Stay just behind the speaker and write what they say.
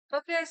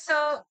Okay,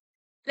 so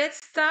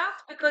let's start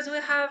because we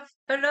have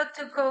a lot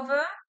to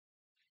cover,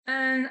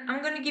 and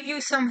I'm going to give you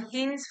some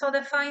hints for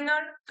the final,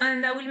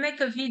 and I will make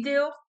a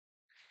video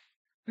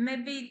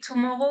maybe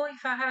tomorrow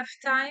if I have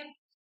time.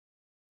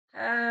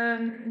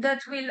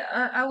 That will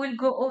I will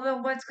go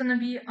over what's going to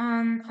be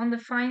on the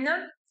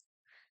final.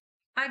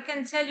 I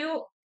can tell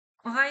you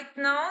right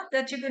now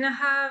that you're going to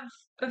have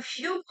a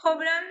few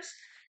problems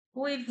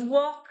with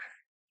work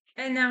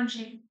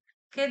energy.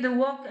 Okay, the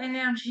work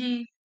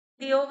energy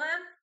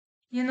theorem,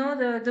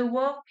 the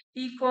work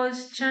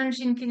equals change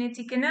in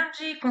kinetic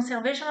energy,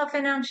 conservation of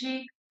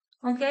energy.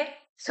 Okay,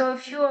 so a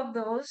few of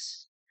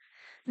those.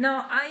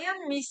 Now I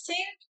am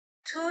missing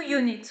two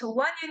units. So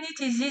one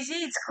unit is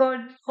easy, it's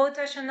called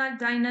rotational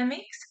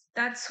dynamics.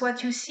 That's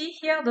what you see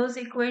here, those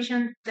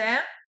equations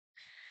there.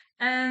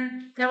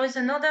 And there is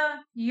another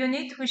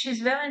unit which is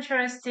very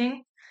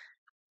interesting,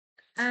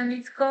 and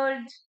it's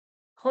called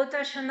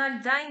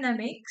rotational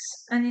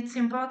dynamics, and it's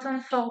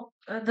important for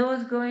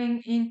those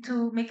going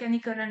into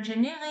mechanical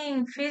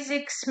engineering,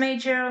 physics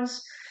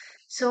majors.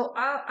 So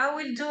I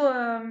will do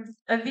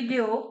a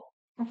video,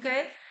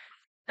 okay,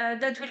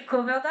 that will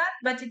cover that,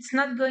 but it's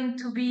not going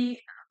to be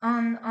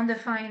on the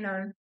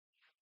final.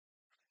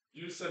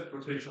 You said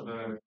rotational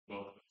dynamics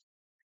both.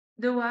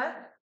 The what?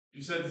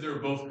 You said they're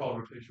both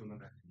called rotational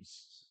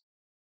dynamics.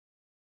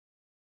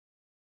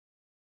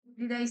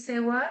 Did I say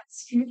what?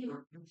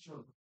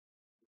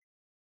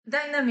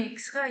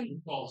 Dynamics, right?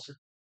 False.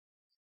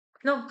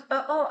 No,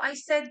 I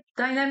said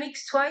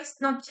dynamics twice,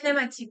 not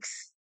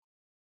kinematics.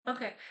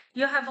 Okay,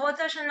 you have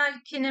rotational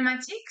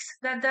kinematics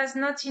that does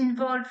not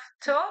involve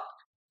torque,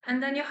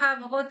 and then you have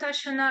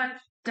rotational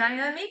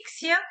dynamics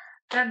here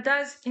that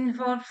does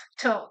involve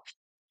torque.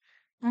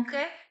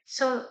 Okay,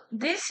 so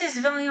this is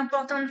very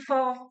important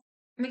for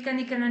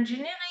mechanical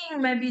engineering,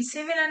 maybe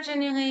civil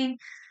engineering,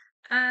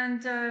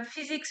 and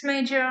physics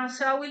major.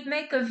 So I will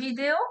make a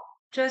video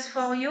just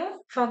for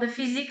you, for the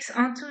physics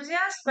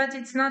enthusiast, but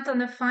it's not on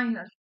the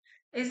final.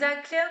 Is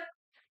that clear?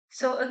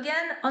 So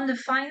again, on the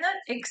final,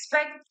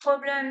 expect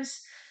problems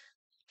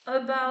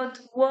about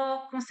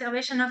work,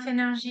 conservation of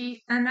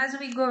energy, and as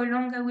we go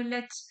along, I will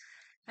let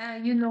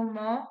you know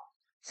more.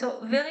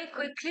 So very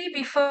quickly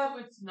before,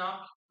 It's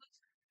not.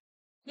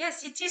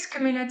 yes, it is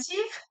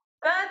cumulative,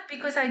 but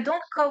because I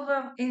don't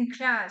cover in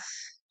class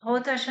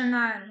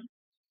rotational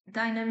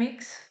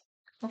dynamics,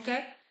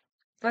 okay,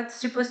 what's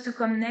supposed to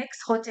come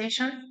next,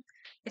 rotation.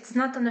 It's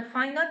not on the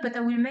final, but I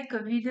will make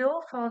a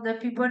video for the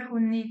people who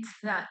need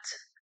that.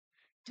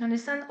 Do you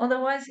understand?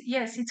 Otherwise,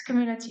 yes, it's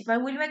cumulative. I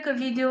will make a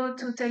video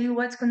to tell you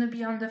what's going to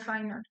be on the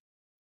final.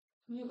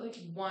 You like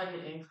one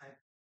incline,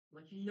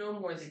 like no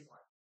more than one.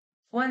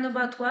 One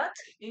about what?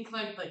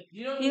 Incline plane.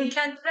 You don't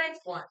Incline plane?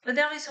 one. But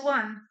there is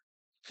one.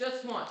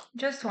 Just one.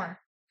 Just one.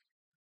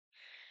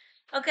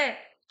 Okay,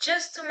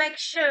 just to make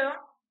sure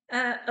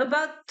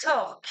about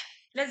torque.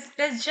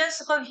 Let's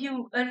just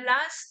review a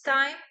last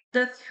time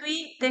the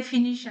three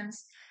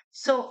definitions.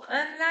 So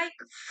unlike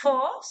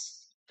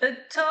force, a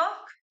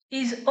torque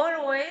is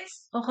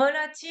always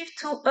relative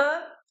to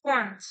a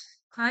point,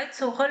 right?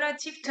 So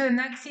relative to an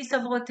axis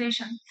of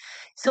rotation.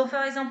 So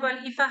for example,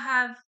 if I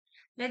have,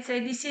 let's say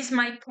this is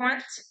my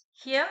point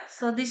here,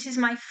 so this is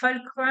my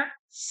fulcrum,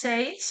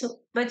 say,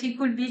 so, but it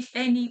could be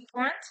any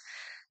point.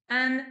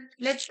 And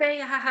let's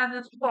say I have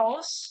a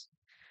force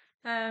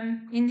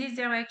in this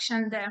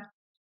direction there.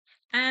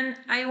 And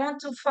I want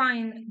to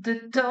find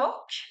the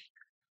torque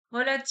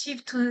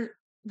relative to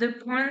the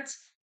point,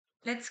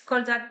 let's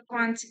call that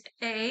point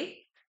A,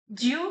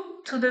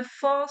 due to the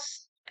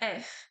force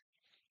F.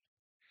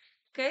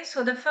 Okay,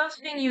 so the first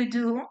thing you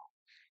do,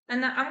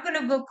 and I'm going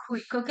to go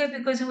quick, okay,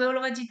 because we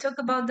already talked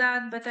about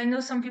that, but I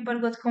know some people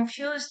got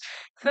confused.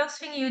 First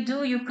thing you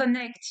do, you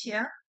connect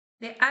here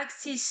the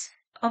axis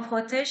of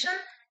rotation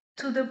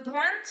to the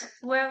point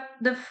where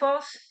the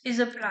force is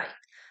applied.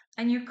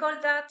 And you call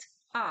that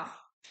R.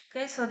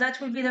 Okay, so that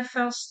will be the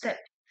first step.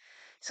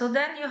 So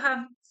then you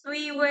have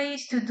three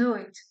ways to do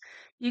it.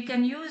 You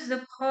can use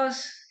the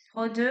cross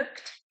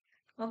product.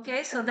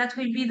 Okay, so that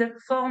will be the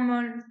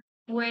formal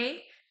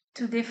way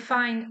to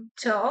define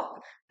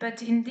torque.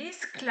 But in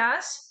this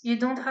class, you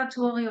don't have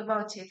to worry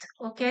about it.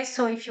 Okay,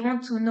 so if you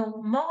want to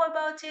know more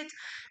about it,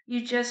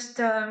 you just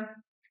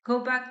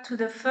go back to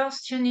the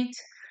first unit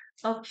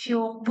of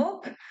your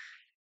book,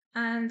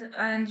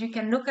 and you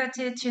can look at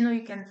it,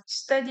 you can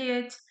study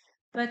it,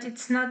 but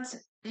it's not,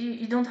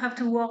 you don't have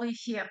to worry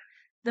here.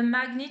 The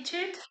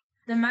magnitude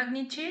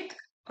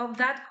of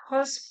that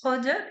cross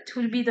product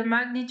will be the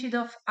magnitude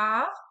of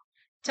R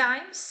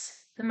times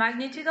the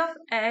magnitude of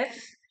F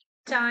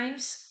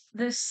times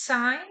the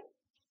sine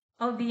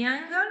of the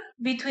angle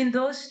between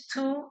those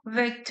two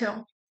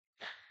vectors.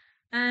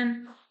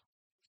 And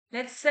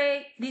let's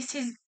say this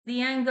is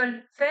the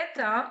angle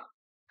theta.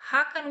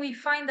 How can we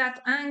find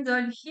that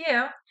angle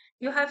here?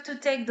 You have to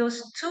take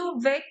those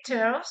two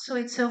vectors, so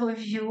it's a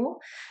review,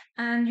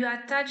 and you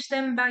attach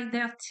them by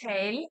their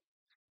tail.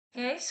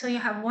 Okay, so you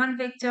have one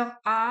vector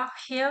R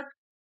here.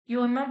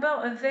 You remember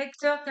a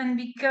vector can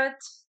be cut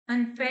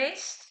and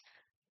paste.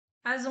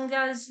 As long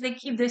as they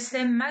keep the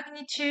same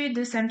magnitude,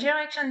 the same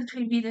direction, it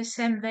will be the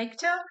same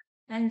vector.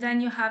 And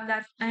then you have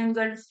that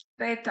angle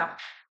theta.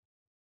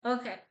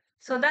 Okay,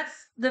 so that's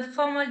the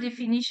formal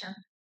definition.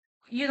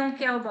 You don't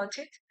care about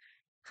it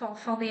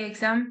for the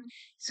exam.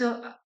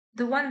 So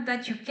the one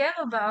that you care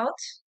about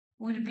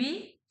will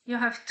be, you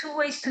have two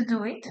ways to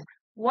do it.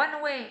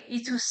 One way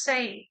is to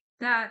say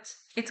that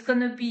it's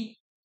going to be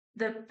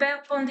the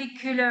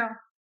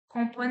perpendicular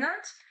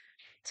component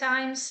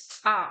times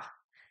r.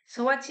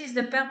 So what is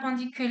the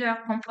perpendicular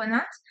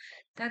component?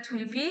 That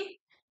will be,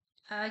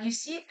 you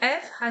see,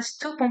 F has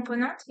two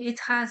components. It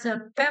has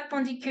a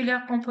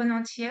perpendicular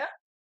component here,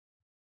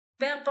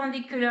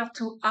 perpendicular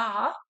to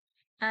R,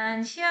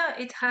 and here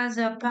it has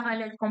a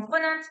parallel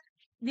component.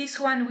 This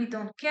one we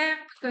don't care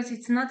because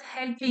it's not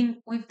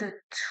helping with the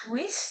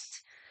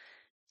twist.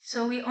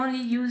 So we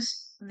only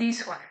use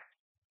this one.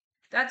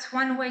 That's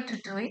one way to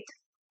do it,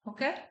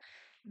 okay?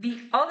 The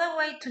other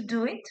way to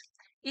do it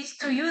is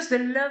to use the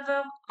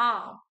lever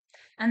arm,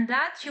 and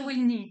that you will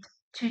need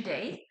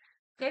today,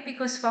 okay?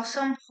 Because for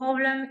some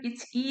problem,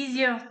 it's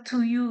easier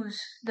to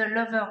use the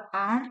lever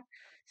arm.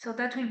 So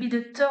that will be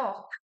the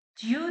torque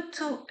due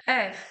to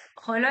F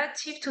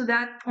relative to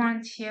that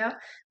point here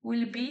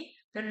will be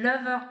the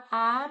lever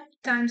arm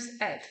times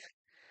F.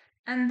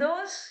 And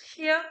those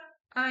here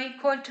are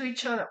equal to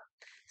each other.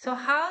 So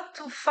how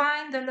to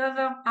find the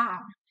lever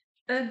arm?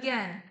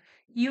 Again,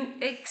 you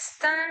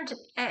extend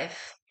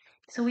F.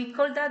 So we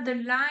call that the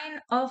line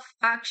of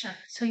action.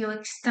 So you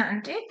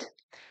extend it,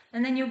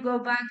 and then you go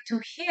back to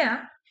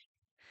here.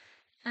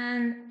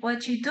 And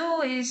what you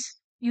do is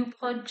you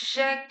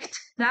project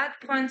that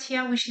point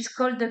here, which is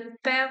called the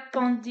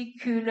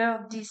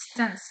perpendicular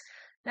distance.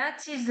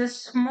 That is the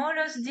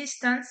smallest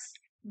distance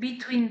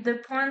between the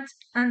point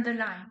and the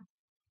line.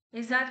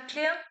 Is that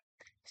clear?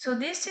 So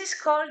this is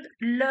called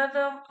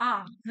lever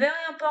arm.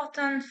 Very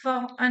important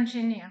for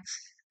engineers.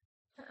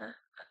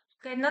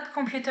 Okay, not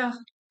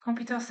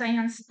computer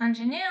science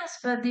engineers,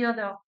 but the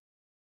other.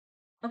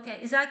 Okay,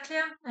 is that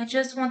clear? I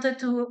just wanted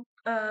to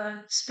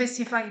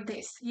specify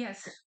this.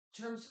 Yes.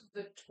 In terms of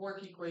the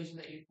torque equation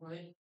that you put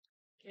in,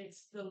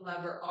 it's the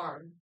lever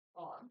arm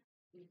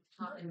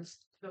times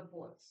the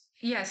force.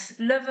 Yes,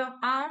 lever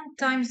arm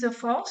times the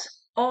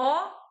force, or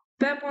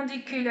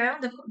perpendicular,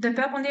 the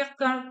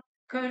perpendicular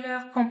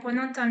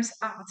component times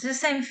r. It's the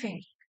same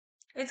thing.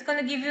 It's going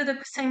to give you the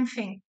same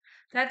thing.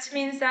 That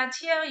means that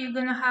here you're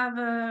going to have,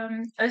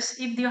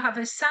 if you have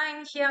a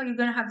sine here, you're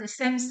going to have the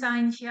same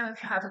sine here.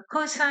 If you have a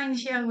cosine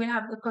here, we'll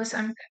have the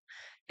cosine.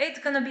 It's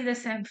going to be the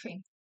same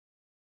thing.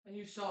 And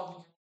you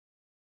solve.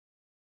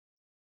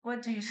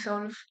 What do you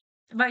solve?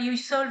 But you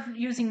solve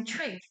using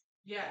trig.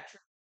 Yeah.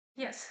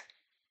 Yes.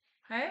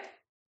 Right?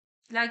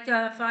 Like,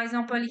 for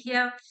example,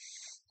 here,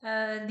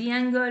 the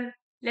angle,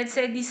 let's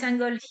say this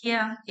angle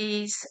here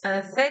is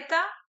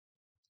theta.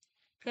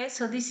 Okay,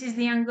 so this is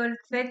the angle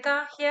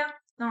theta here.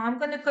 Now I'm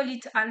going to call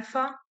it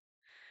alpha.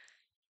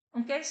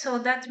 Okay, so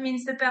that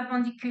means the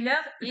perpendicular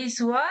is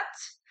what?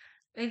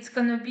 It's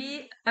going to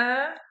be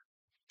a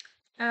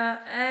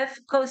f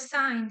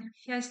cosine.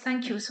 Yes,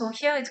 thank you. So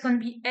here it's going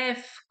to be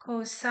f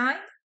cosine.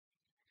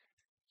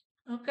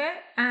 Okay,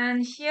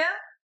 and here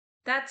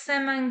that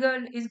same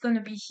angle is going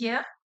to be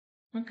here.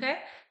 Okay,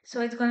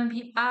 so it's going to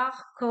be r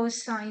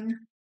cosine.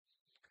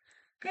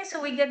 Okay,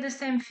 so we get the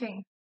same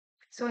thing.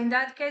 So in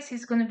that case,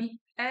 it's going to be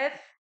f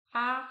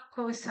r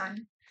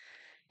cosine.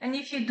 And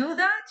if you do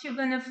that, you're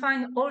going to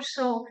find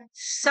also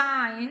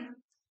sine,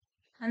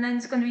 and then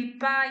it's going to be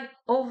pi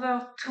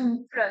over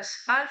 2 plus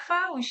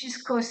alpha, which is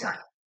cosine.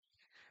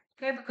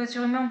 Okay, because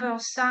you remember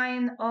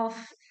sine of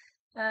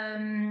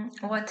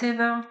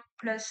whatever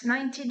plus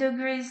 90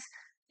 degrees,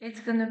 it's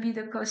going to be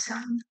the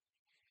cosine.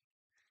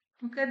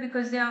 Okay,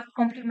 because they are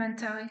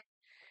complementary.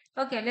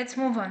 Okay, let's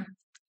move on.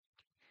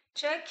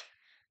 Check.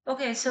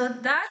 Okay, so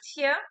that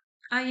here,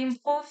 I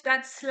improved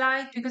that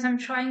slide because I'm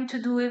trying to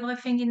do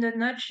everything in the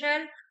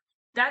nutshell.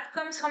 That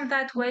comes from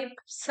that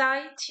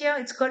website here.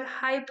 It's called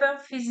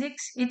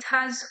Hyperphysics. It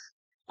has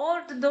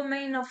all the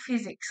domain of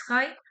physics,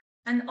 right?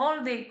 And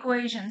all the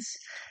equations.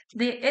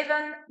 They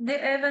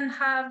even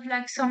have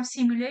like some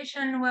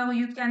simulation where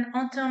you can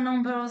enter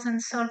numbers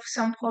and solve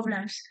some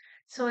problems.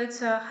 So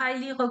it's a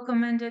highly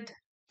recommended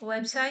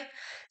website.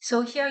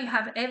 So here you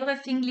have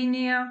everything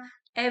linear,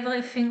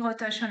 everything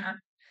rotational.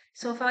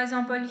 So for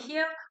example,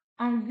 here,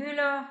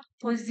 angular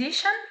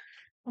position,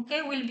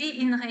 okay, will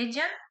be in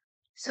radian.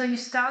 So you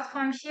start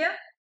from here.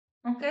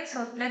 Okay,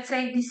 so let's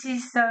say this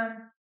is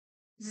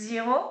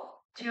 0.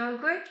 Do you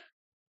agree?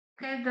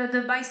 Okay,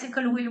 the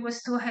bicycle wheel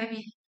was too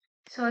heavy.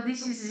 So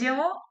this is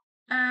 0.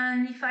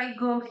 And if I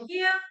go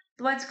here,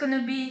 what's going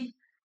to be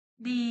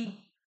the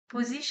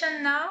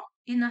position now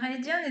in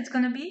radian? It's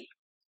going to be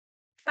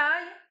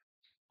pi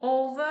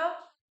over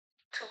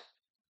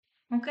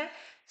 2. Okay,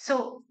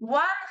 so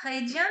 1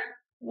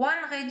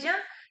 radian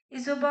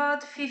is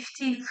about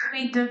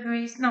 53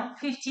 degrees, no,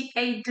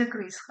 58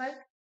 degrees, right?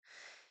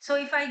 So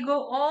if I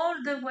go all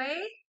the way,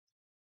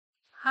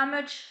 how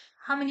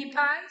many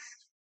pies?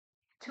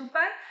 2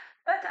 pi?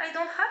 But I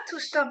don't have to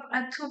stop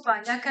at 2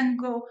 pi. I can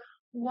go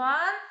 1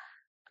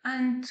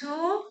 and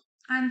 2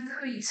 and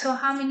 3. So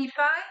how many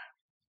pi?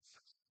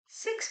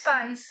 6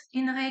 pi's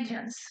in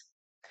radians.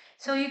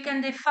 So you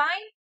can define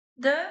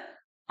the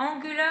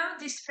angular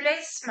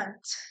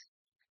displacement.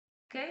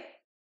 Okay?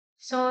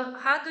 So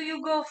how do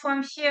you go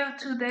from here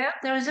to there?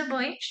 There is a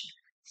bridge.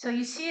 So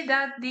you see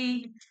that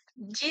the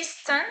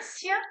distance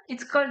here,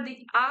 it's called the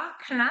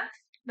arc length,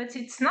 but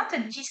it's not a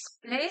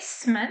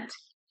displacement,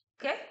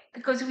 okay?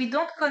 Because we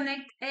don't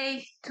connect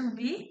A to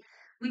B.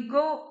 We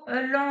go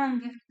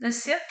along the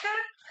circle,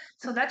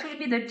 so that will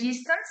be the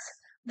distance.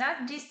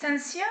 That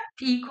distance here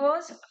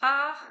equals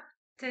r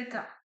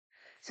theta.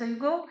 So you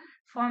go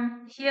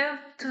from here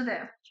to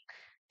there.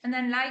 And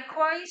then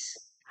likewise,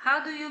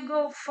 how do you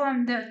go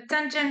from the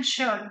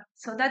tangential,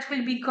 so that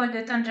will be called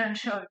the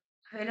tangential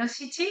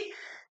velocity,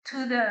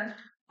 to the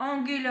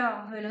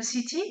angular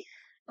velocity?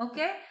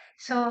 Okay,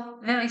 so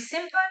very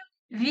simple.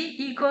 V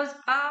equals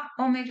r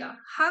omega.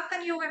 How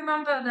can you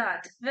remember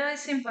that? Very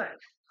simple.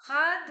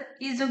 Rad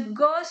is a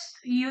ghost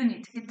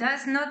unit. It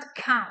does not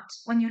count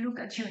when you look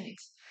at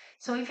units.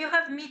 So if you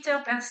have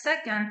meter per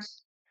second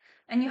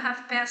and you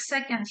have per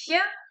second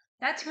here,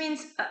 that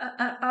means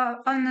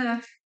on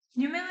the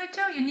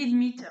numerator you need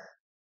meter.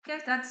 Okay,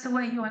 that's the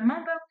way you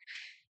remember.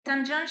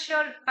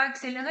 Tangential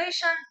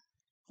acceleration,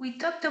 we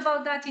talked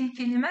about that in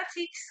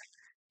kinematics.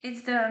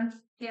 It's the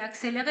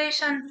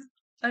acceleration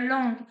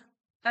along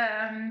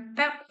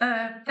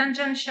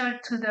tangential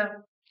to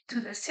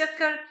the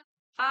circle,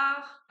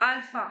 r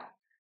alpha.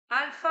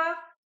 Alpha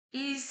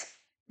is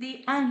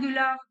the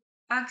angular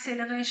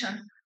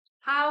acceleration.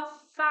 How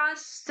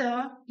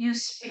faster you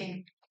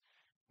spin.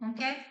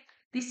 Okay,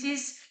 this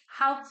is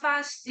how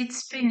fast it's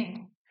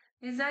spinning.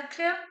 Is that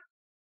clear?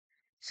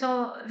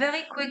 So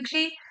very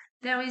quickly,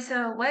 there is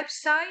a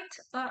website,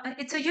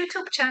 it's a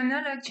YouTube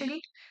channel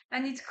actually,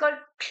 and it's called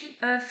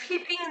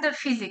Flipping the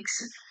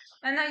Physics.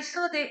 And I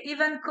saw they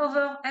even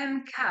cover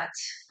MCAT.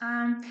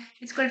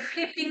 It's called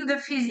Flipping the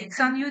Physics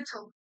on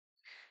YouTube.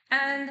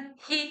 And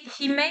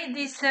he made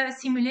this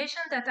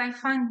simulation that I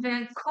find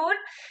very cool.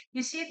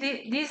 You see,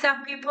 these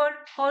are people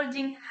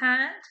holding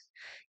hands.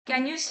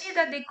 Can you see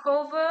that they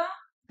cover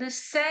the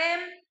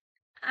same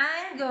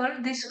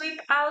angle, they sweep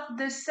out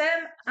the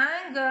same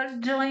angle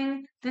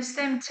during the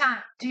same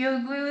time? Do you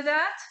agree with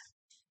that?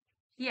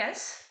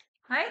 Yes,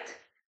 right?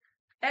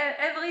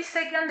 Every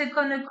second they're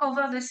gonna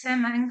cover the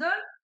same angle,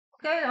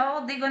 okay,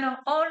 or they're gonna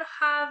all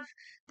have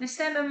the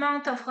same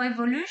amount of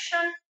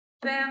revolution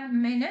per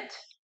minute,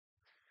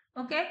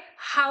 okay?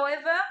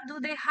 However, do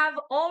they have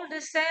all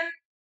the same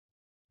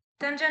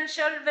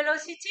tangential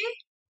velocity?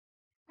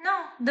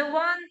 No, the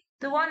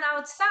one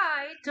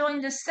outside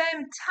during the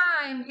same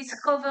time is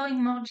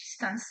covering more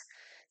distance.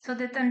 So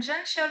the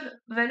tangential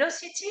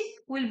velocity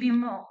will be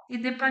more.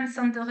 It depends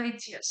on the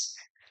radius.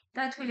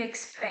 That will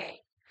explain.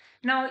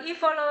 Now,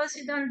 if all of a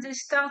sudden they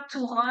start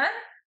to run,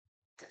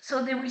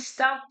 so they will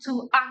start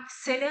to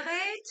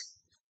accelerate.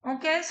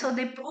 Okay, so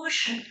they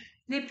push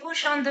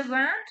on the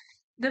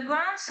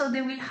ground, so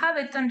they will have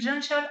a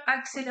tangential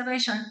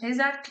acceleration. Is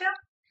that clear?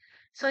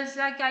 So it's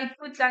like I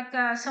put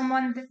like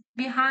someone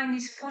behind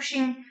is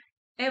pushing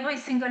every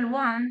single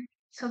one.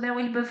 So there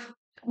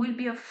will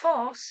be a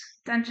force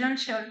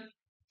tangential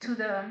to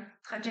the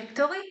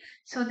trajectory.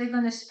 So they're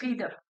going to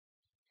speed up.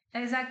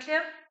 Is that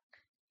clear?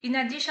 In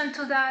addition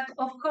to that,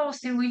 of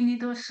course, they will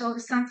need also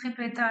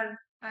centripetal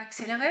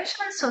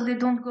acceleration so they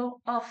don't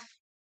go off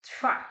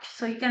track.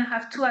 So you can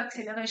have two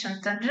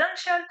accelerations,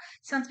 tangential,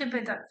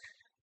 centripetal.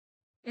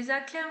 Is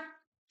that clear?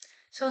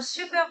 So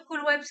super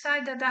cool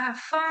website that I have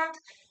found.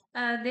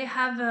 They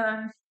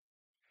have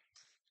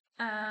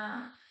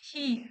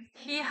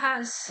he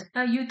has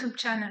a YouTube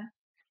channel.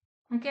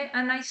 Okay,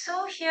 and I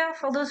saw here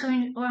for those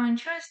who are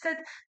interested,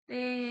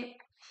 he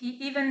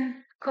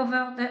even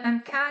covered the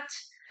MCAT,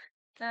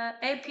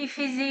 AP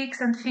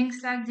physics, and things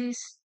like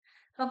this.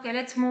 Okay,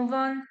 let's move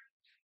on.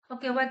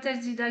 Okay, what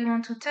else did I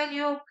want to tell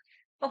you?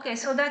 Okay,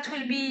 so that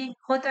will be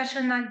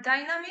rotational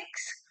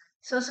dynamics.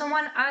 So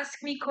someone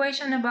asked me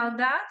question about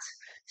that.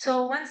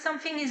 So when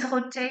something is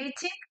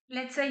rotating,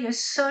 let's say a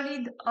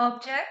solid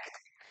object,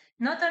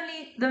 not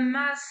only the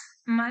mass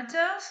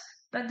matters,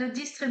 but the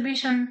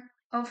distribution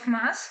of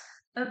mass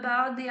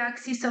about the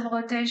axis of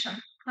rotation,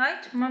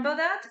 right? Remember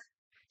that?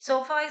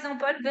 So for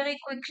example, very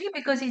quickly,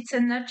 because it's a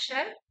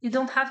nutshell, you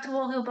don't have to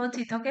worry about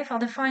it, okay, for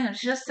the final,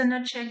 just a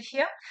nutshell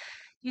here.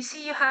 You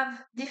see you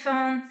have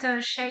different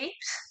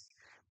shapes,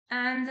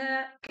 and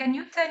can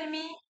you tell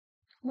me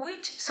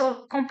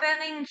so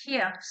comparing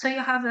here, so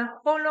you have a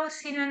hollow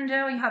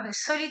cylinder, you have a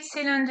solid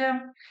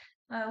cylinder,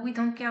 we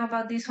don't care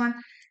about this one.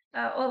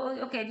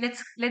 Okay,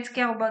 let's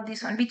care about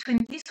this one.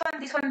 Between this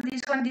one, this one,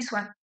 this one, this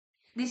one.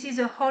 This is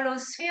a hollow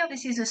sphere,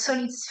 this is a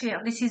solid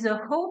sphere, this is a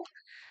hoop,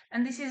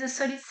 and this is a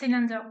solid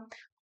cylinder.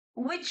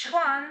 Which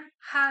one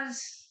has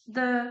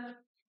the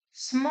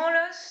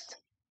smallest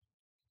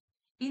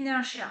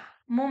inertia,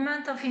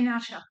 moment of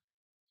inertia?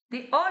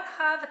 They all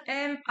have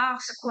mr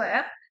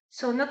squared,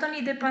 so not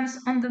only depends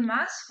on the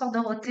mass for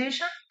the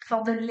rotation,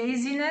 for the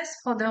laziness,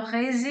 for the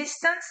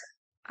resistance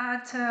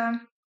at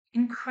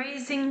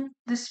increasing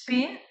the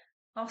spin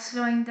or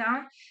slowing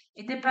down.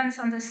 It depends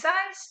on the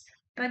size,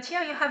 but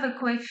here you have a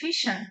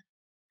coefficient.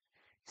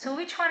 So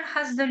which one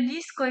has the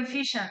least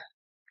coefficient?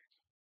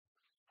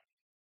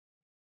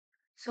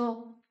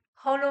 So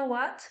hollow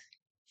what?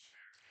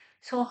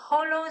 So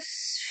hollow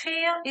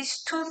sphere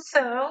is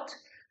 2/3.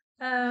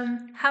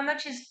 How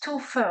much is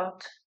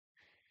 2/3?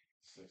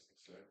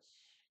 66.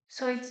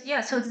 So it's,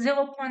 yeah, so it's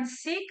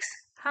 0.6.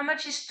 How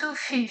much is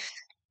 2/5?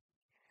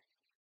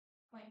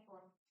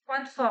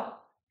 0.4.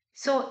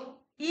 So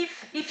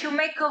if you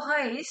make a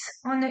race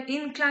on an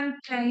inclined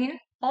plane,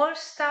 all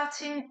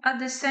starting at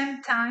the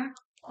same time,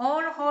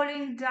 all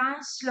rolling down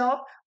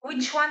slope,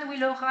 which one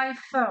will arrive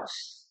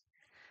first?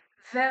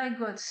 Very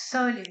good,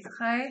 solid,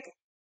 right?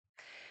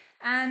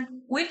 And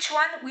which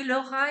one will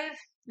arrive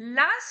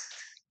last?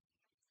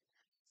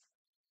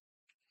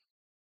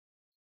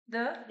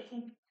 The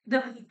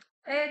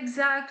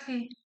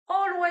exactly,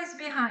 always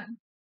behind.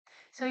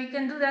 So you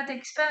can do that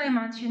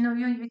experiment.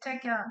 You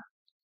take a,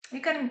 you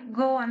can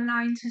go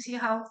online to see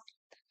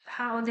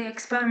how the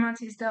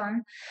experiment is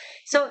done.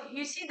 So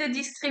you see the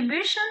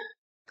distribution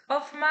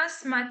of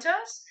mass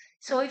matters.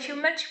 So if you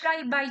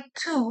multiply by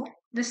 2,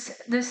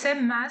 the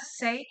same mass,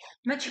 say,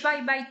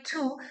 multiply by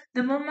 2,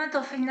 the moment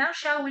of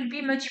inertia will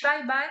be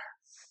multiplied by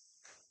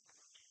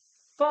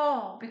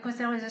 4 because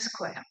there is a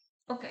square.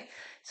 Okay,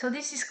 so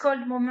this is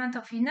called moment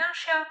of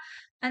inertia,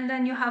 and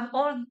then you have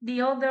all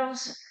the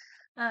others,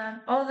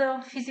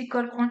 other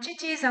physical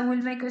quantities. I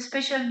will make a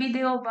special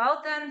video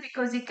about them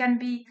because it can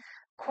be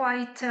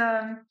quite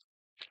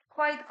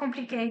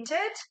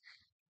complicated.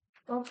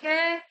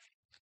 Okay,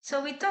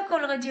 so we talked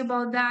already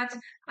about that.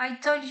 I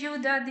told you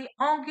that the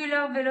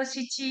angular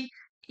velocity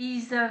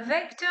is a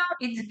vector.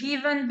 It's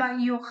given by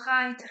your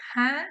right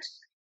hand.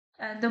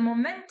 The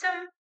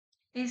momentum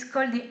is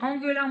called the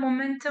angular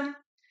momentum.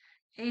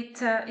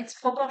 It's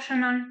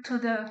proportional to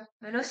the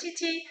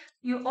velocity.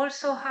 You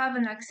also have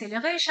an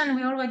acceleration.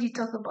 We already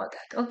talked about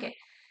that. Okay,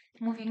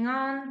 moving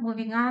on.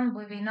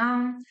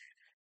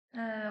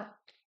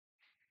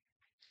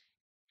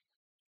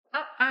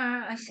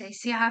 I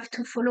see, I have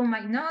to follow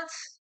my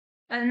notes.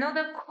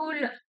 Another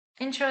cool,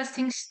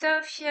 interesting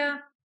stuff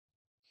here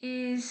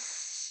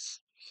is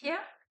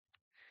here.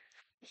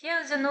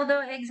 Here's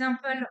another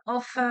example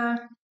of a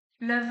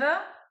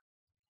lever.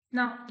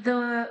 Now,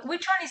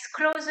 which one is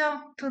closer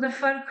to the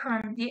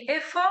fulcrum, the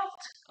effort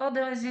or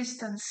the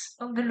resistance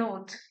of the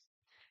load?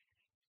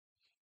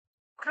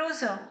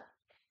 Closer.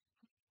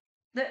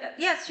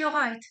 Yes, you're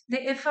right.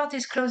 The effort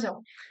is closer.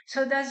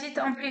 So does it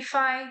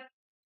amplify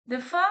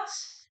the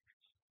force?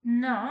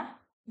 No,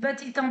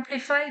 but it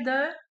amplifies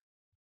the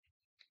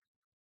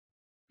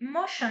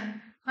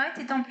motion, right?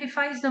 It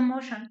amplifies the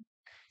motion.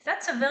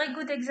 That's a very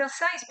good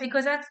exercise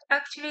because that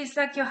actually is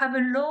like you have a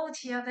load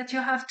here that you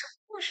have to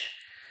push.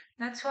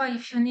 That's why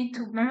if you need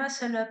to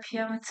muscle up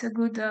here, it's a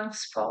good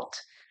sport.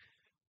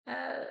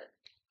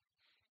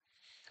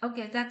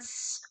 Okay,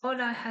 that's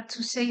all I had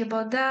to say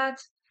about that.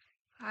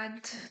 I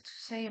had to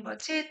say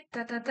about it.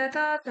 Da da da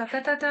da da da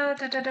da da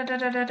da da da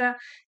da da da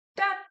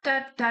da da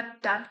da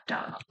da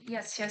da.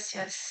 Yes, yes,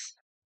 yes.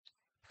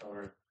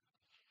 Or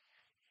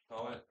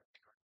call it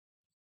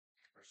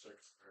or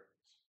circular.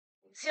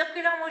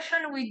 Circular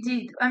motion we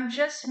did. I'm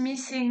just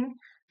missing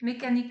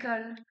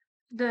mechanical,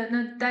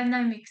 the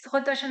dynamics,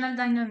 rotational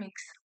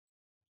dynamics.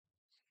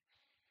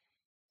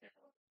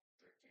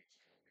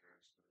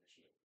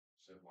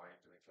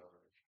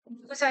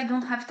 Because I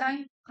don't have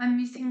time. I'm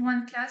missing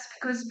one class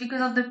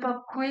because of the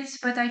pop quiz,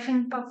 but I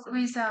think pop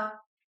quiz are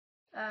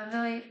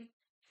very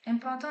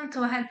important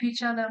to help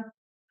each other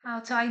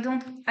out. So I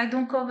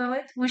don't cover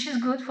it, which is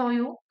good for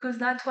you because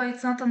that's why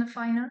it's not on the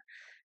final.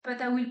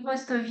 But I will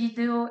post a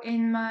video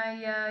in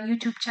my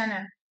YouTube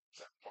channel.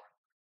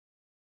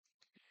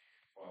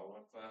 Well,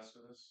 what class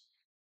is this?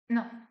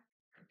 No,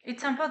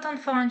 it's important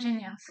for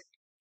engineers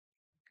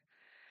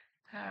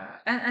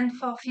and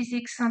for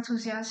physics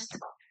enthusiasts.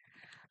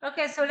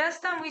 Okay, so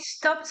last time we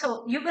stopped.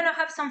 So you're gonna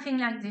have something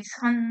like this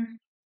on.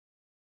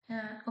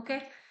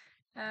 Okay,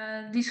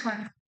 this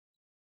one.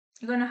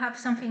 You're gonna have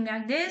something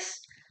like this,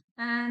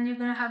 and you're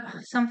gonna have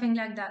something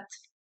like that.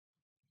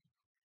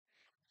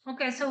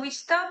 Okay, so we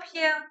stop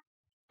here.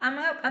 I'm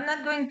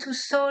not going to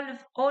solve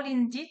all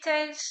in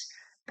details,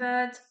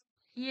 but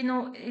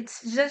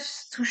it's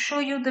just to show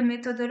you the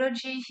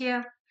methodology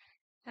here.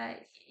 Uh,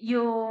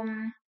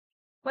 you,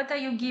 what are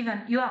you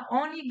given? You are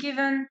only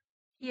given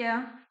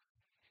here.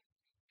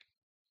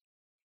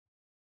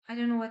 I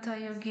don't know what are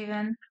you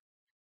given.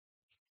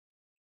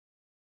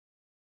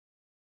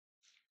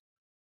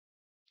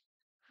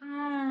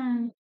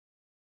 Hmm.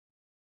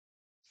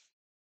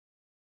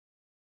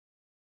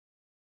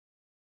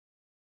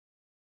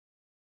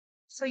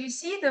 So you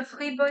see the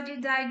free body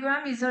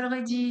diagram is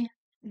already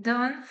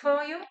done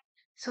for you.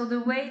 So the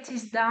weight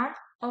is down.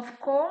 Of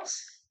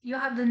course, you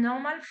have the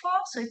normal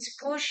force, so it's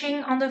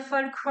pushing on the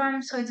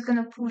fulcrum, so it's going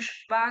to push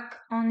back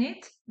on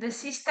it. The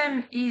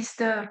system is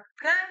the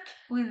plank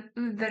with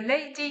the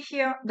lady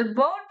here, the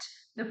bolt.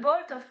 The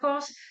bolt, of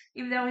course,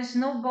 if there is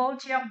no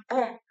bolt here,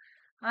 boom.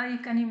 You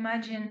can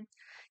imagine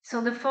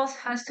So the force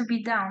has to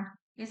be down.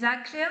 Is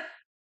that clear?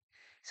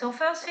 So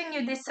first thing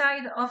you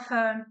decide of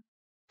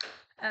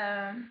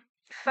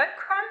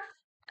fulcrum.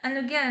 And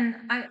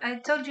again, I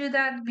told you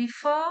that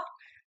before.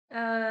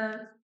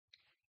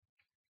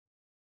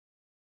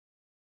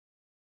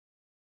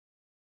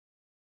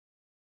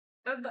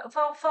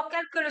 For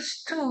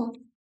calculus 2,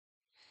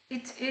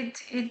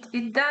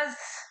 it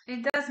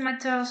does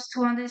matters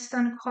to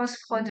understand cross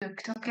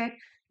product, okay?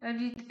 A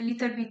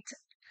little bit.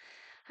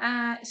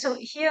 So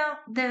here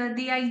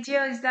the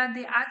idea is that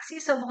the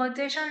axis of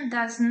rotation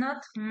does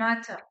not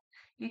matter.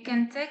 You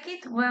can take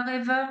it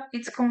wherever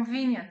it's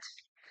convenient.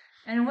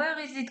 And where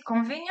is it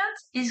convenient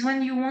is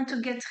when you want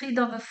to get rid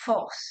of a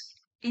force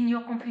in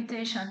your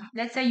computation.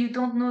 Let's say you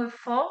don't know a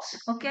force,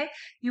 okay?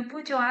 You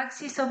put your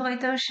axis of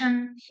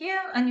rotation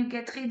here and you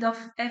get rid of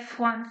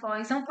F1, for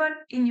example,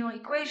 in your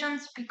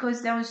equations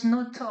because there is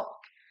no torque.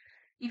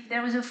 If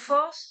there is a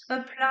force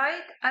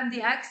applied at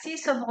the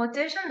axis of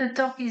rotation, the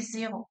torque is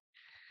 0.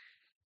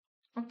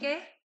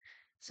 Okay?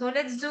 So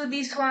let's do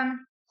this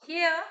one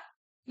here.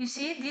 You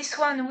see, this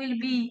one will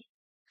be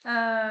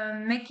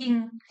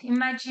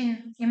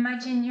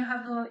imagine you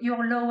have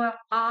your lower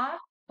arm.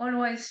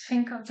 Always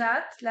think of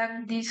that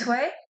like this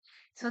way.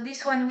 So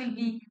this one will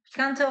be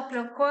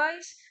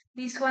counterclockwise.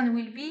 This one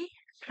will be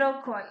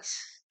clockwise.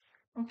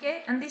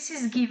 Okay, and this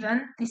is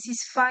given. This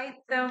is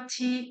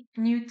 530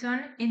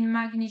 Newton in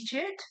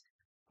magnitude.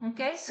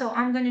 Okay, so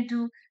I'm going to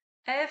do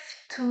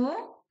F2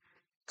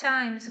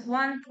 times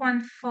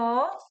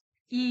 1.4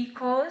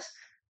 equals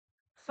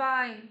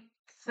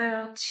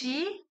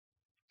 530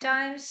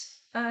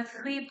 times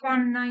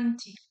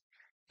 3.90.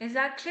 Is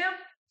that clear?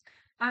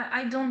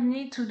 I don't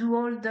need to do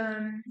all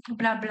the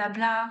blah blah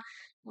blah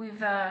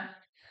with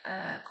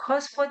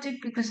cross product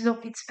because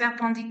look, it's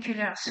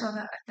perpendicular, so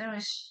that there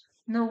is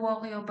no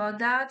worry about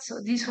that.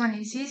 So this one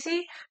is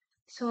easy.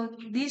 So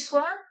this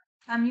one,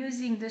 I'm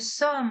using the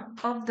sum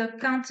of the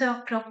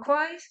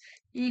counterclockwise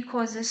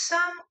equals the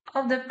sum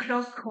of the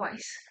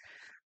clockwise.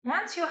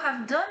 Once you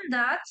have done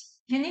that,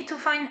 you need to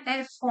find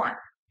F1.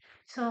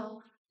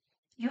 So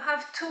you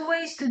have two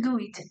ways to do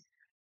it.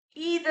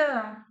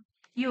 Either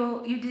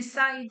you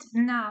decide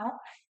now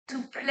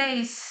to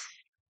place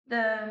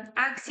the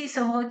axis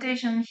of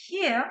rotation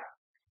here,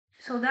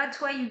 so that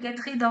way you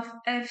get rid of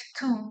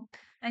F2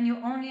 and you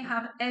only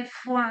have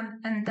F1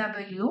 and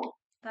W.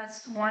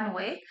 That's one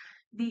way.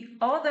 The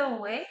other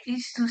way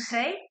is to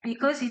say,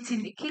 because it's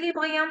in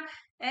equilibrium,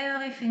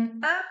 everything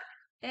up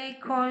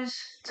equals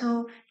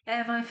to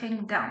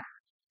everything down.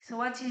 So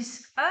what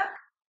is up?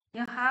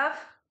 You have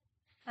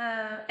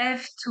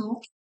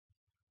F2.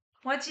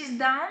 What is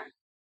down?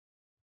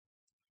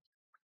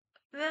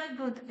 Very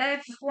good.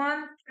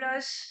 F1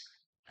 plus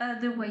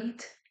the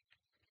weight.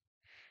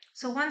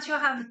 So once you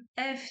have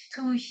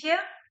F2 here,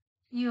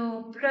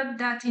 you plug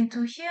that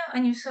into here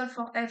and you solve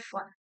for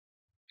F1.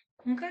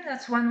 Okay,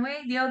 that's one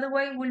way. The other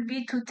way will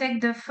be to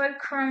take the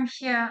fulcrum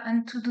here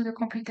and to do the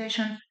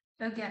computation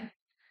again.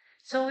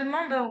 So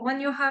remember, when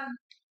you have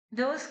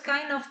those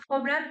kind of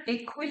problem,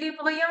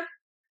 equilibrium,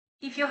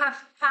 if you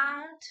have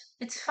pound,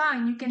 it's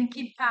fine. You can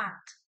keep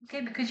pound,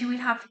 okay, because you will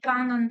have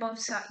pound on both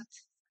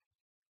sides.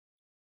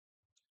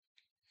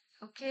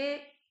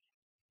 Okay.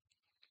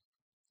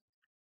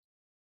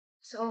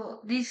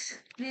 So these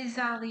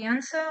are the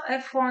answer.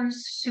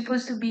 F1's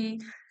supposed to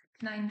be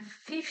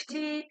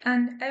 950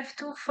 and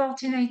F2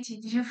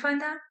 1480. Did you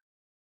find that?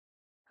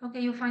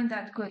 Okay, you find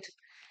that. Good.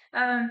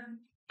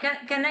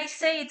 Can I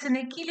say it's an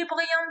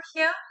equilibrium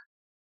here?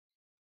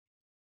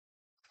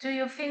 Do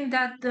you think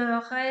that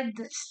the red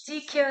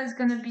stick here is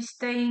going to be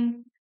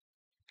staying?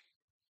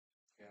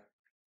 Yeah,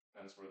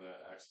 that's where the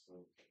axis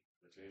of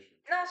rotation.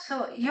 No,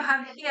 so you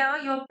have here,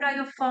 you apply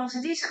a force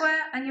this way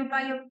and you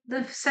apply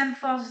the same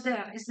force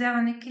there. Is there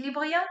an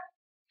equilibrium?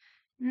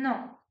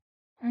 No.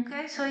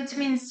 Okay, so it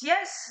means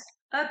yes,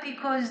 up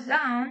equals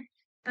down,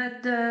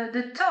 but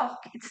the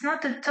torque, it's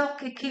not a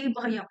torque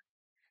equilibrium.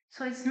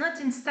 So it's not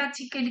in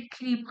static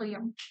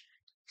equilibrium.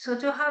 So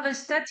to have a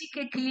static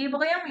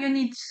equilibrium, you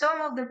need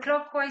sum of the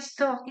clockwise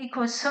torque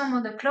equals sum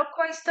of the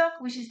clockwise torque,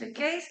 which is the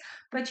case,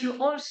 but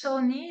you also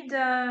need,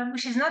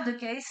 which is not the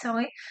case,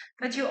 sorry,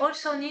 but you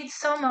also need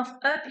sum of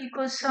up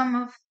equals sum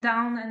of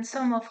down and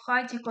sum of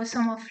right equals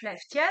sum of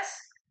left, yes?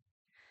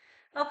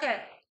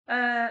 Okay,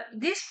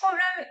 this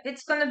problem,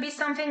 it's going to be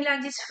something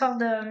like this for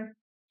the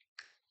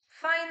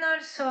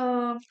final,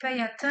 so pay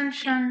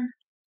attention.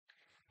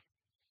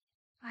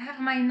 I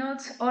have my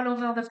notes all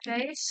over the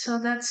place, so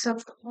that's a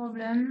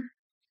problem.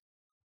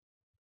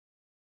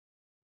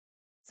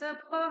 It's a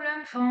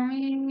problem for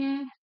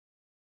me.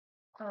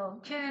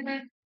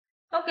 Okay.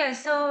 Okay,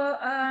 so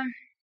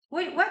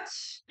wait, what?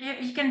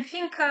 You can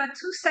think 2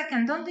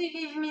 seconds. Don't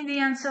give me the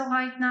answer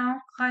right now,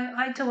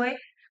 right away.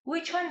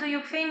 Which one do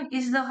you think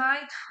is the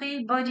right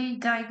free body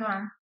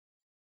diagram?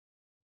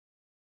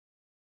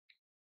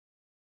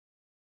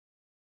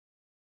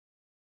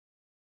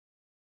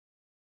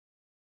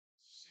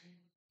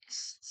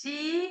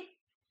 See?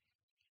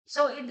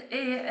 So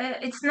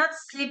it's not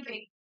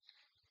slipping.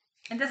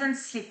 It doesn't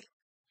slip.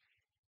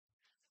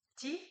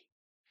 See?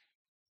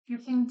 You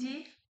think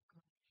D?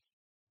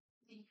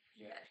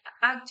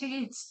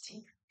 Actually, it's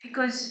D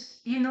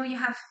because you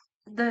have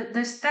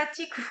the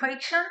static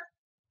friction.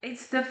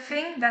 It's the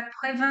thing that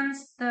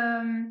prevents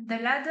the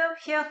ladder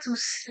here to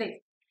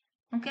slip.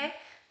 Okay,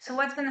 so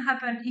what's going to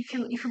happen if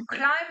you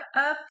climb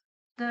up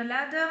the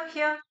ladder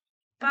here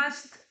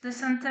past the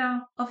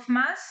center of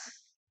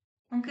mass?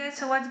 Okay,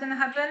 so what's going to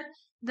happen?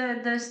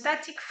 The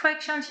static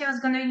friction here is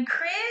going to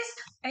increase,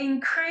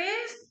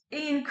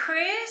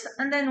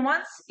 and then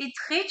once it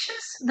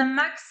reaches the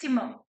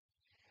maximum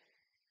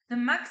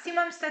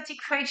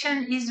static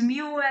friction is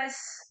mu s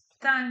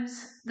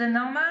times the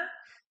normal.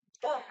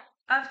 Boom.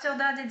 After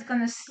that, it's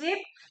going to slip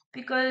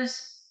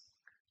because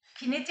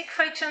kinetic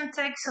friction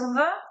takes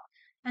over.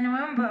 And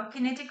remember,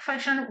 kinetic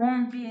friction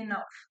won't be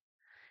enough.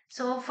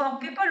 So for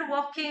people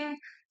working,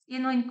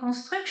 in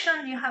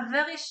construction, you have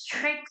very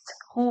strict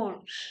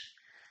rules.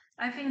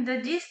 I think the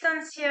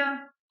distance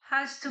here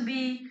has to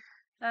be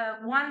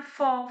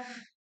 1/4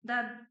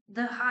 that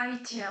the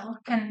height here.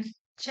 Can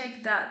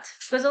check that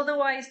because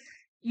otherwise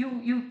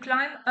you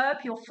climb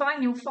up, you're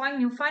fine,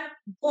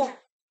 boom,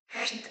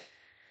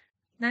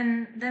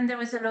 then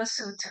there is a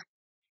lawsuit.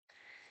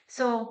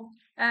 So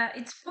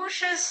it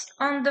pushes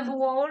on the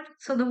wall,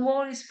 so the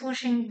wall is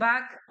pushing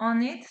back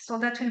on it, so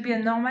that will be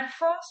a normal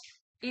force.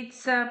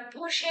 It's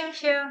pushing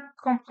here,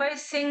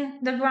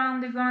 compressing the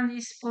ground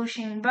is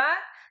pushing back.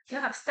 You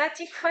have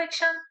static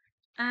friction,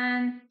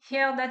 and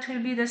here that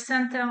will be the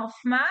center of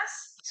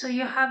mass, so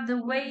you have the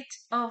weight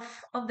of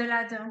the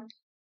ladder.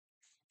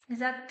 Is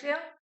that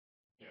clear?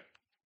 Yeah.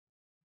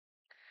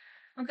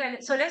 Okay,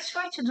 so let's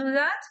try to do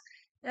that.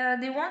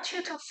 They want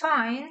you to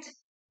find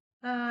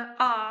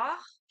R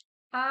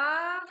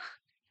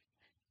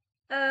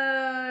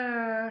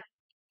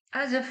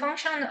as a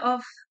function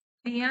of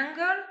the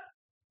angle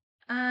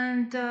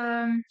and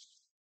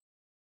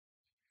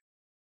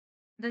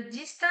the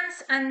distance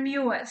and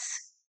mu s.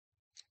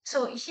 So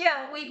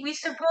here we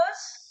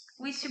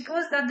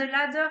suppose that the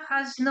ladder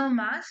has no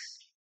mass.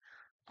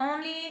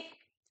 Only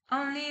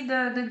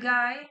the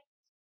guy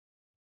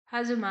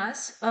has a mass,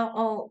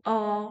 or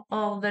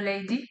the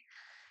lady,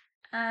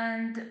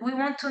 and we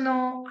want to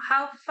know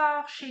how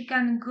far she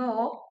can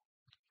go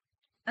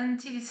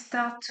until it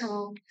starts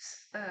to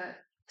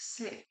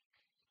slip.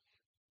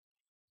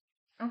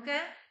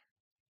 Okay?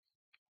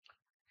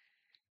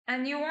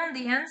 And you want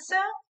the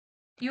answer?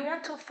 You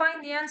want to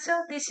find the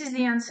answer? This is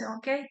the answer,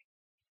 okay?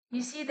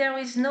 You see there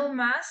is no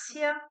mass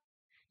here.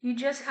 You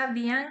just have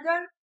the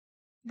angle,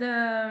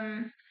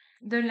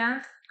 the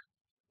length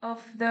of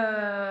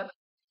the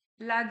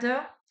ladder.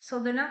 So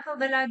the length of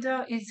the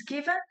ladder is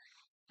given,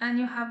 and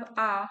you have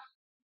R.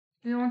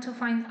 We want to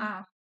find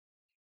R.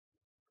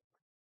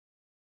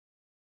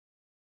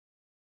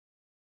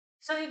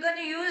 So you're going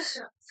to use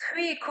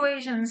 3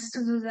 equations to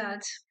do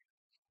that.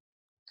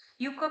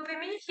 You copy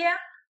me here?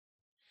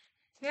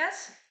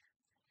 Yes?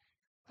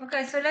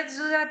 Okay, so let's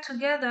do that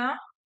together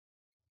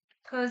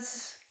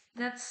because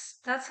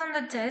that's on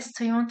the test,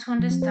 so you want to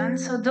understand.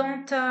 So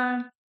don't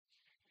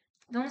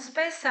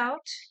space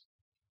out.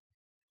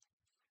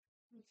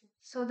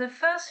 So the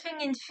first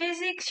thing in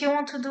physics, you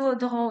want to do a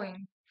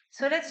drawing.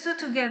 So let's do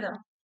together.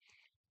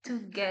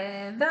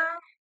 Together.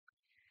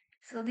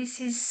 So this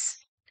is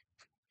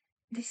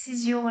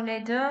your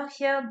ladder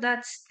here.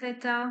 That's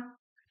theta,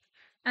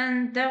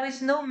 and there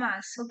is no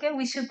mass. Okay,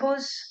 we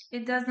suppose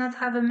it does not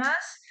have a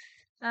mass.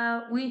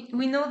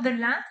 We know the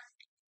length.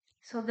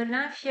 So the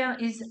length here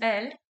is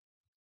L.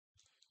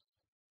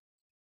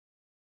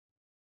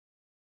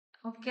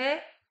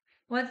 Okay.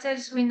 What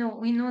else we know?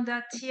 We know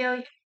that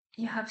here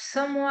you have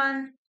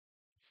someone.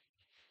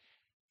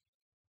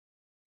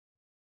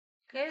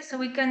 Okay, so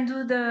we can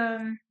do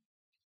the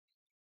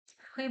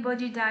free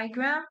body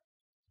diagram.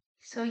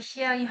 So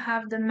here you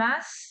have the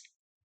mass.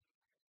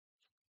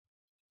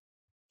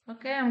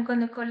 Okay, I'm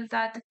going to call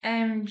that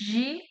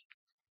mg.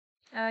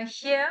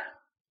 Here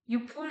you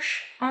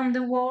push on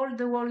the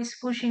wall is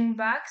pushing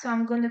back, so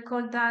I'm going to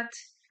call that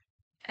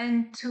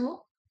N2.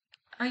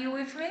 Are you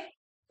with me?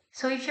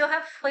 So if you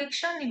have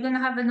friction, you're going to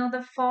have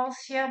another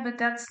force here, but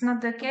that's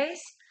not the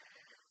case.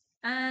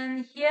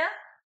 And here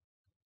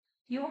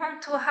you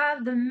want to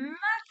have the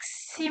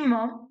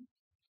maximum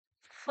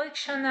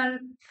frictional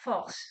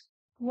force.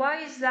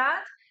 Why is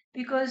that?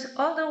 Because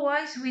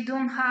otherwise we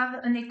don't have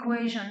an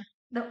equation.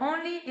 The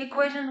only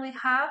equation we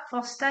have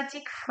for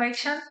static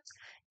friction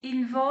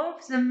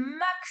involves the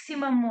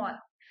maximum one.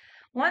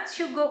 Once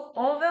you go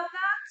over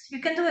that,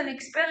 you can do an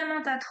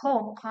experiment at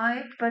home,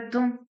 right? But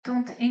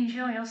don't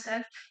injure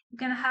yourself. You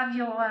can have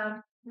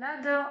your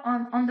ladder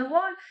on the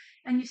wall,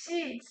 and you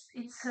see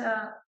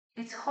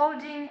it's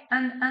holding,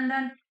 and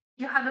then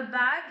you have a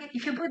bag.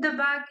 If you put the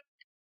bag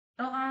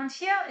around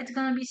here, it's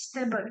gonna be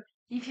stable.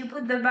 If you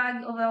put the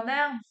bag over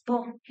there,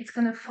 boom, it's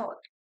gonna fall.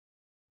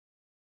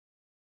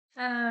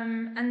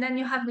 And then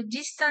you have the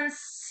distance.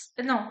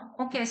 No,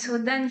 okay. So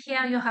then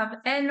here you have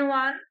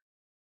N1.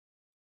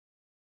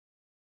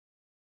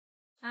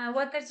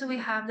 What else do we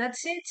have?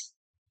 That's it.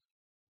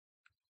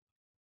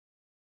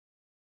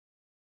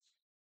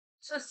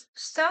 So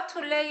start to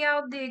lay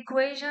out the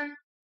equation.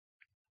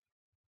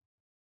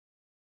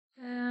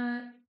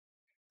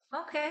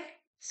 Okay,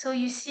 so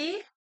you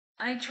see,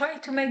 I try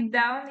to make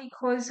down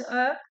equals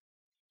up,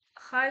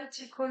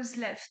 right equals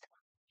left.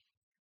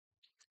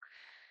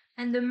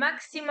 And the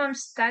maximum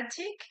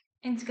static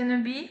is going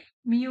to be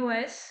mu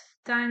s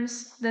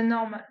times the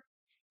normal,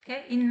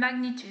 okay, in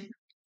magnitude.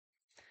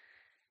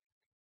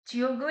 Do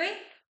you agree?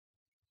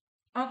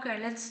 Okay,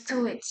 let's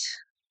do it.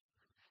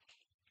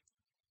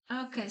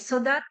 Okay, so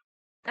that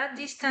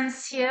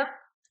distance here,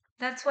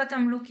 that's what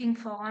I'm looking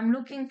for. I'm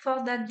looking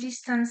for that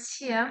distance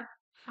here.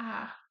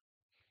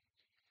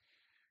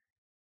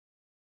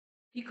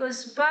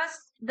 Because past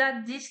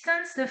that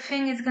distance, the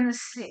thing is going to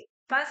slip.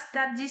 Past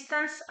that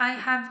distance, I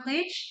have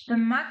reached the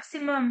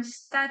maximum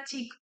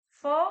static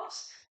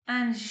force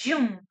and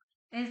zoom,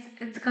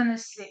 it's going to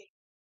slip.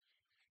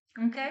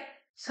 Okay?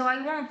 So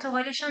I want a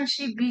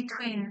relationship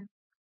between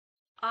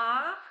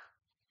R,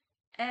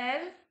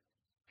 L,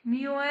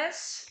 mu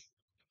s,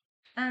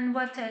 and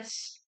what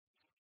else?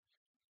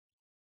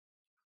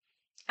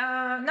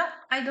 No,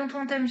 I don't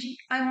want mg.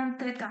 I want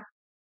theta.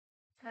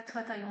 That's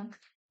what I want.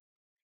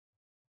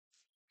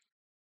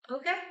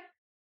 Okay?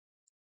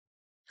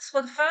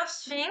 So the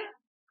first thing,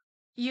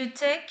 you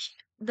take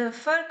the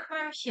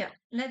fulcrum here.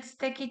 Let's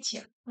take it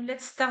here.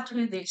 Let's start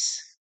with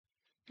this.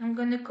 I'm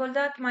going to call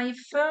that my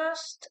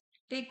first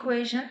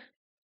equation.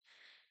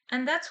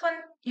 And that's when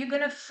you're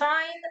going to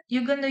find,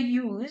 you're going to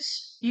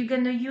use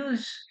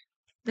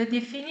the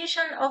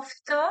definition of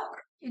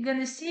torque. You're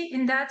going to see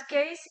in that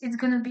case, it's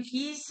going to be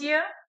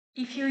easier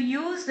if you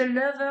use the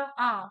lever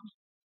arm.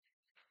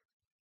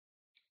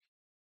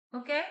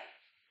 Okay?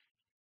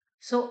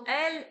 So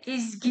L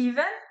is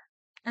given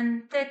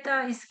and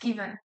theta is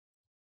given.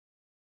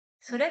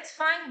 So let's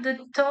find the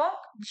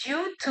torque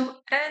due to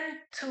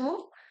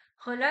N2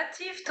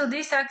 relative to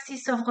this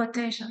axis of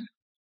rotation.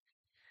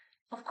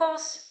 Of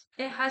course,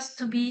 it has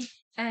to be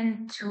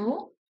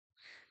N2.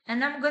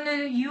 And I'm going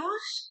to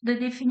use the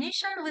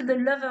definition with the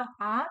lever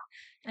arm,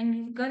 and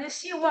you're going to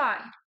see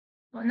why.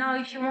 Well, now,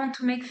 if you want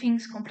to make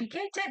things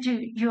complicated,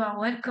 you are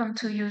welcome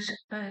to use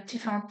a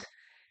different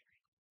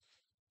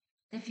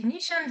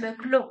definition, but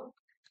look,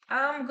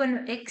 I'm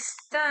going to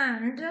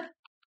extend.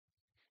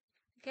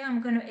 Okay,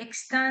 I'm going to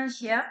extend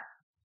here,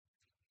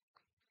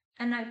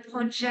 and I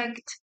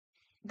project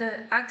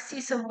the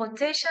axis of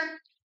rotation.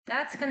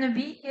 That's going to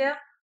be here.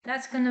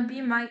 That's going to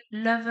be my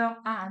lever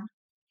arm.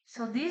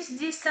 So this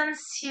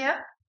distance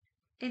here,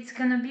 it's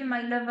going to be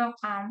my lever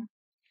arm.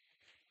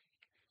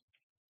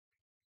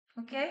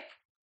 Okay,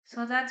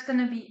 so that's going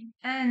to be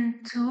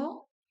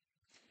N2.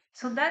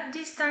 So that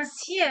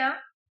distance here,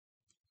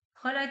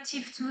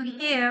 relative to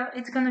here,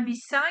 it's going to be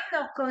sine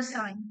or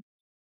cosine?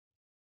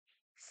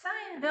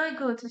 Sine, very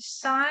good.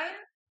 Sine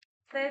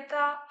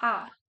theta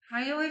r.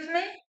 Are you with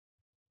me?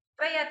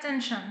 Pay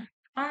attention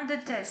on the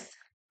test.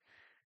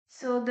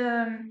 So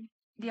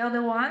the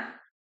other one,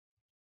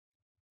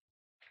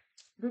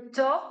 the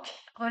torque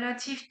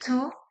relative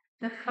to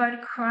the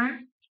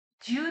fulcrum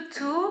due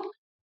to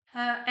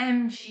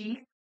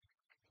mg.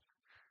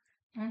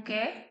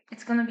 Okay,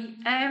 it's going to be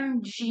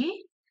mg,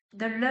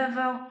 the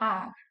lever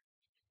arm.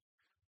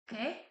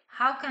 Okay,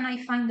 how can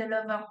I find the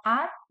lever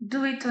arm?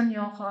 Do it on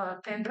your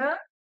paper.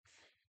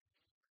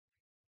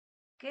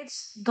 Okay,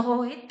 just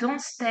draw it,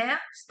 don't stare.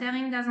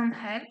 Staring doesn't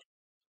help.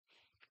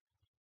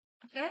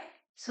 Okay,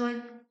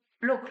 so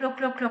look.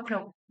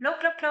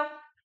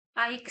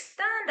 I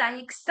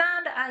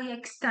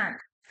extend.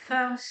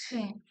 First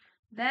thing.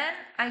 Then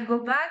I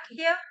go back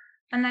here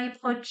and I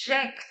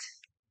project.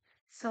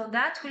 So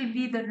that will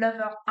be the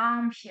lever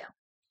arm here.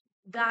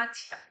 That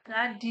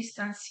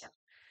distance here.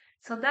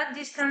 So that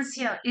distance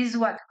here is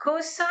what?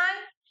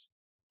 Cosine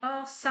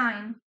or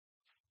sine?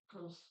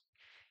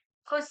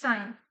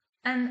 Cosine.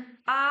 And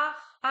R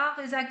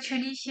is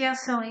actually here,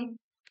 sorry.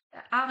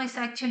 R is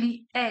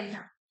actually L,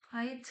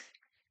 right?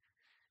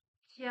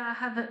 Here I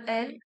have a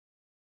L,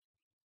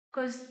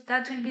 because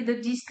that will be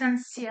the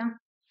distance here.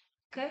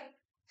 Okay?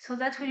 So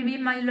that will be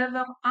my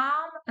lever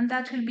arm, and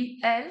that will be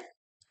L.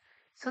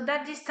 So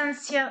that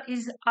distance here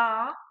is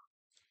R.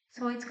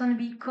 So it's going to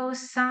be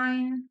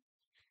cosine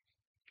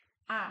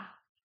R.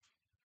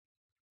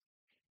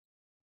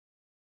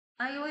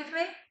 Are you with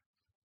me?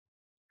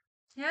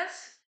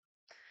 Yes?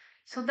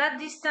 So that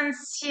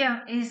distance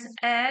here is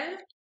L.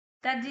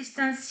 That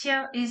distance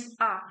here is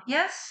R.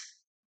 Yes?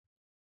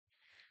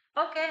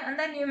 Okay, and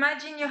then you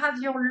imagine you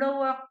have your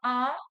lower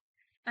arm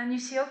and you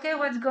see, okay,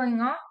 what's going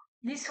on?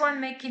 This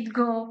one make it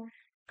go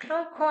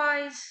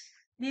clockwise.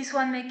 This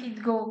one make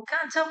it go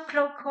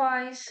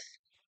counterclockwise.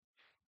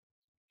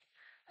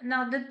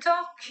 Now the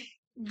torque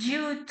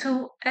due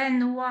to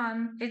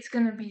N1, it's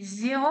going to be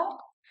 0.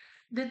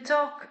 The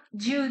torque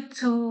due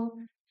to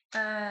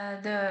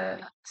the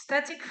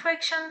static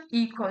friction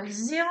equals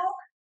 0.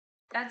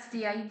 That's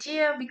the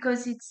idea,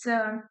 because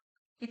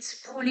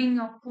it's pulling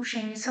or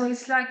pushing. So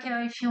it's like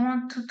if you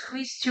want to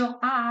twist your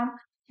arm,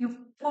 you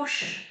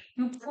push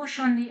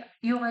on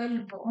your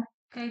elbow.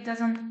 Okay, it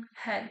doesn't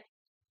help.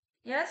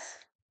 Yes?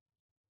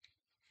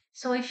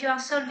 So if you are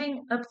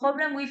solving a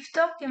problem with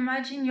torque,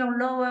 imagine your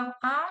lower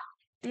arm,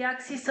 the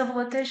axis of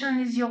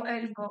rotation is your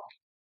elbow.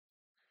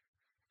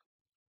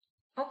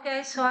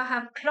 Okay, so I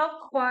have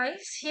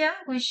clockwise here,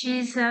 which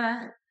is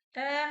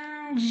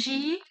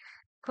mg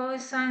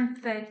cosine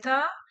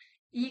theta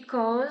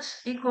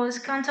equals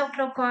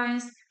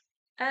counterclockwise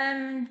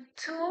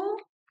m2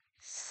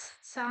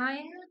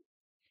 sine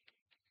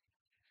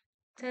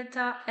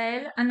theta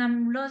L, and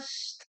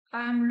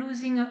I'm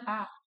losing a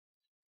R.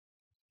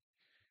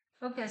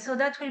 Okay, so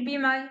that will be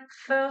my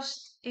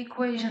first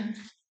equation.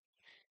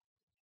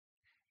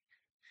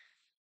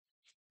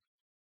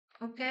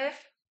 Okay,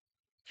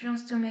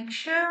 just to make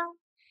sure.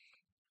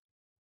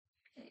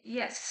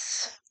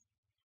 Yes.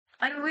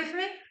 Are you with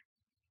me?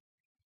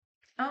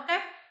 Okay.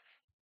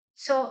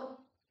 So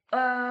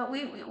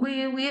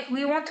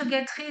we want to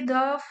get rid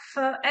of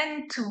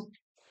N2.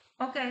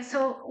 Okay,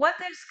 so what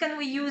else can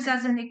we use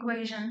as an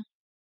equation?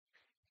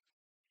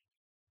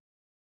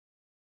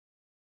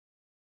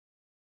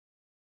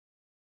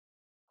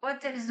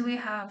 What else do we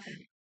have?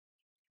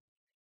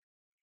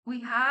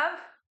 We have,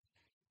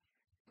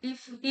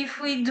 if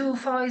we do,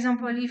 for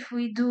example, if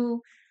we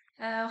do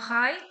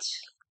right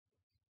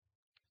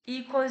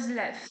equals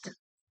left.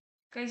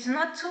 Okay, it's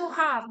not too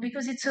hard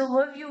because it's a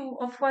review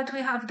of what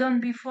we have done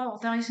before.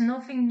 There is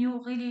nothing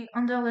new really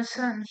under the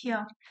sun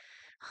here.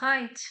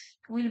 Right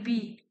will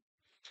be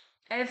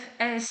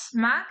Fs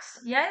max,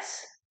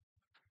 yes,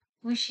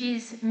 which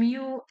is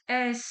mu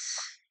s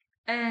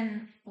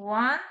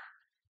n1,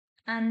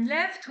 and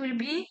left will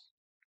be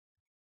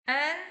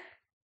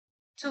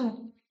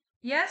n2.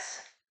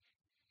 Yes?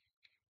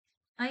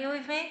 Are you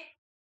with me?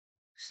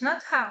 It's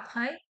not hard,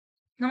 right?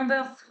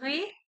 Number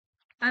 3,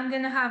 I'm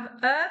going to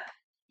have up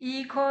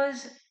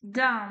equals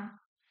down.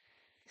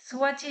 So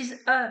what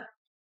is up?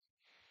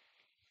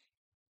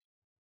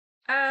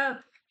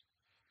 Up.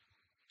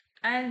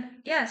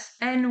 And yes,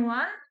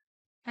 n1.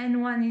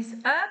 n1 is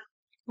up.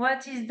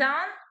 What is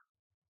down?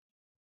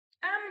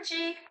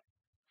 mg.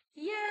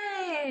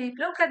 Yay!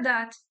 Look at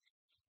that.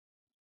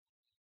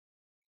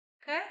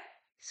 Okay?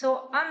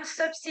 So I'm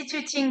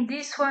substituting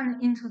this one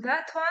into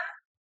that one.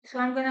 So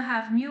I'm going to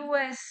have mu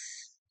s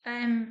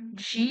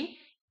mg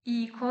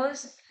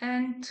equals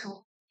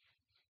n2.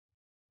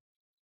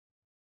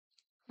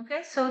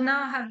 Okay, so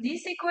now I have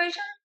this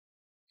equation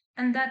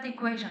and that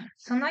equation.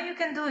 So now you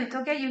can do it,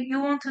 okay?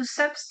 You want to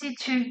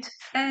substitute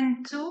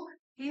n2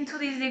 into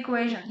this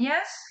equation,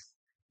 yes?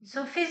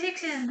 So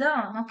physics is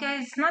done, okay?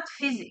 It's not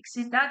physics,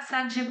 that's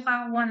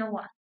algebra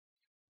 101.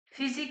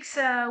 Physics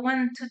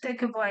want to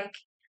take a break.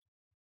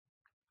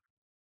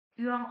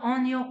 You are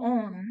on your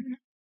own,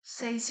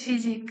 says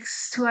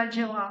physics to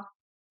algebra.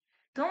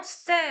 Don't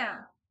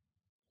stare.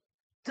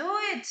 Do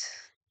it.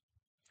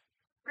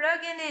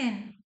 Plug it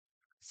in.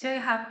 So you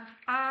have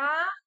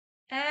R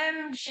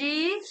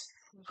mg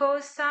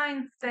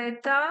cosine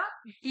theta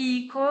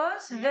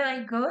equals,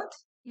 very good,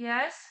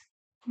 yes,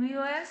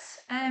 mu s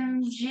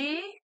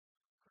mg,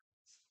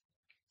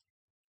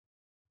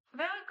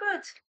 very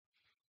good.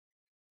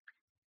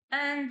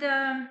 And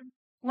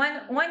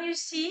when you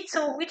see,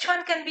 so which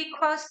one can be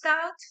crossed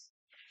out?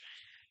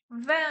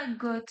 Very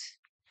good.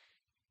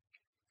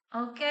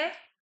 Okay.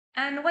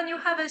 And when you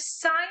have a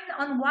sine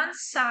on one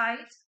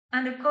side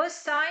and a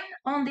cosine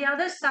on the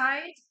other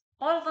side,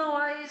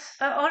 otherwise,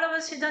 all of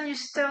a sudden you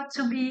start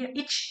to be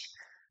itchy,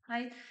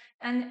 right?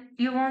 And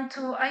you want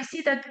to, I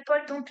see that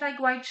people don't like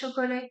white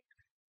chocolate.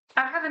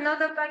 I have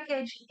another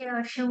package here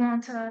if you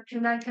want, if you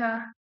like,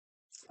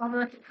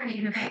 other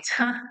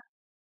later.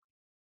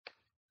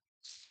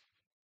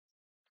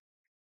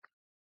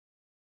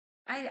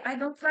 I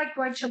don't like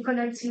white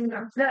chocolate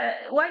either. The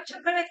white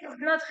chocolate is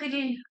not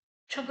really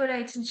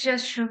chocolate, it's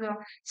just sugar.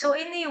 So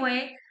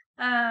anyway,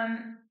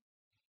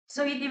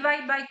 so you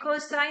divide by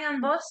cosine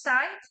on both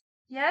sides,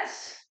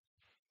 yes?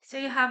 So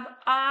you have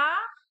R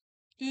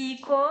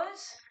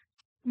equals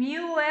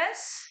mu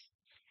s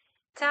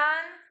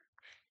tan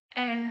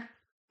L,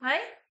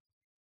 right?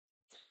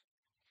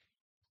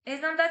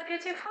 Isn't that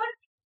beautiful?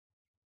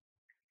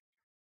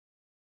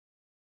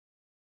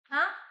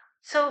 Huh?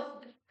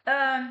 So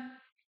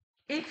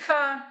if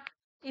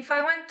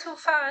I went too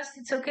fast,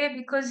 it's okay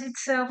because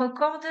it's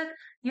recorded.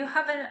 You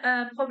have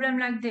a problem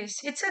like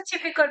this. It's a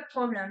typical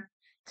problem.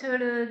 So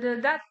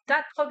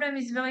that problem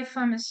is very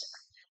famous.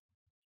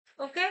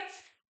 Okay,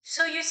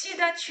 so you see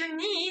that you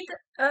need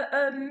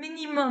a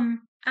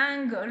minimum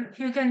angle.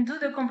 You can do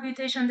the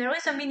computation. There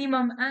is a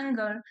minimum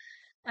angle.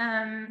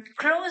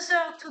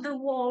 Closer to the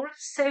wall,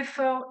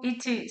 safer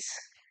it is.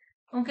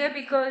 Okay,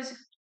 because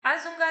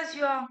as long as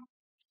you are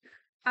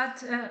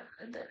at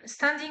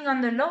standing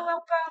on the lower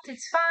part,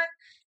 it's fine,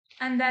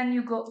 and then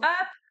you go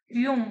up,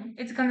 boom,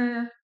 it's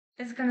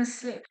gonna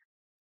slip.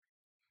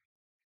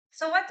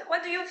 So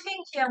what do you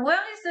think here?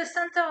 Where is the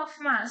center of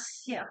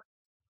mass here?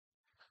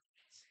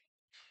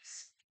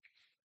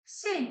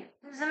 See,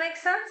 does it make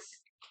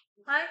sense?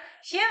 Right?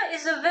 Here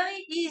is a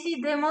very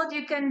easy demo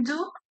you can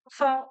do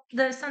for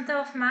the center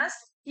of mass.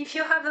 If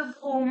you have a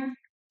broom,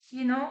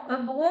 a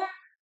broom,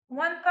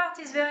 one part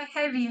is very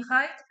heavy,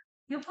 right?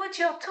 you put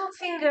your two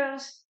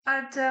fingers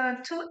at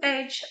two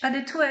edge at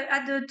the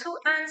two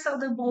ends of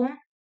the broom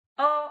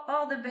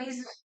or the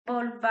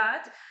baseball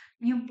bat.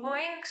 You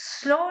bring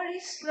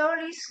slowly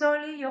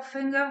your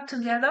finger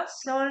together,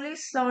 slowly,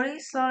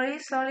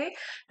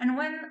 and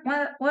when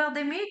where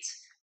they meet,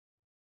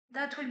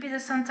 that will be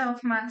the center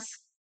of mass.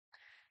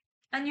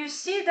 And you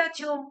see that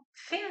your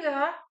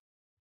finger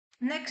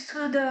next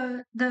to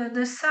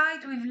the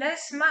side with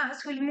less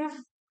mass will move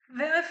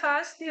very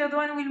fast. The other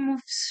one will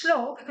move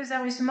slow because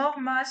there is more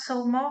mass,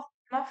 so more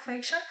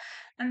friction,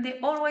 and they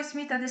always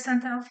meet at the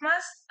center of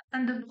mass,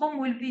 and the broom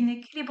will be in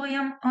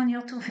equilibrium on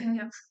your two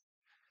fingers.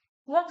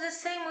 Work the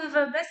same with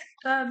a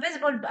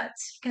baseball bat.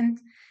 You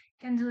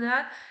can do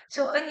that.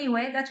 So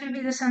anyway, that will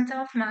be the center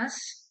of mass.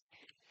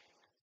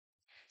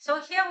 So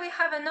here we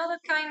have another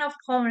kind of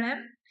problem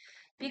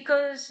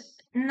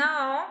because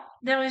now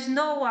there is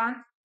no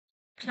one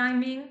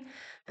climbing,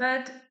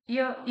 but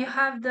you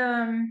have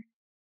the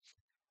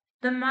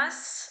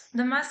mass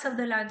of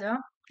the ladder.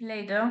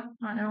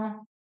 I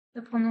know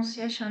the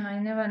pronunciation, I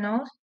never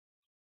know.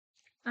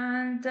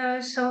 And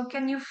so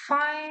can you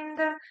find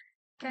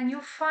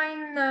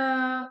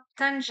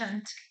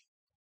tangent?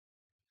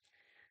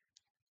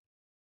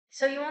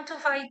 So you want to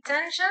find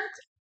tangent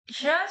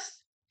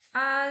just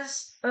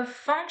as a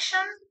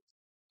function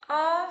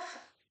of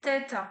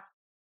theta.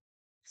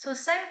 So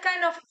same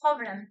kind of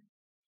problem.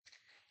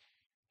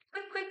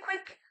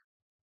 Quick.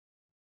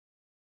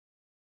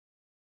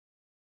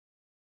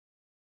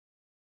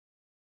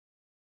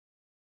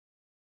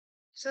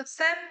 So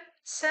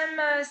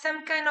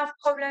same kind of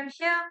problem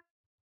here.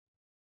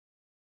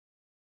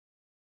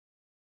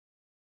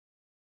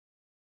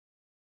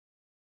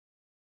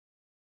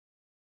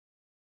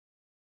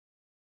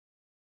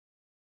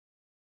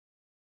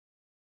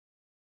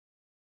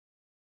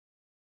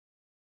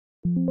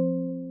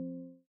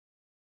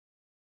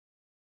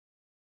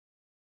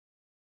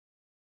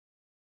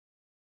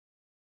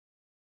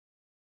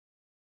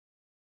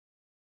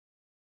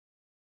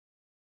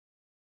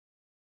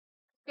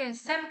 Okay,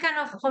 same kind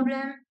of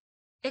problem,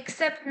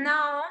 except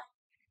now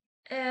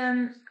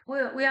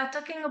we are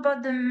talking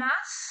about the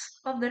mass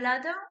of the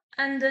ladder,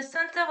 and the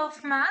center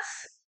of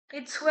mass,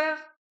 it's where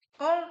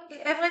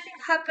everything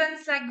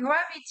happens, like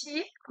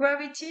gravity.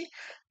 Gravity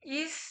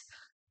is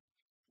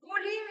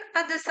pulling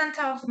at the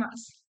center of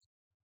mass.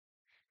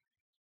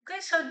 Okay,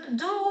 so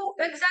do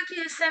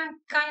exactly the same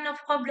kind of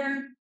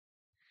problem,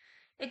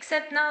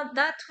 except now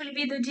that will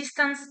be the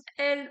distance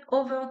L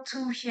over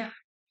 2 here.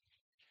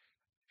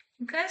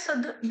 Okay,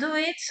 so do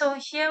it. So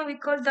here we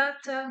call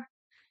that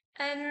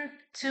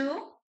N2.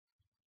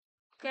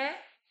 Okay,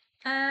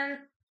 and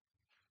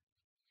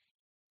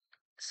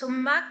so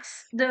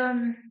max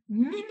the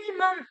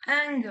minimum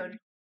angle.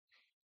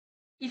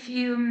 If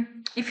you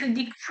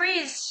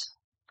decrease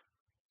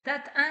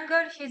that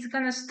angle, it's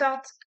gonna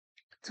start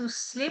to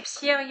slip.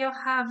 Here you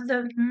have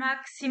the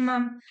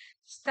maximum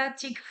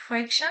static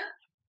friction,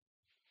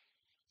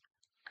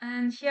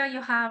 and here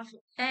you have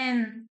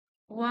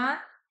N1,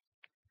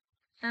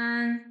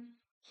 and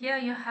here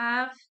you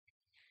have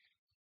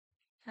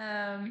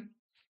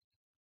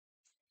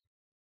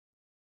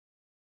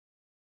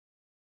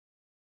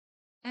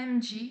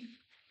mg.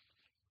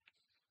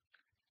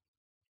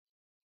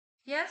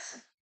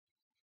 Yes.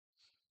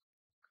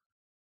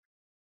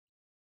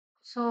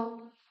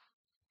 So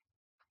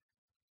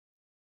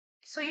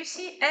you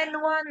see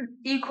L1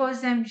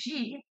 equals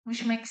mg,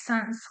 which makes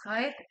sense,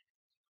 right?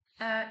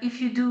 If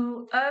you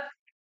do up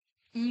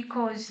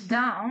equals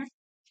down,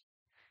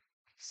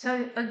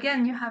 so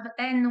again you have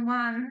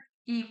N1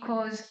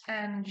 equals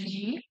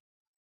mg,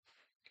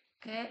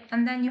 okay,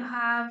 and then you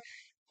have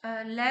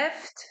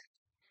left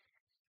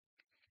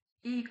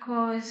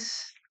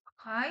equals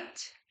right.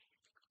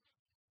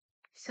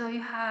 So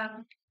you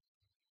have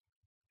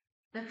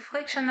the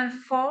frictional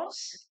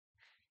force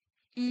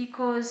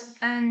equals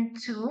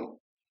N2.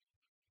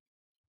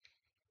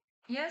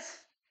 Yes?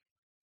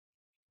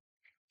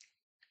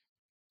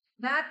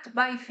 That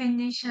by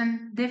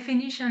definition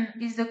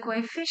is the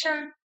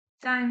coefficient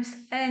times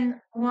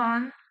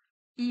N1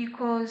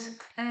 equals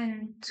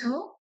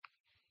N2.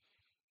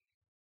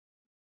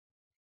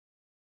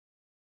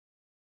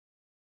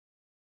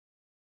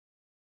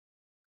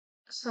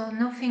 So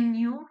nothing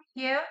new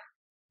here.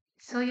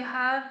 So you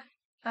have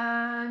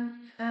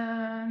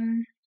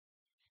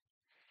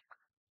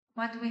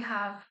what do we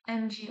have?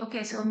 Mg.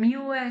 Okay, so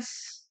mu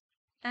s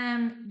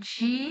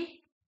mg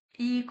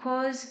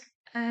equals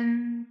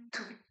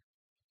N2.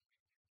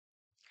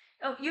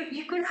 Oh,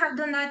 you could have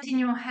done that in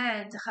your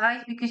head,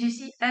 right? Because you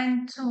see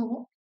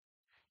N2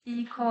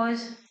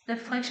 equals the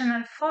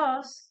frictional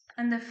force,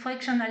 and the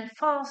frictional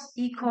force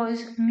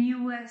equals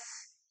mu s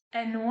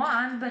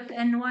N1, but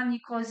N1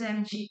 equals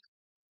mg.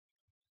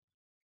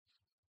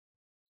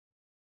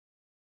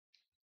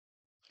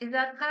 Is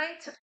that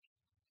right?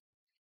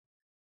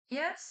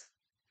 Yes?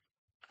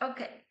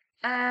 Okay.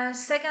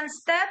 Second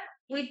step,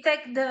 we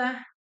take the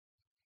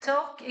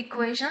torque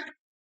equation.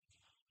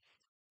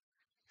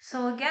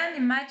 So again,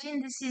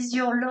 imagine this is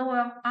your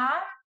lower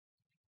arm.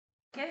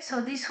 Okay,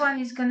 so this one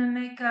is going to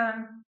make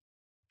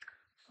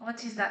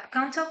What is that?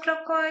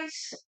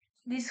 Counterclockwise.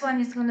 This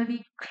one is going to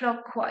be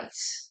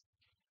clockwise.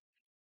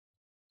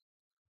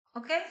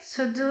 Okay,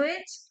 so do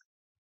it.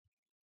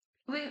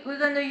 We're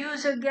going to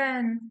use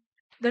again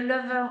the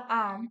lever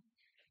arm.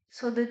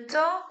 So the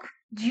torque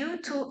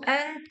due to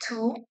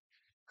N2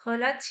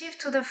 relative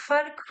to the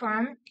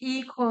fulcrum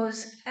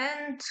equals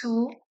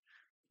N2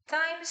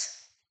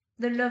 times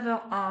the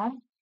lever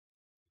arm.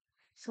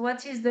 So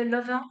what is the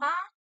lever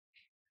arm?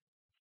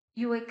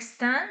 You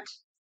extend.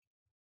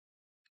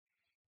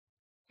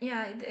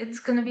 Yeah, it's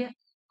going to be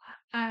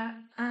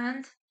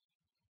and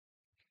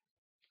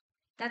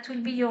that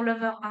will be your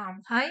lever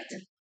arm, right?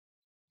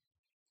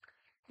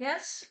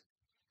 Yes?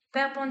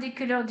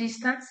 Perpendicular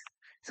distance.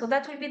 So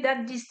that will be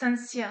that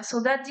distance here. So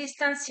that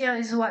distance here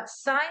is what?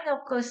 Sine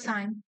or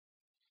cosine?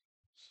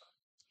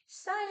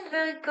 Sine,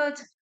 very good.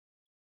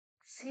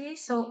 See,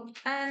 so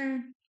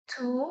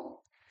N2,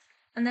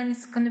 and then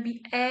it's going to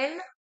be L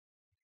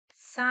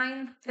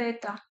sine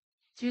theta.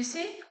 Do you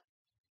see?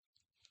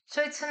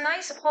 So it's a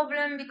nice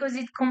problem because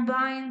it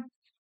combines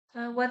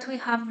what we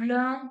have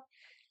learned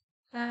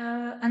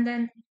and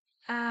then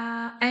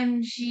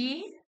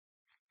mg.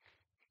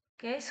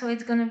 Okay, so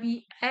it's going to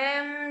be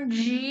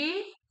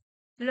mg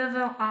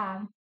lever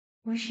arm,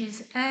 which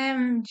is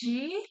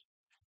mg.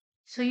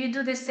 So you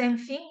do the same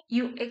thing.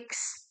 You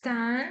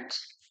extend,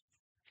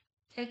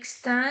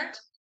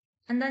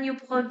 and then you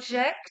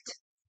project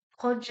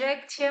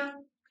here.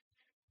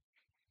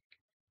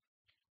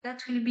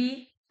 That will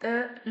be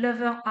the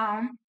lever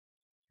arm.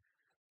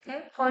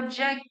 Okay,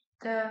 project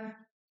the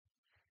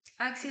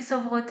axis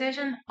of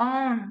rotation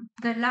on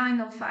the line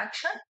of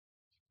action.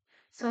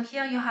 So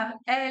here you have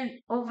L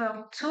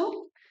over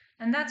 2,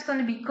 and that's going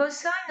to be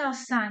cosine or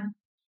sine?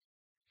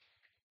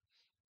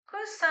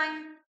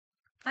 Cosine.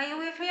 Are you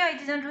with me? I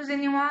didn't lose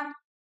anyone?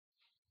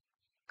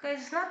 Okay,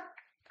 it's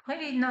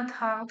really not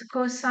hard.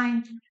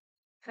 Cosine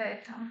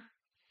theta.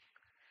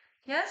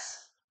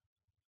 Yes?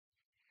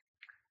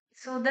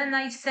 So then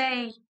I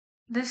say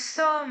the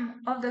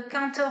sum of the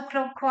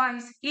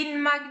counterclockwise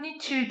in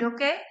magnitude,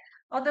 okay?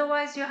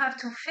 Otherwise, you have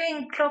to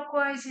think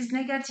clockwise is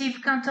negative,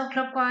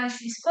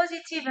 counterclockwise is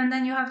positive, and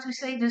then you have to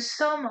say the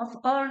sum of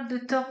all the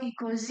torque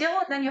equals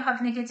 0, then you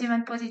have negative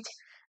and positive.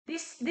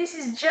 This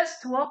is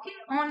just working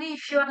only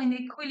if you are in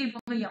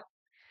equilibrium.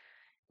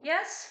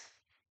 Yes?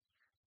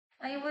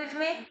 Are you with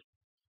me?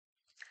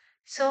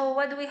 So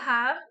what do we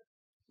have?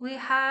 We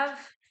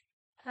have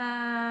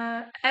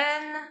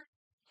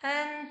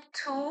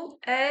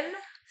N2L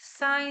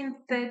sine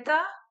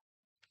theta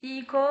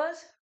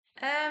equals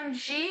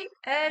mg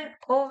L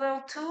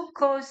over 2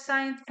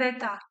 cosine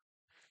theta.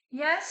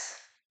 Yes?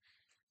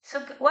 So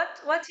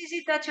what is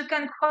it that you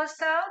can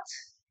cross out?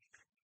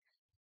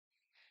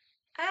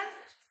 N.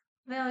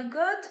 Very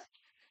good.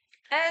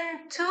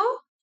 N2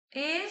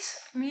 is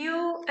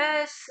mu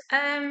s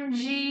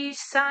mg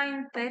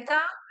sine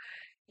theta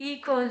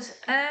equals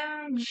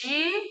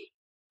mg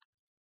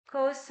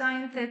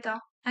cosine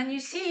theta. And you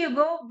see, you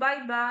go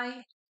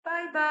bye-bye.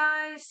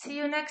 Bye-bye. See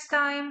you next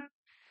time.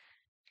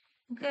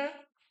 Okay?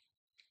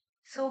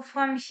 So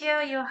from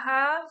here you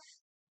have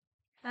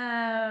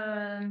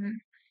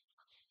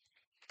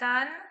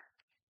tan.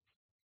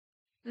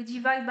 You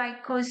divide by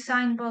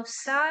cosine both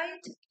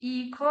sides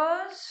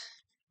equals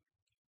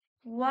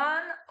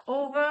 1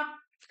 over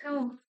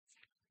 2.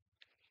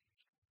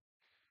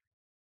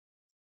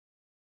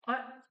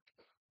 What?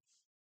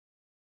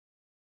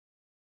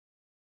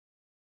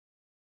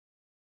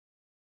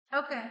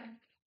 Okay.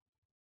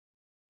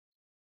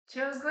 Do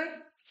you agree?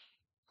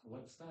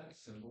 What's that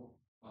symbol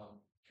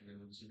in the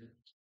numerator?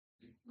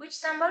 Which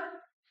symbol?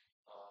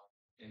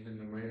 In the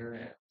numerator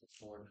and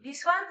before.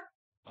 This one?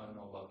 I don't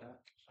know about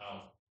that.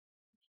 Oh.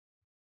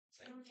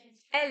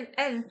 L.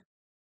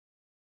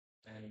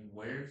 And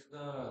where's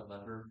the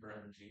lever for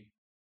mg?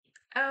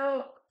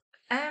 Oh,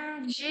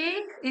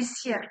 mg is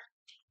here.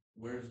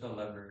 Where's the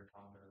lever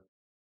on the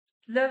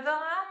Lever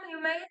arm,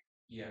 you mean?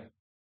 Yeah.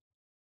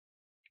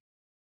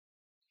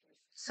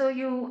 So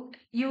you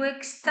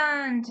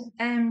extend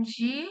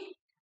mg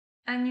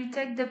and you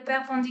take the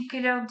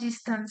perpendicular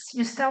distance.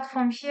 You start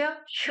from here,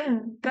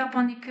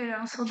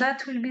 perpendicular. So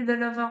that will be the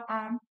lever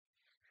arm.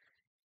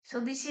 So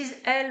this is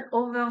L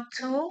over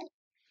 2.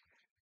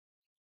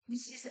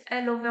 This is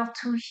L over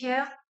 2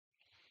 here.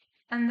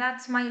 And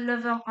that's my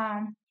lever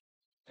arm.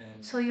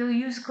 And so you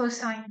use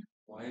cosine.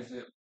 Why is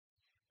it?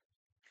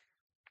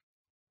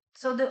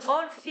 So the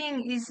whole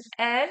thing is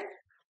L.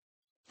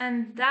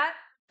 And that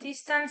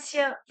distance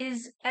here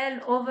is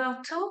L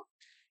over 2.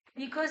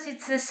 Because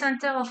it's the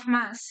center of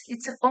mass.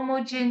 It's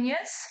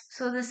homogeneous.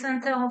 So the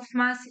center of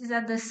mass is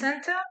at the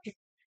center.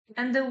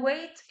 And the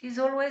weight is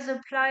always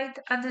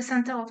applied at the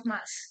center of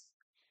mass.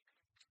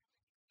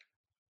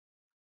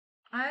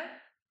 Right?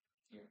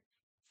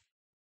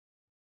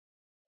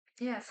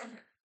 Yes.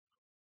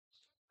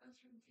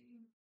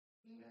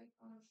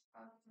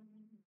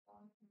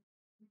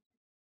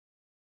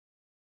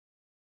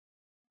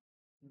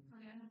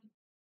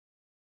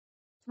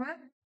 What?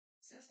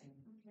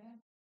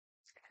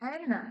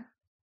 N.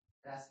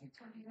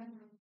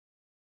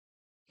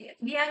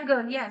 The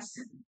angle, yes.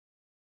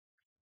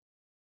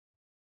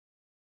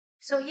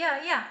 So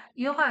yeah,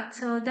 you're right.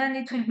 So then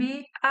it will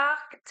be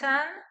arc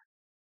tan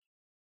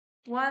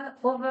 1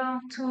 over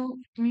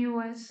 2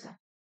 mu s.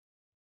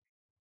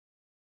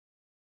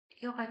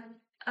 You're right.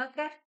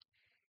 Okay.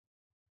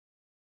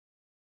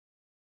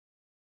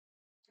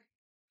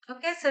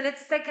 Okay, so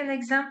let's take an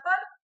example.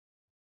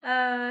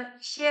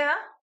 Here.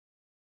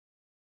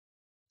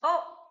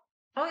 Oh,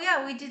 oh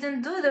yeah, we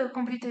didn't do the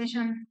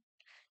computation.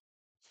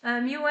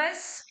 Mu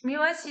s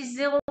is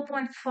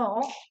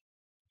 0.4.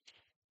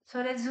 So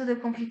let's do the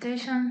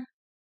computation.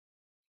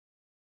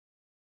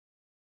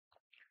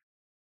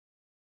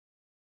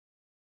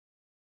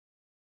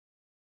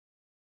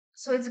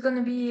 So it's going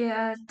to be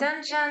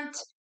tangent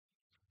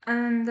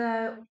and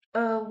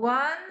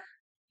 1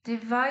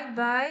 divided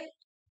by,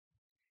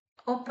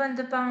 open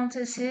the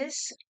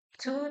parenthesis,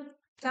 2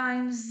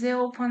 times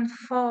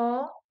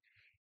 0.4,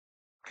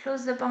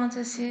 close the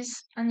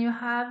parenthesis, and you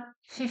have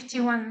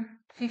 51.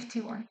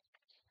 51.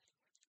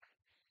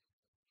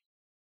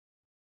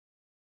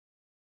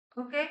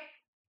 Okay?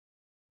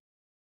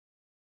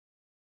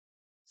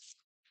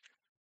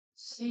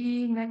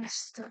 See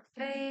next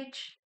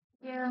page.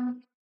 Yeah.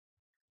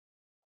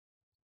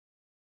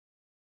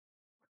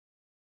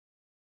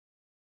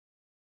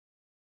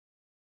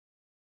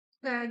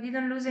 Okay, I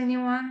didn't lose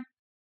anyone.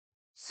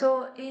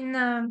 So in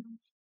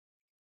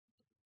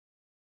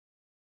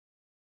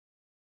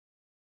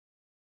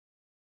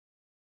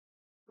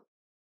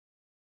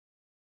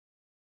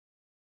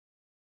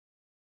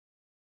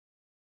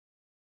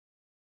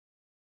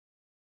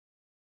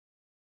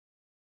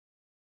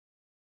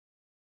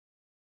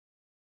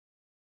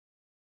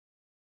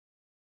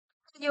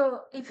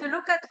if you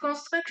look at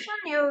construction,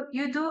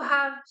 you do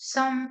have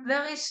some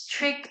very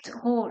strict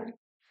rule.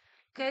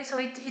 Okay, so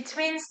it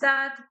means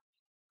that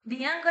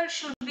the angle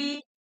should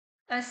be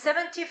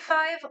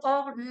 75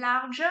 or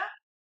larger,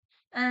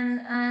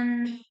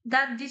 and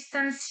that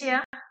distance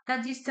here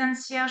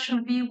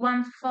should be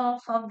 1/4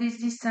 of this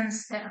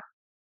distance there.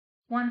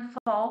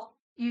 1/4.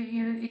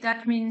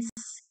 That means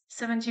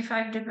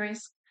 75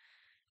 degrees.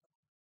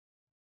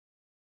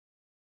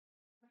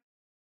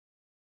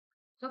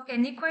 Okay,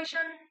 any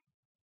question?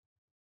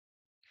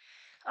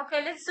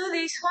 Okay, let's do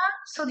this one.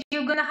 So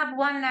you're gonna have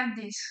one like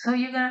this. So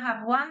you're gonna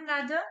have one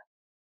ladder,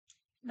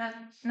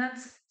 not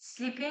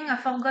sleeping. I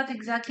forgot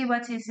exactly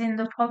what is in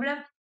the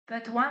problem,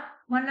 but one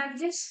like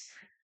this,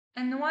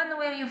 and one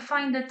where you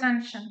find the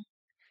tension.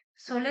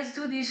 So let's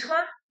do this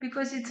one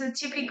because it's a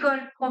typical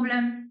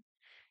problem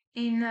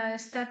in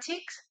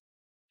statics.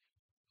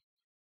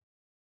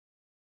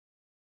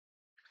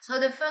 So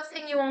the first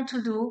thing you want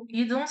to do,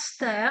 you don't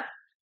stare.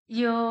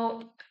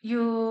 You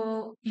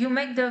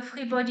make the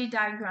free body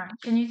diagram.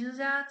 Can you do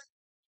that?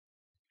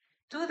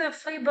 Do the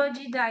free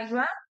body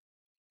diagram.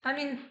 I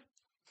mean,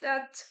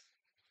 that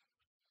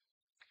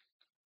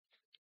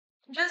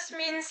just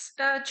means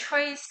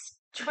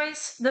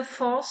trace the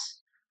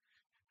forces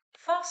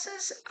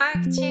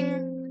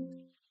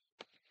acting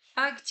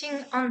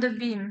on the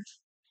beam.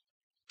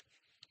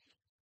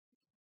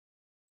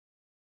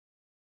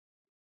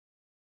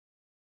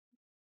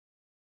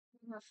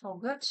 I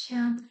forgot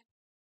here.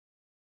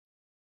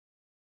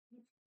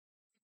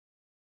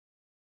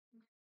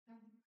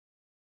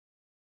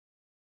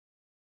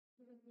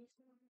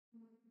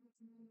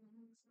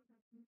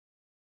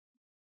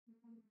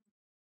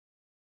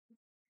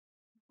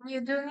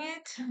 You doing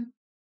it?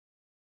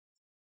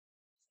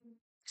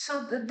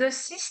 So the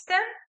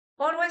system,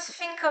 always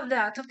think of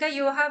that. Okay,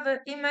 you have an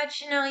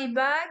imaginary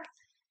bag,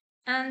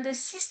 and the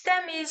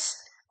system is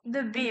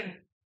the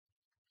beam.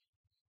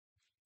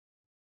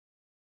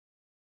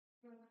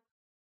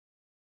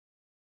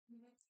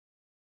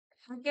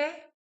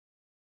 Okay,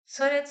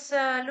 so let's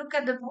look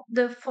at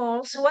the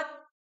force.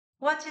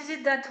 What is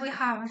it that we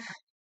have?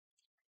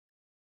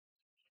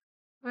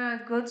 Very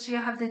good. So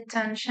you have the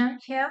tension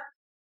here.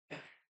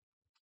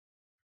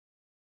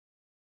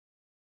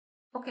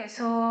 Okay,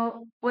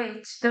 so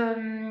wait.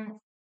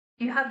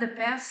 You have the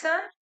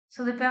person.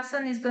 So the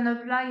person is gonna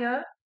apply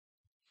a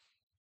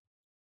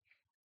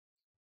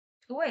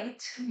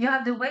weight. You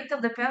have the weight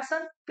of the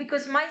person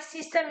because my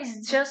system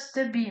is just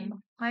the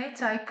beam, right?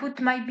 So I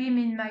put my beam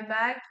in my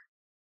bag.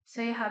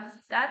 So you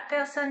have that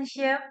person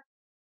here,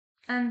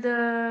 and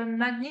the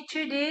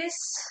magnitude is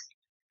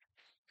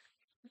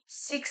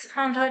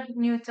 600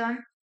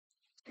 Newton,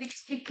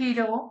 60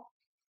 kilo.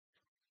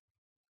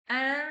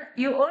 And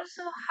you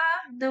also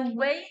have the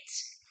weight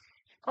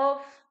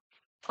of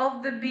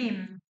the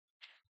beam.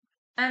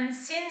 And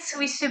since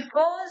we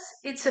suppose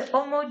it's a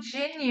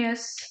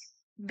homogeneous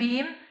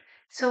beam,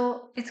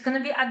 so it's going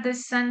to be at the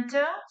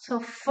center, so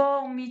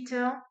 4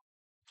 meters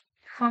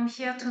from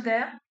here to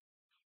there.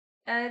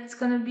 It's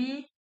going to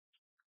be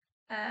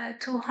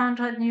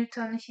 200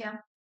 Newton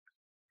here.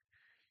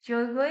 Do you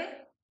agree?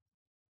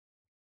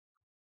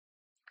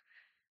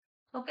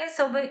 Okay,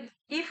 so but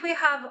if we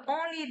have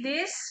only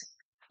this,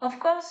 of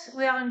course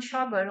we are in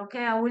trouble.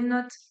 Okay, I will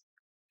not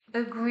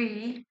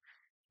agree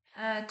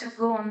to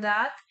go on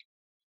that.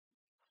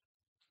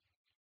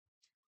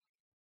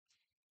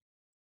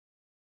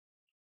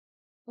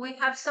 we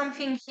have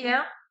something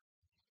here.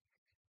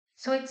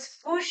 So it's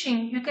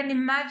pushing. You can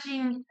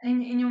imagine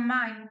in your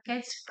mind, okay?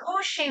 It's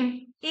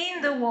pushing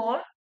in the wall.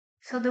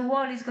 So the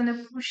wall is going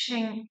to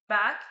pushing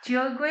back. Do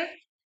you agree?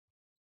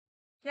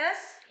 Yes?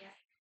 Yes.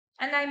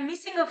 And I'm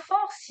missing a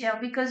force here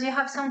because you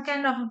have some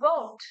kind of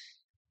bolt.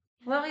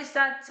 Where is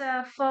that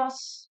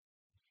force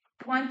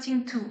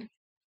pointing to?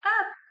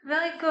 Ah,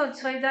 very good.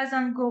 So it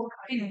doesn't go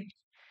in.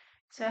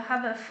 So I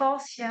have a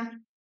force here.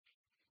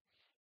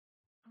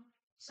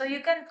 So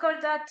you can call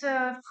that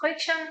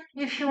friction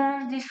if you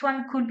want. This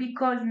one could be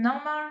called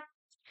normal.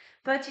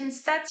 But in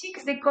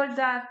statics, they call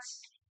that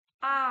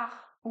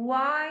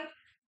Ry,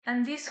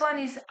 and this one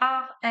is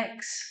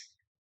Rx.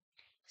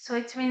 So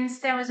it means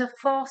there is a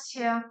force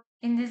here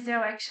in this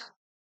direction,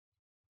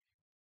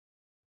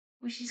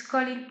 which is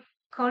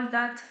called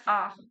that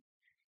R.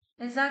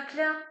 Is that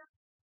clear?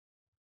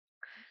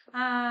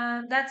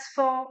 That's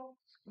for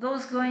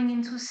those going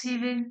into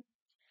civil.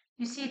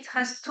 You see, it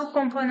has two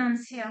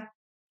components here.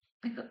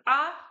 Because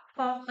R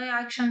for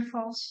reaction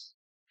force.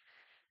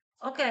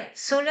 Okay,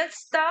 so let's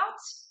start.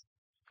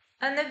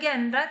 And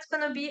again, that's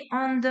going to be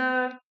on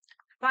the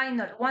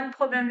final, one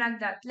problem like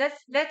that.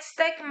 Let's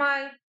take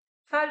my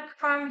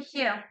fulcrum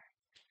here.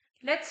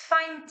 Let's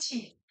find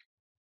T.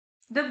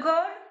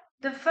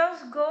 The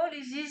first goal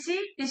is easy,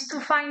 is to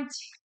find T.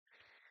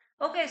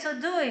 Okay, so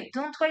do it.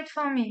 Don't wait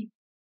for me.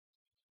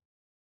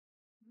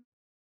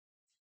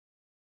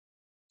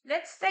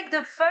 Let's take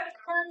the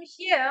fulcrum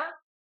here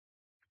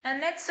and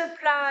let's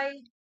apply.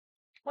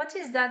 What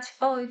is that?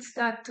 Oh, it's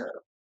that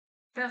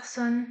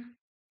person.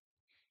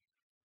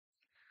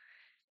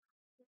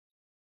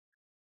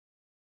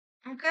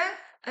 Okay,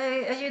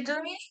 are you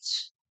doing it?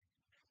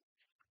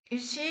 You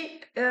see,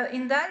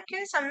 in that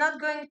case, I'm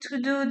not going to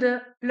do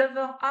the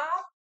lever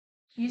R.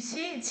 You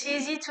see, it's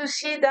easy to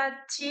see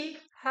that T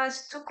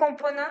has two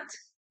components,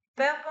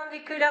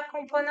 perpendicular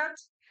component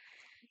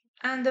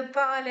and the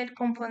parallel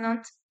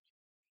component.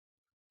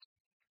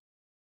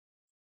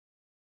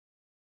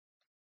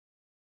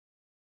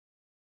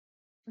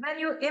 Then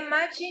you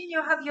imagine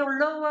you have your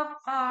lower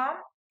arm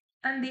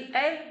and the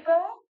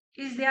elbow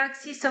is the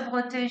axis of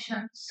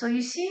rotation. So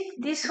you see,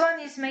 this one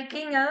is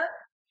making a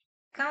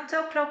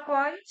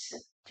counterclockwise.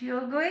 Do you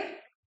agree?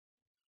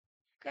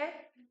 Okay.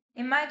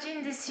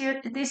 Imagine this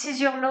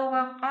is your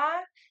lower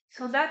arm.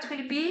 So that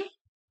will be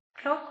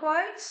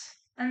clockwise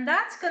and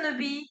that's going to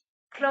be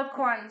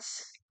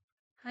clockwise.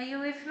 Are you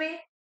with me?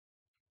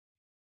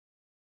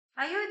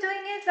 Are you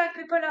doing it like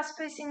people are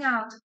spacing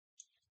out?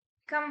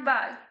 Come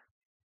back.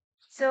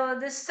 So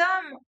the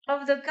sum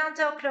of the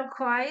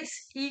counterclockwise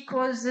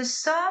equals the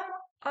sum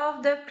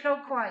of the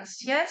clockwise,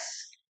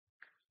 yes?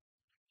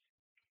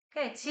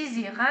 Okay, it's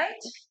easy, right?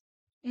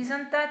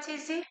 Isn't that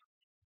easy?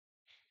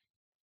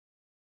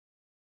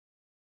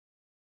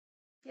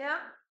 Yeah?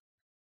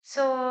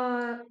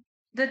 So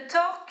the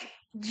torque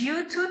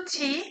due to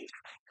T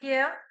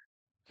here,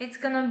 it's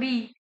gonna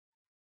be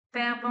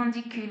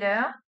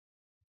perpendicular,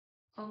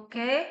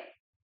 okay?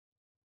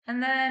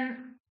 And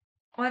then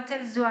what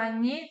else do I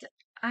need?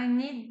 I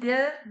need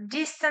the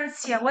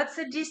distance here. What's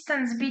the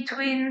distance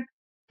between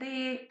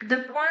the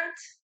point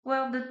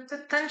where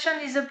the tension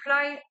is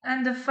applied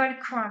and the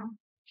fulcrum?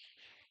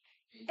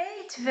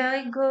 8,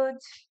 very good.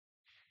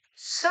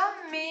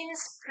 Sum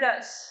means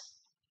plus.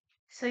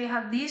 So you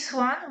have this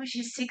one, which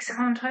is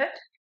 600.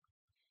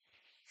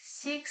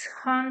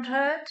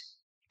 600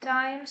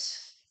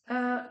 times,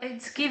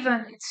 it's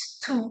given, it's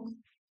 2.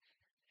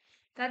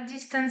 That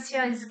distance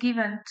here is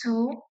given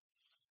 2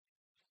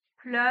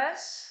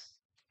 plus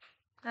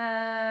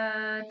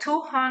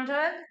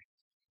 200.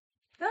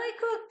 Very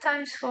good,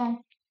 times 4.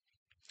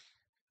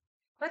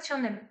 What's your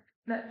name?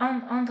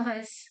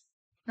 Andres.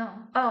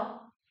 No. Oh,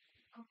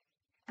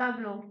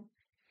 Pablo.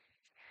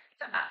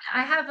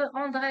 I have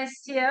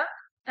Andres here.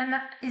 And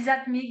is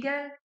that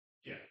Miguel?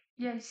 Yeah.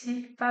 Yeah, you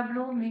see,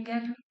 Pablo,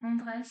 Miguel,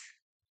 Andres.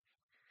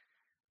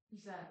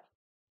 Who's that?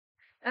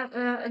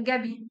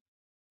 Gabi.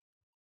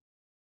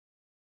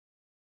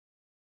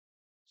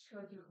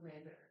 Show you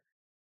later.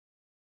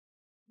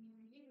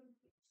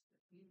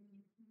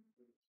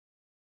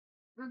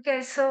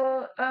 Okay,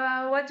 so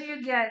what do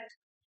you get?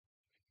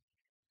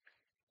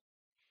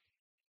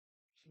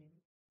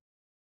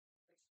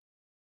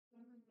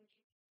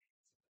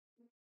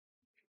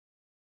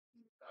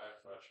 I have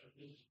a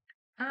question.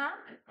 Huh?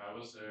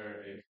 How is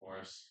there a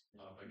force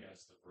up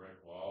against the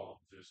brick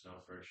wall if there's no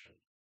friction?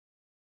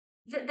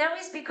 There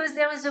is because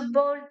there is a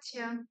bolt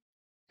here.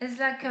 It's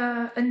like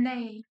a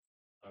nail.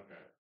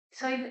 Okay.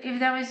 So if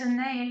there is a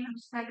nail,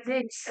 it's like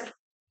this.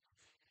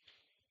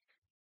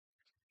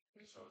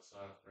 So it's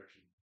not a friction.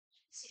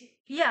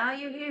 Yeah,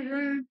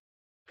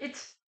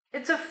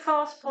 it's a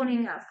force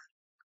pulling up.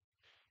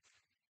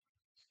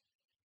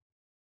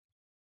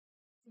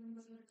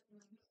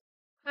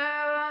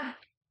 Uh,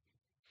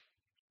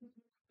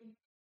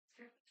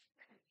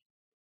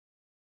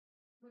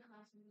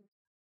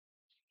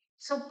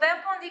 so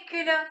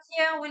perpendicular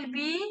here will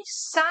be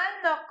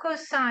sine or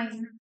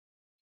cosine?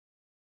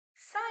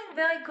 Sine,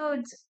 very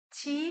good.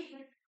 T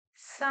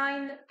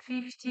sine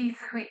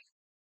 53.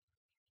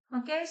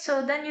 Okay,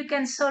 so then you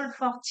can solve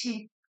for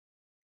t.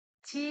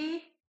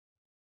 T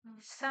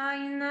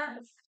sine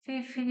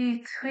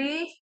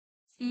 53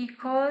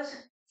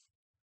 equals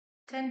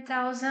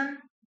 10,000,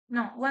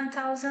 no,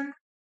 1,000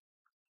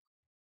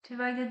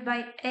 divided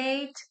by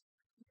 8,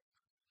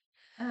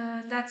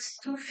 that's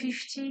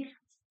 250.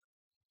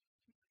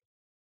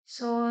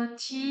 So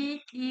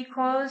t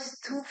equals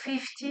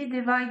 250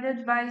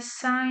 divided by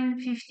sine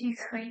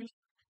 53.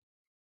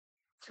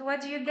 So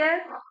what do you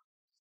get?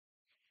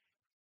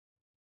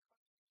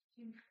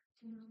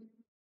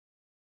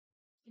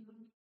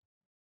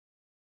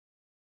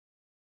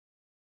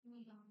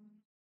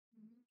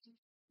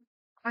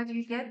 What do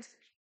you get?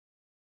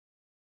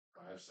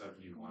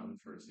 571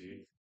 for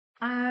T.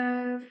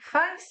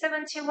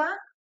 571?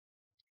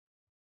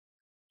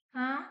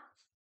 Huh?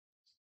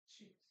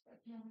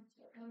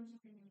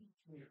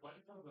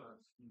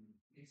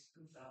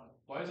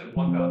 Why is it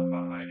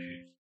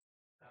 1,598?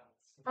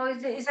 Oh,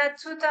 is that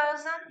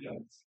 2,000? Yeah.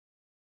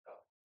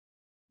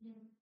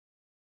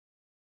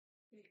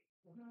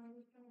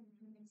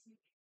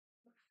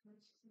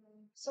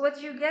 So what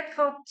do you get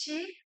for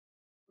t?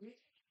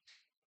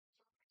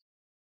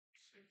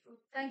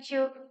 Thank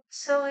you.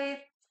 Sorry.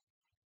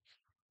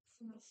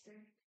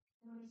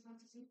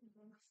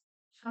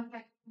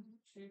 Okay.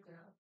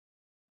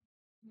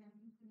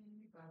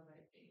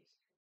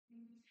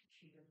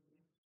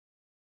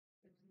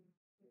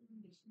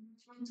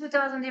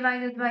 2,000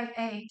 divided by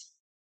 8.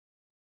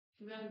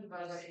 2,000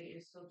 divided by 8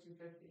 is still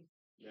 250.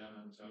 Yeah, and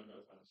then 10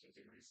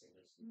 degrees.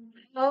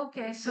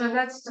 Okay, so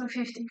that's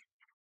 250.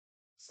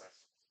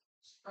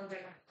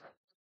 Okay.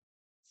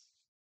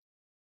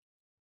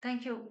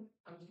 Thank you.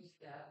 I'm just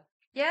that.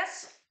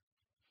 Yes?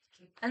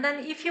 And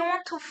then if you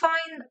want to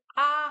find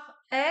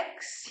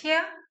Rx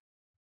here,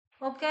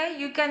 okay,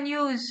 you can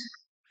use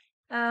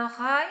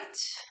right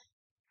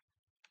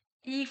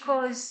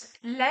equals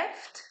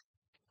left.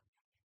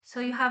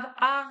 So you have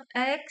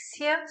Rx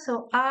here.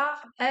 So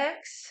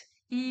Rx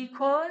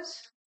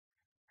equals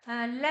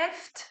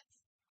left.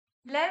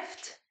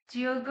 Left, do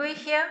you agree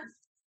here?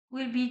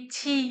 Will be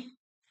T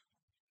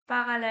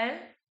parallel,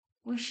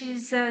 which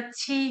is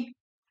T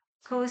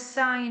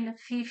cosine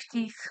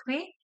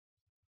 53.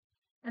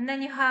 And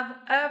then you have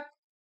up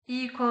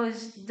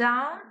equals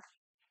down.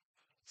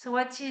 So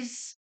what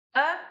is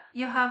up?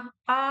 You have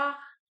Ry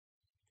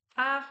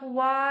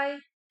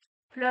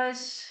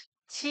plus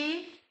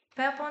T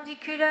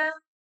perpendicular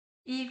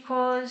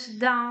equals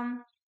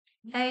down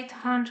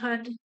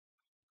 800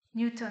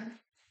 Newton.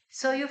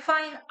 So you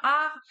find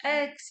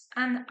Rx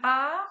and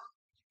R,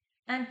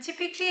 and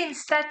typically in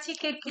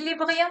static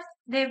equilibrium,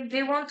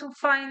 they want to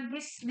find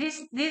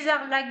these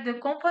are like the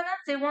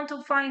components, they want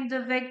to find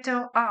the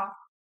vector R.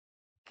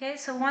 Okay,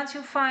 so once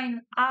you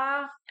find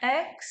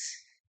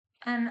Rx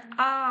and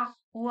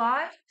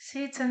Ry,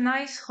 see it's a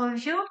nice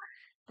review,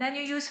 then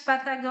you use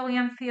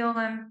Pythagorean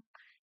theorem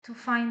to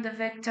find the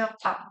vector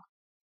R.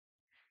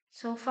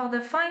 So for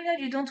the final,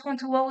 you don't want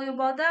to worry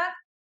about that,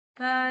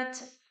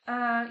 but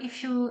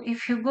if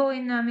you go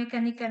in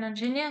mechanical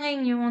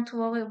engineering, you want to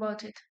worry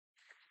about it.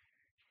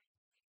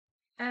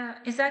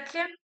 Is that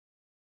clear?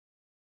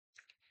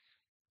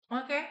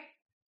 Okay.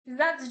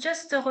 That's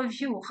just a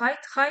review, right?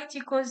 Right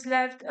equals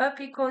left, up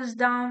equals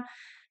down.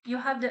 You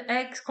have the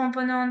x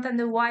component and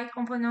the y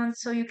component,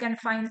 so you can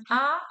find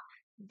R.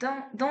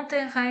 Don't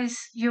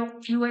erase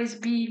your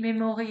USB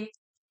memory,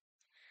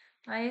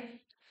 right?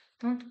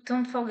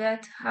 Don't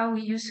forget how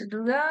we used to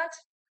do that.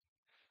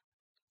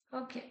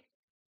 Okay.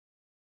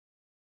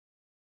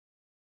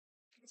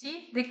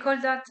 See, they call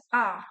that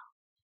R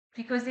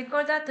because they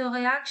call that the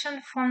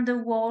reaction from the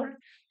wall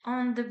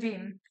on the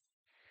beam.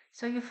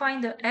 So you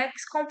find the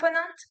x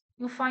component,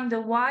 you find the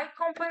y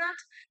component,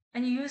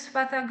 and you use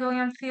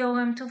Pythagorean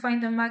theorem to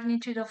find the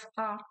magnitude of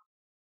R.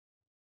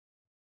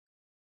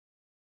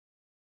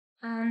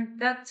 And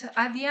that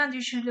at the end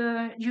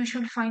you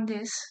should find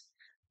this.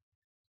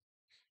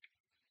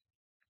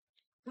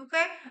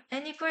 Okay,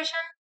 any question?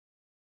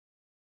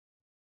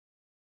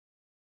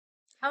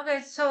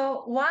 Okay,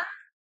 so one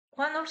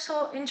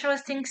also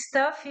interesting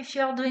stuff if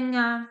you're doing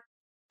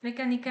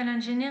mechanical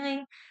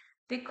engineering,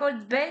 they call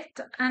belt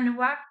and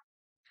rack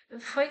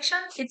friction.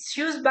 It's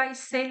used by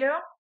sailor.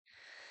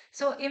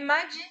 So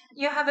imagine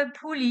you have a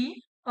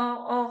pulley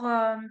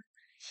or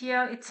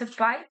here it's a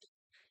pipe,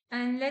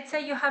 and let's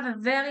say you have a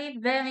very,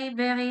 very,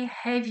 very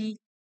heavy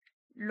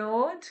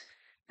load,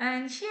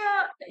 and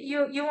here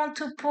you want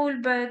to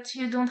pull but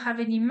you don't have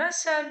any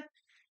muscle.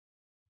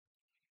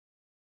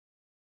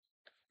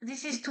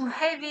 This is too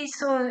heavy,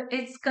 so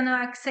it's gonna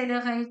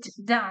accelerate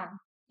down.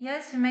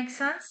 Yes, it makes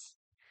sense?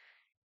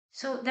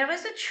 So there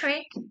is a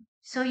trick,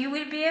 so you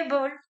will be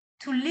able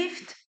to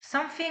lift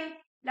something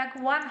like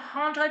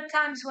 100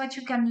 times what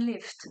you can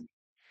lift.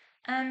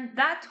 And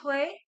that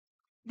way,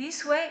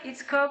 this way,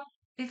 it's called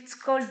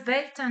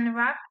belt and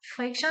rack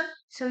friction.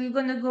 So you're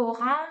gonna go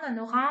around and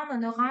around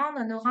and around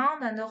and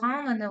around and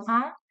around and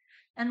around.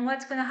 And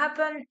what's gonna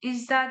happen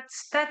is that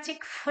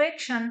static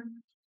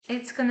friction,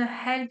 it's gonna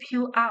help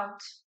you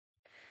out.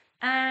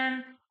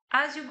 And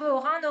as you go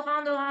around,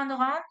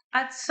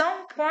 at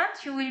some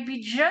point you will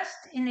be just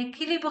in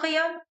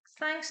equilibrium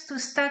thanks to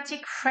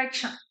static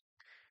friction.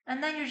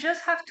 And then you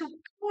just have to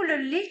pull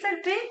a little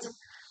bit.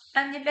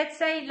 And let's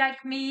say,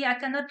 like me, I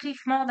cannot lift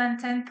more than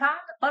 10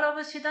 pounds. All of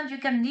a sudden, you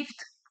can lift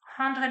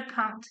 100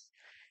 pounds.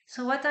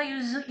 So what are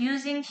you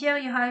using here?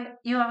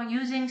 You are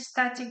using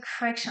static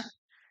friction.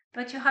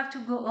 But you have to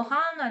go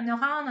around and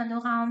around and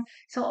around.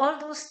 So all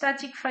those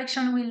static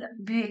friction will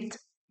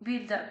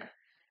build up.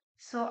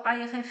 So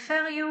I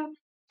refer you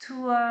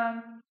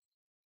to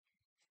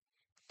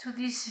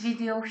this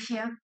video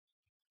here.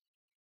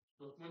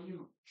 But when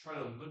you try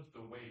to lift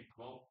the weight,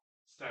 well,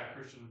 stack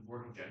friction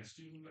work against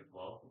you, like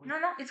well. No,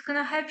 it's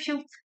gonna help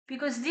you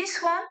because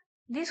this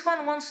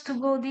one wants to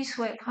go this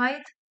way,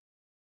 right?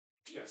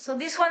 Yeah. So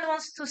this one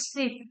wants to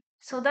slip.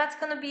 So that's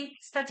gonna be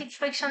static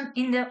friction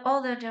in the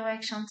other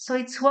direction. So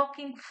it's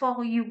working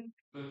for you.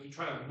 But if you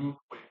try to move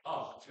the weight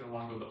up, it's gonna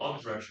want to go the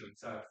other direction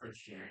instead of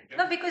friction.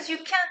 No, because you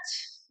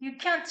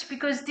can't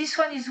because this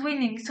one is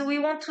winning. So we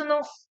want to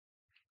know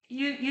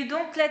you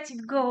don't let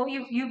it go.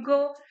 You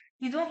go.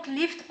 You don't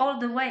lift all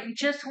the way. You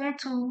just want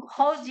to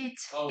hold it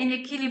in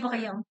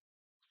equilibrium.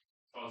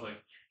 I was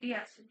like,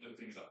 yes,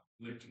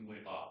 lifting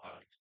weight up.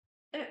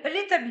 A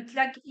little bit.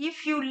 Like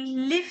if you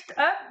lift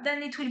up,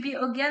 then it will be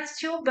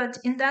against you, but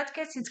in that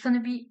case, it's going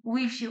to be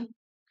with you.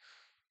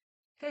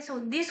 Okay, so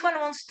this one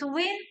wants to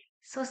win,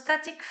 so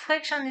static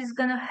friction is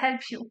going to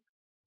help you,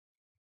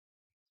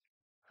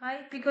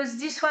 right? Because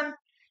this one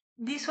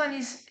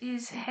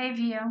is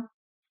heavier.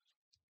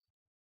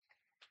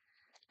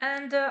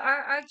 And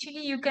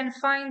actually, you can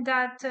find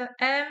that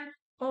M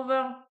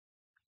over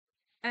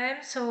M,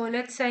 so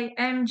let's say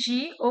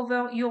mg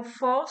over your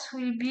force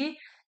will be,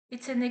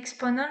 it's an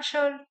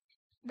exponential,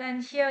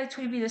 then here it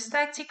will be the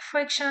static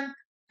friction,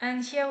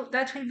 and here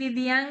that will be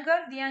the angle.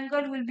 The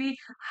angle will be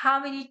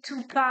how many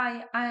 2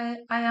 pi I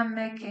am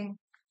making.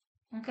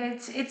 Okay,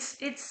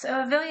 it's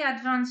a very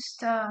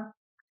advanced,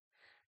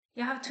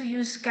 you have to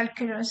use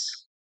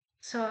calculus.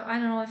 So I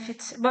don't know if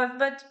it's,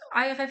 but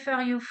I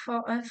refer you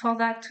for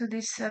that to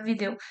this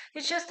video.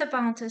 It's just a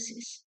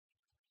parenthesis.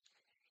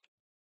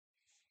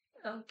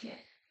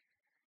 Okay.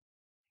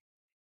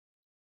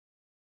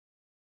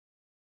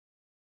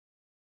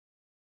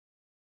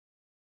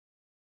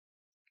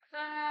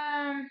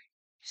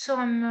 So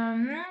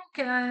I'm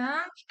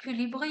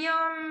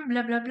equilibrium,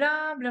 blah blah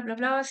blah, blah blah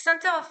blah.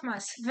 Center of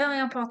mass, very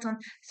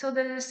important. So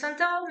the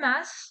center of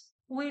mass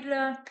will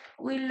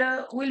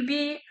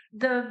be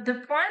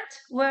the point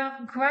where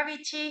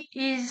gravity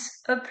is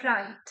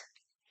applied.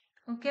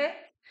 Okay,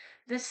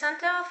 the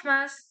center of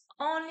mass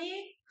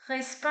only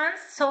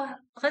responds. So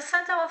the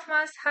center of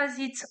mass has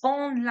its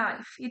own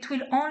life. It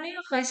will only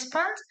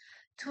respond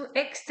to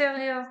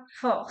exterior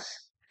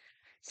force.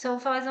 So,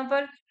 for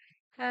example,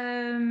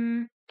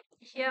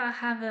 here I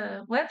have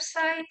a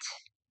website.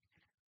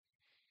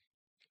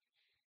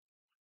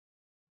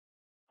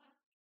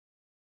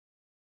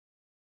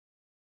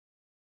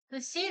 You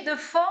see the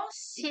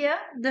force here,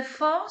 the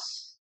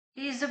force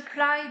is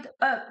applied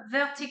up,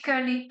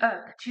 vertically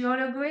up. Do you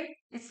all agree?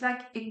 It's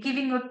like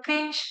giving a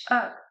pinch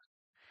up.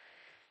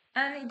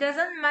 And it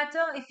doesn't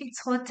matter if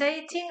it's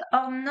rotating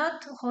or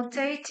not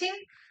rotating,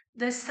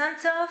 the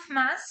center of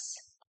mass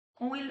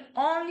will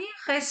only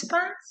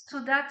respond to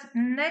that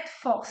net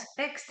force,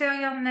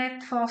 exterior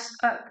net force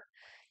up.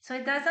 So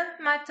it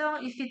doesn't matter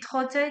if it's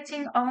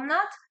rotating or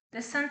not,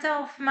 the center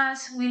of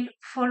mass will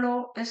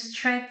follow a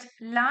straight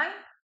line,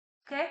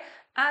 okay,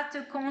 at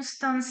a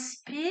constant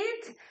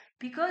speed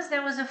because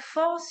there was a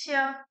force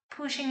here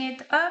pushing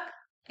it up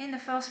in the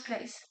first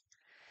place.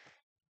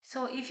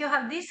 So if you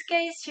have this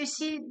case, you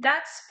see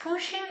that's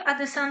pushing at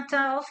the center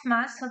of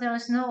mass, so there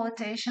is no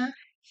rotation.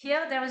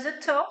 Here there is a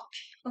torque,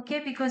 okay,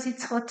 because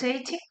it's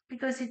rotating,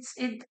 because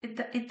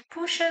it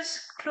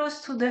pushes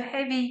close to the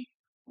heavy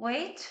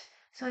weight,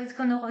 so it's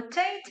going to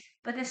rotate,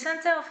 but the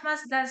center of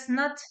mass does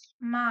not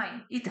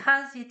mind. It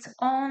has its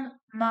own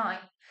mind.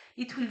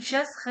 It will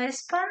just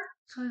respond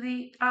to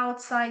the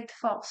outside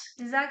force.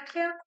 Is that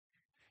clear?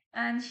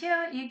 And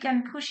here you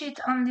can push it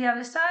on the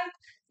other side.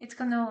 It's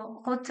going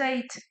to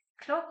rotate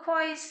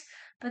clockwise,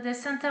 but the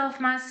center of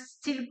mass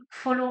still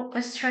follow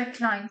a straight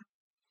line.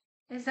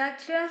 Is that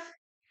clear?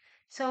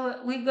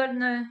 So we're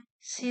gonna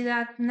see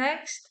that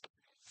next.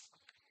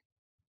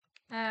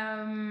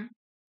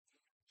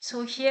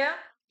 So here,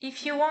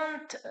 if you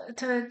want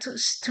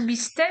to be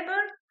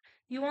stable,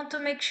 you want to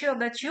make sure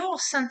that your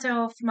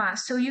center of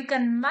mass, so you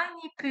can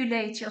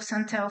manipulate your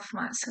center of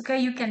mass, okay?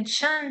 You can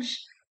change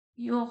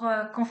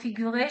your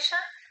configuration,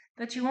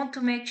 but you want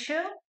to make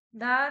sure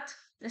that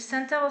the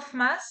center of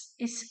mass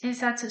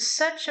is at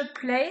such a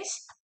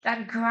place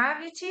that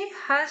gravity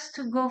has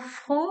to go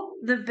through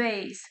the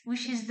base,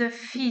 which is the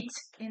feet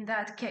in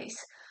that case.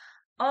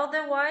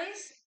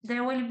 Otherwise,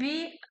 there will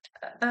be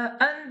an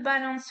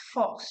unbalanced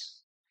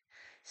force.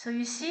 So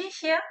you see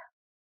here,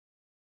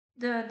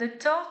 the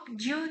torque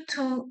due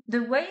to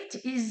the weight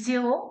is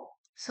 0,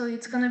 so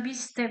it's going to be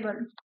stable.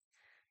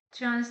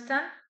 Do you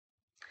understand?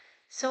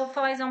 So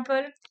for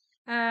example,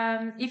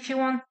 if you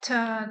want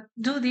to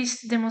do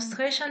this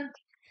demonstration.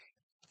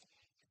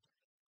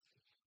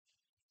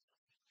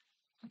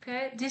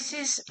 Okay, this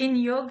is in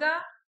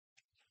yoga.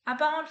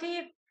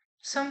 Apparently,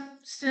 some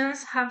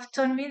students have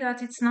told me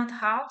that it's not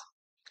hard.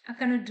 I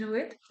cannot do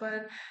it,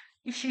 but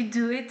if you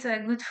do it,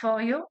 good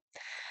for you.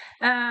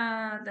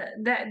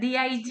 The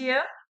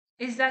idea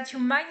is that you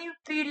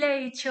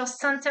manipulate your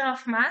center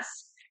of mass.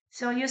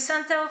 So your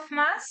center of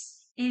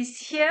mass is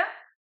here,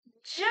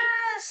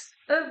 just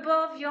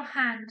above your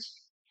hand.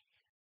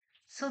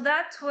 So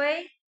that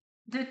way,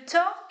 the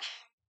torque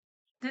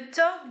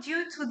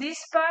due to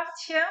this part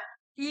here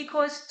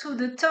equals to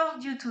the torque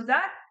due to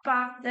that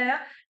part there,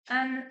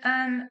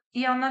 and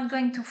you're not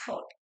going to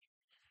fall.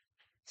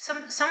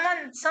 Some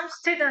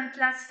student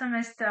last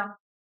semester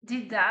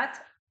did that.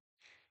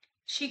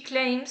 She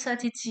claims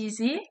that it's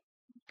easy.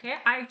 Okay,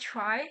 I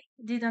tried,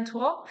 didn't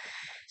work.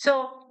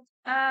 So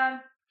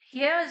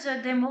here's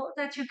a demo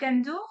that you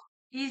can do.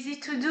 Easy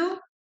to do.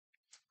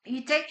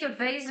 You take a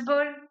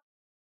baseball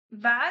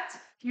bat,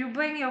 you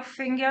bring your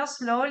fingers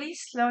slowly,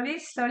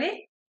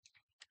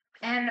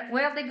 and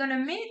where they're gonna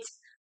meet,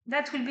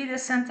 that will be the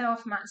center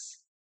of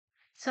mass.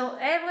 So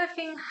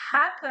everything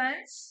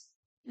happens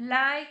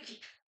like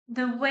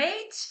the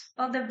weight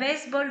of the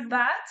baseball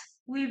bat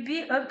will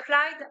be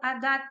applied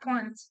at that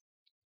point.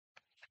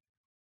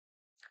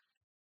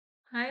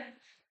 Right?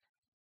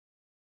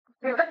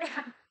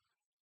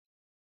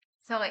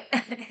 Sorry.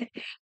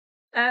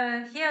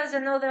 Here's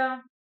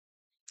another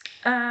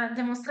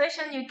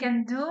demonstration you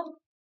can do.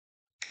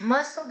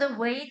 Most of the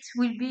weight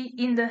will be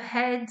in the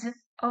head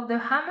of the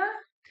hammer.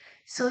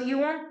 So you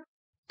want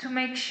to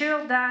make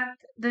sure that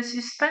the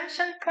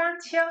suspension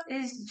point here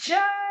is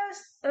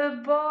just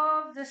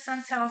above the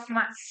center of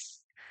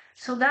mass.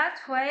 So that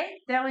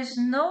way there is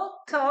no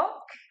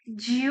torque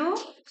due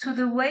to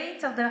the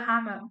weight of the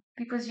hammer.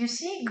 Because you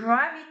see,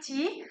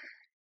 gravity,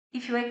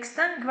 if you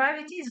extend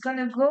gravity, is going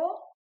to go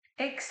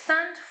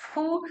extend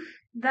through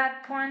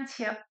that point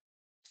here.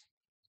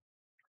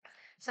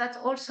 So that's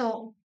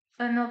also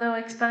another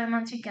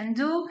experiment you can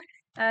do.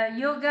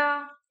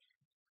 Yoga,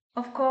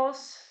 of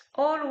course,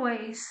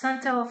 always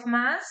center of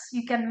mass.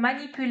 You can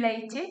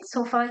manipulate it.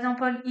 So for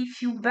example,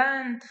 if you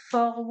bend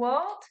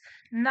forward,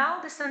 now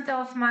the center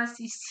of mass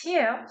is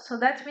here. So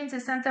that means the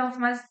center of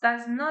mass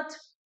does not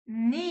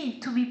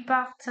need to be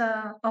part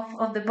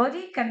of the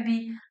body, can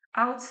be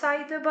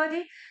outside the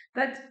body.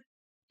 But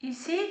you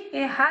see,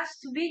 it has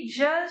to be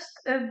just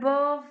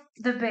above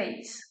the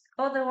base.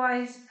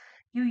 Otherwise,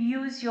 you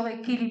use your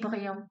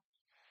equilibrium.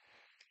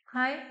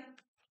 Right?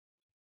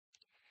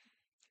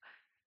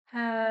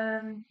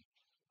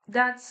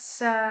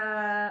 That's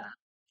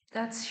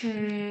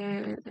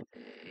you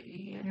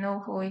know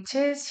who it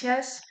is.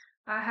 Yes,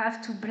 I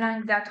have to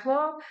blank that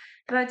word,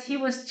 but he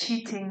was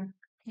cheating.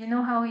 You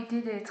know how he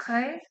did it,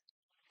 right?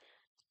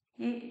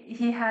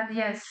 He had,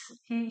 yes,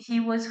 he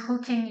was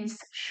hooking his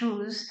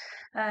shoes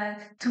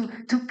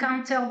to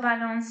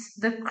counterbalance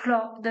the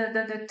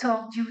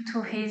torque due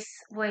to his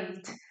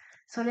weight.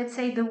 So let's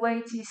say the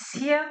weight is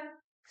here,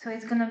 so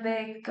it's gonna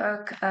be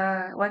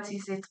what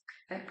is it,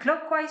 a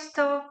clockwise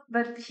torque,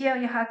 but here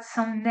you had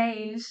some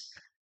nails,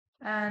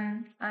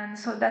 and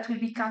so that will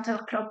be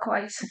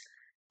counterclockwise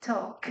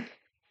torque.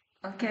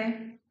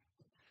 Okay,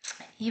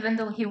 even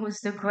though he was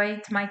the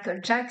great Michael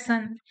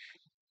Jackson,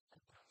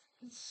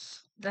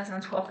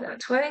 doesn't work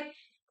that way.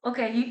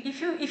 Okay,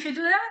 if you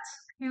do that,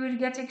 you will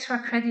get extra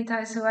credit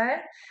as well.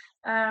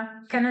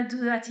 Cannot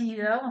do that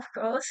either, of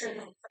course.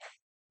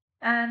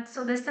 And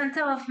so the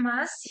center of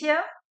mass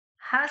here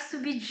has to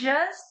be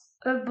just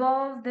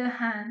above the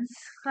hands,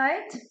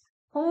 right?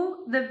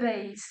 Through the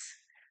base.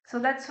 So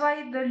that's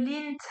why the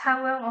Leaning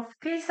Tower of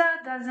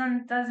Pisa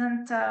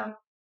doesn't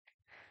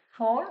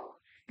fall,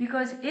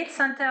 because its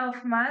center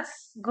of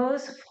mass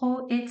goes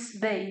through its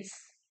base.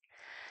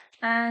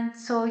 And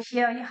so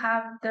here you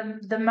have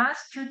the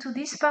mass due to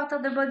this part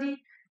of the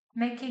body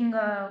making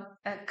a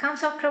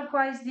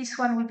counterclockwise. This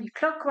one will be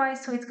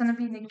clockwise, so it's going to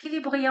be in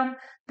equilibrium.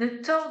 The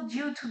torque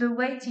due to the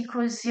weight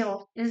equals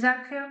 0. Is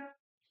that clear?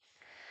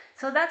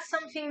 So that's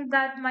something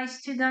that my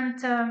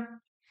student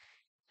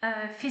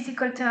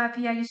physical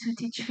therapy, I used to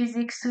teach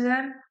physics to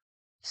them.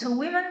 So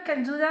women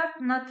can do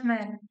that, not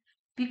men,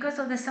 because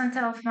of the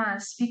center of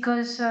mass.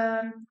 Because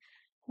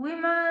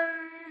women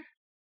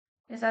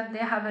is that they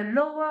have a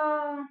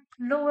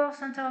lower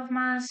center of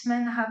mass,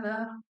 men have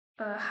a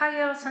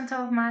higher center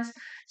of mass.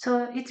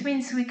 So it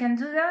means we can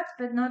do that,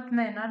 but not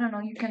men. I don't know,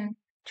 you can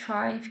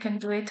try if you can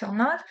do it or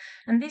not.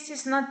 And this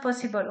is not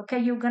possible. Okay,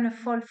 you're gonna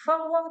fall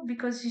forward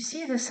because you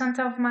see the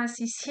center of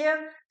mass is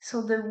here,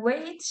 so the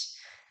weight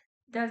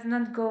does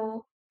not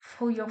go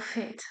through your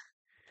feet.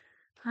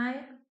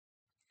 Right?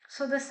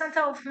 So the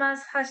center of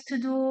mass has to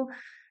do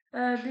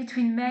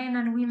between men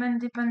and women,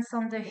 depends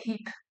on the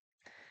hip.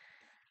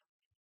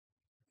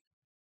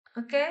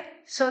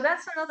 Okay, so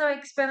that's another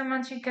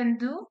experiment you can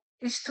do,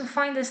 is to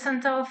find the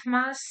center of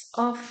mass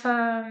of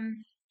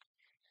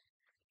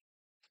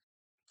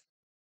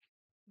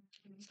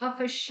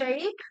a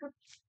shape.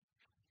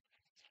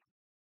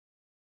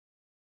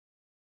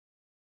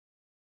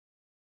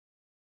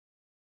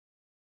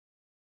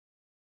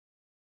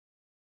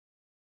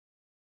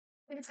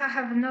 I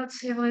have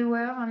notes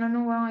everywhere. I don't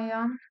know where I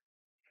am.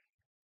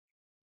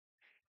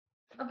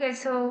 Okay,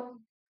 so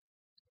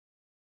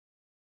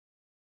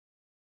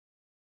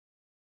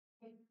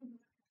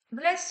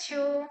bless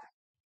you.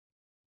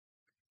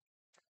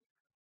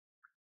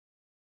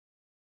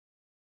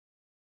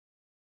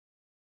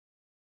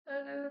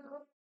 Uh,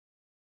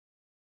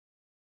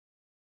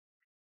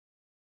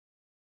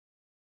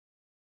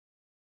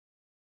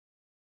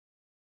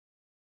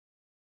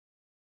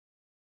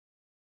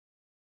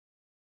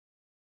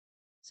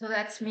 so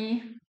that's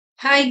me.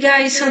 Hi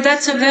guys, so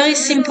that's a very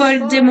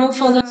simple demo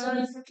for the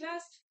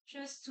class,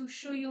 just to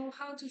show you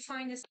how to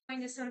find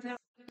a center.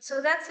 So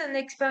that's an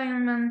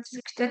experiment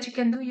that you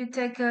can do. You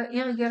take a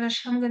irregular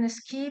shape. I'm gonna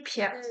skip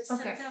here.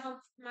 Okay. Center of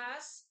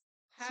mass.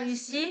 So you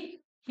see,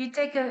 you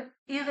take a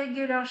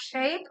irregular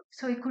shape,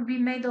 so it could be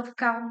made of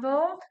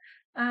cardboard,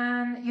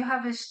 and you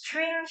have a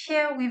string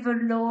here with a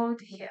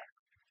load here.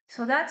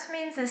 So that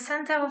means the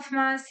center of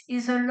mass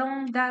is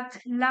along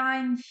that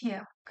line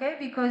here, okay?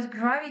 Because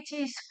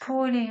gravity is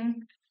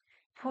pulling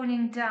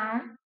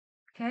down,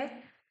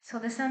 okay? So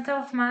the center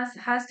of mass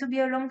has to be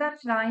along that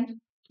line.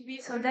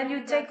 So then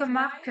you take a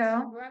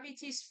marker.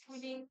 Gravity is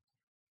pulling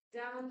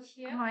down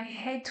here. Oh, I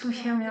hate to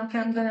hear me. Okay,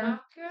 I'm gonna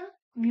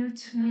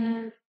mute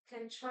me.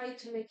 Can try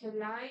to make a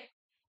line.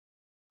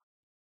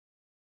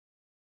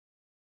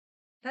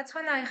 That's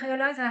when I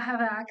realize I have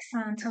an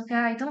accent. Okay,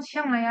 I don't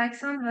hear my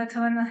accent, but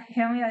when I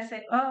hear me, I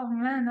say, "Oh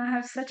man, I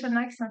have such an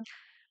accent."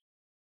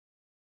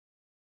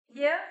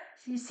 Yeah,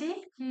 you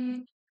see,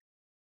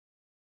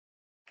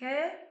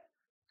 okay,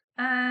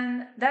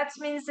 and that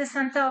means the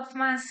center of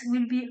mass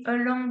will be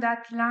along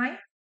that line.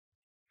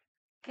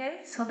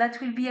 Okay, so that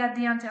will be at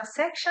the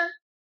intersection.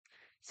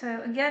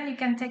 So again, you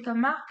can take a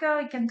marker.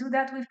 You can do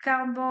that with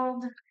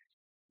cardboard.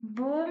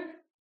 Boom.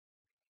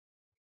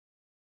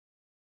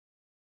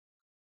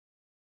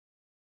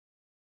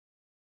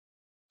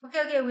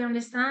 Okay, we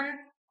understand.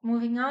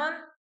 Moving on.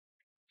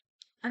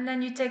 And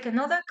then you take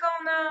another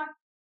corner,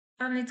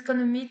 and it's going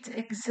to meet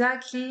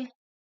exactly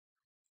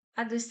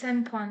at the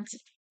same point.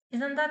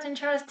 Isn't that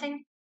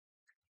interesting?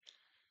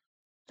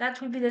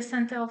 That will be the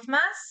center of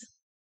mass.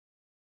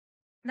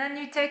 Then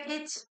you take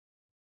it.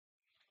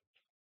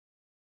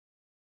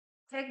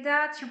 Take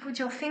that, you put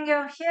your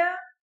finger here.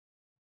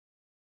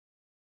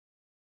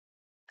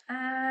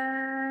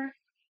 And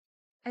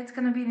it's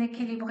going to be in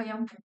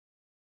equilibrium.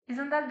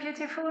 Isn't that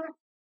beautiful?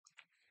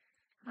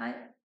 Right?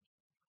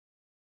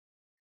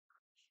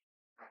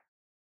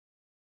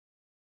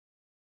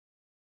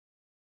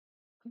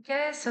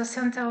 Okay, so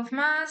center of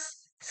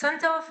mass.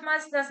 Center of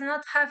mass does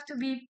not have to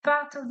be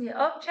part of the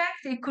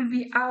object. It could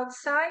be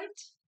outside.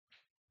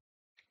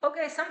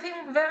 Okay, something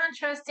very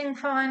interesting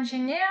for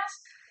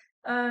engineers.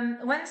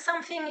 When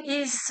something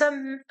is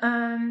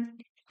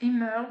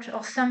emerged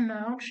or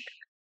submerged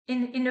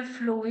in a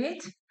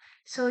fluid,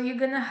 so you're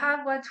going to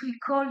have what we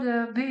call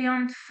the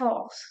buoyant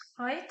force,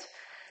 right?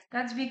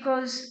 That's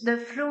because the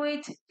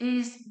fluid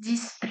is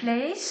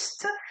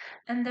displaced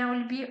and there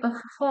will be a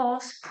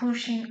force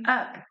pushing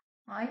up,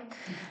 right?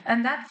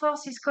 And that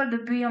force is called the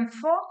buoyant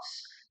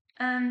force.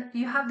 And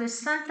you have the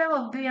center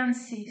of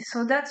buoyancy.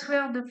 So that's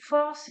where the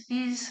force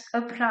is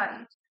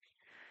applied.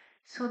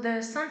 So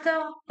the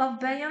center of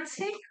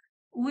buoyancy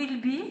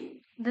will be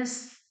the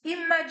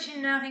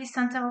imaginary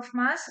center of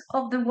mass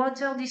of the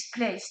water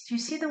displaced. You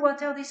see the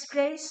water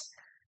displaced?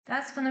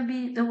 That's going to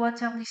be the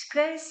water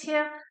displaced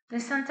here. The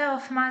center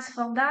of mass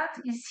for that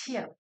is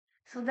here.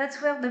 So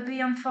that's where the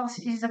buoyant force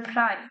is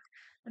applied.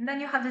 And then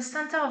you have the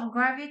center of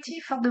gravity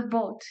for the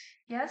boat.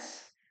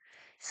 Yes?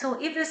 So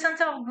if the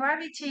center of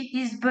gravity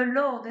is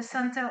below the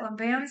center of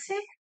buoyancy,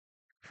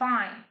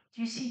 fine.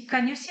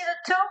 Can you see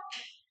the torque?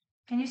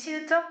 Can you see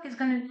the torque? It's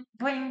going to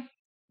bring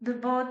the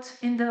boat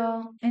in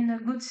a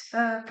good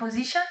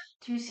position.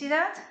 Do you see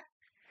that?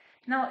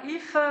 Now,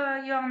 if you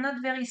are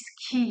not very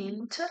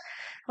skilled,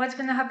 what's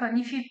going to happen?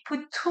 If you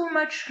put too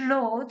much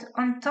load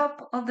on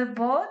top of the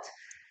boat,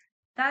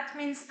 that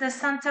means the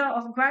center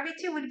of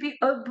gravity will be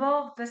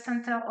above the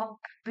center of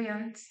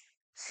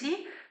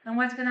buoyancy. And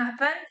what's going to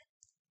happen?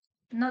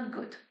 Not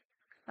good.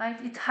 Right?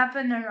 It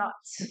happened a lot.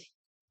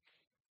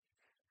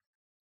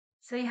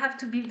 So you have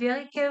to be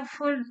very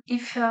careful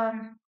if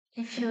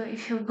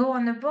you go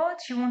on a boat,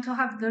 you want to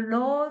have the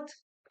load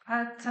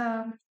at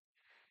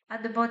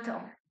the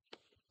bottom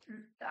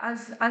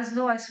as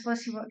low as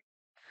possible.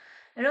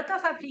 A lot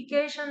of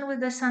application with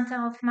the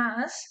center of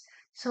mass.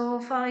 So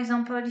for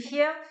example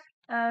here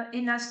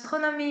in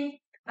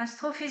astronomy,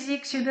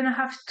 astrophysics, you're going to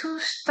have two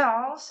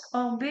stars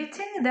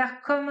orbiting their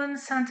common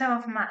center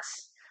of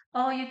mass.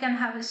 Or you can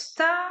have a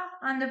star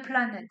and a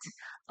planet.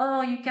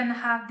 Or you can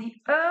have the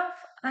Earth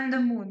and the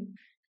Moon.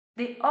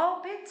 They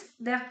orbit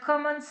their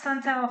common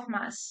center of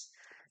mass.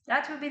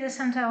 That will be the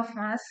center of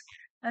mass.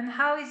 And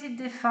how is it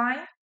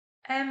defined?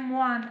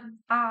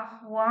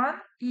 M1R1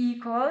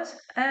 equals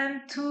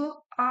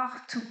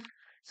M2R2.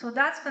 So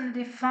that's going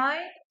to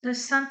define the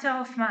center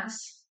of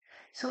mass.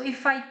 So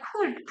if I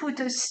could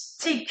put a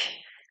stick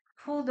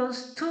through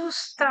those two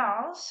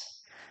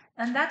stars,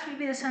 And that will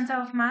be the center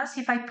of mass.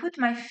 If I put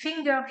my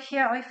finger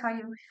here, or if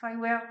I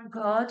were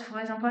God, for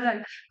example,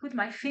 I put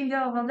my finger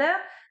over there,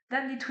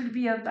 then it will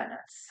be a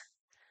balance,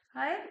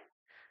 right?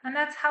 And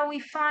that's how we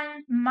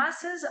find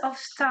masses of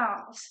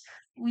stars.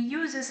 We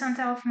use the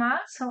center of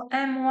mass, so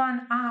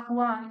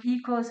M1R1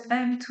 equals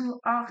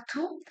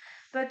M2R2,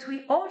 but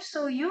we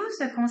also use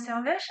the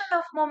conservation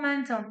of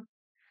momentum.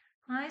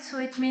 Right? So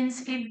it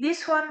means if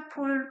this one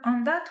pull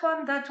on that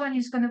one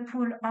is going to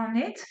pull on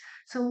it.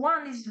 So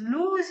one is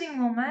losing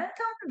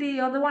momentum, the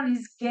other one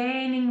is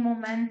gaining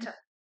momentum.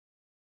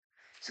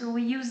 So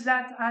we use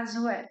that as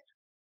well.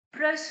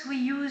 Plus we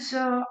use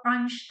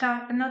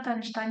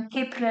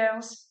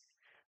Kepler's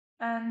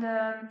and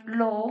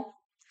law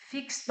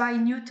fixed by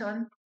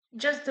Newton.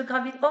 Just the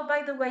gravity. Oh,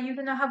 by the way, you're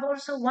going to have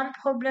also one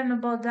problem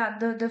about that,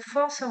 the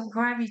force of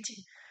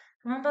gravity.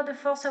 Remember the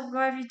force of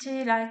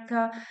gravity, like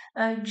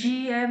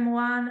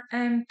gm1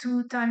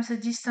 m2 times the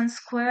distance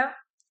square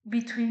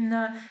between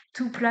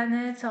two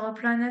planets or a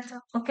planet.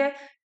 Okay,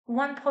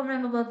 one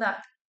problem about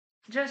that.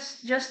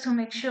 Just to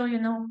make sure you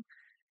know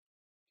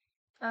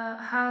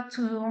how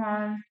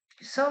to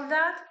solve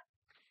that.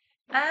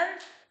 And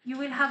you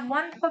will have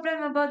one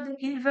problem about the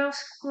inverse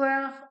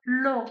square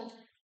law.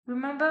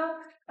 Remember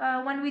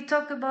when we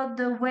talk about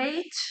the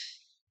weight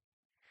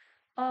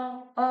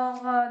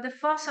or the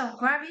force of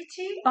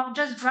gravity or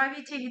just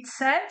gravity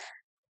itself,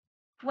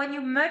 when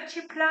you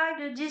multiply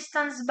the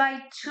distance by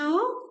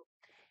 2,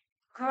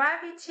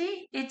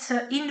 gravity, it's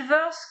an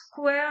inverse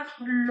square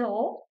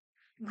law.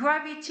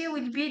 Gravity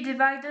will be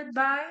divided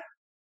by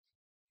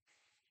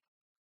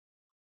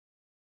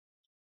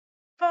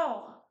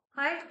 4,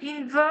 right?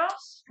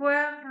 Inverse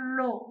square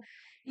law.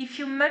 If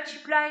you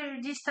multiply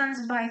the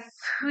distance by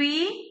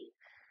 3,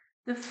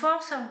 the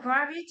force of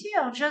gravity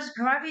or just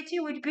gravity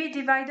will be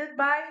divided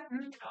by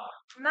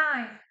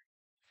 9.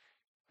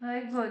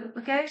 Very good.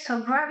 Okay,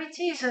 so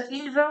gravity is an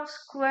inverse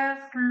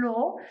square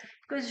law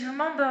because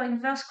remember,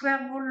 inverse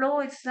square law,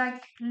 it's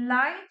like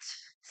light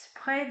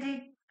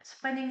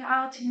spreading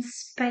out in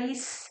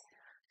space.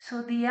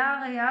 So the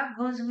area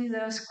goes with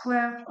the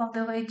square of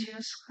the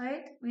radius,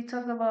 right? We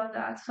talk about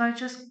that. So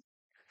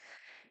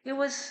it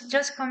was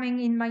just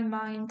coming in my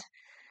mind.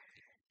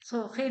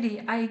 So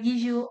really, I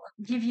giving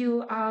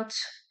you out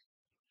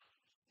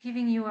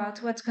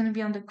what's going to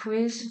be on the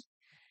quiz.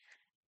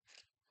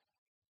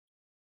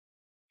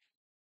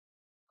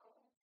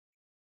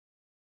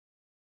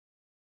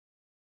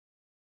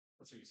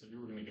 So you said you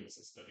were going to give us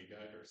a study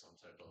guide or some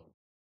type of.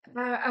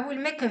 I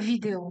will make a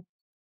video.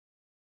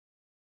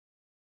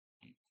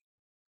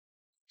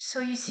 So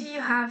you see,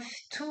 you have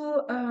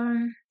two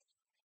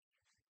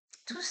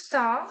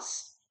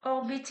stars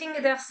orbiting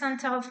their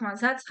center of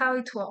mass. That's how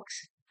it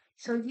works.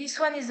 So this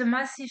one is a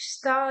massive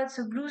star, it's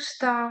a blue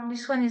star.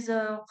 This one is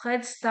a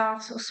red star,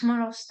 so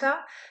smaller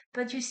star.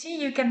 But you see,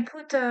 you can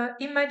put an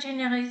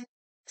imaginary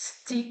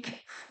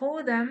stick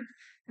through them,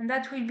 and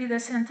that will be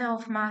the center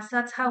of mass.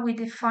 That's how we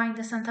define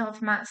the center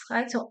of mass,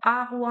 right? So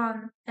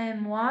R1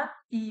 M1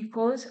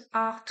 equals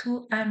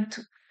R2 M2.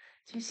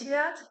 Do you see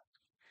that?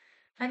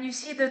 And you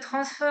see the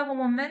transfer of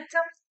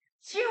momentum.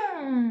 Do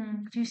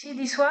you see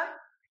this one?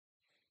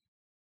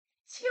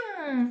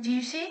 Do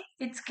you see?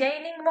 It's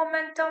gaining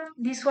momentum.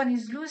 This one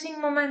is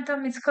losing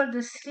momentum. It's called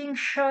the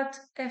slingshot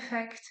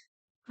effect.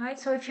 Right?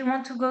 So if you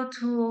want to go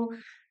to,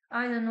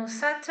 I don't know,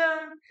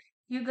 Saturn,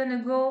 you're going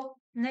to go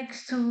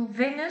next to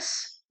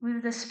Venus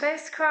with the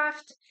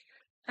spacecraft,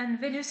 and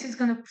Venus is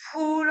going to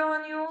pull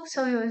on you.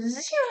 So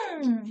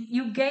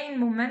you gain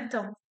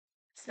momentum.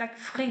 It's like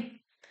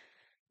free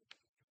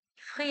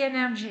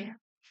energy.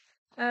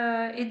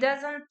 It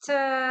doesn't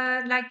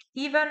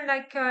even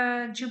like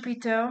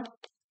Jupiter.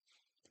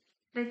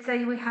 Let's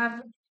say we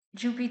have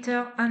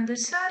Jupiter and the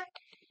Sun.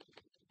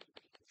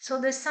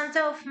 So the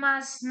center of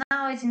mass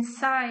now is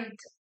inside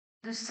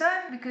the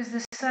Sun because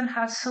the Sun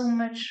has so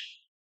much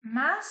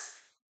mass,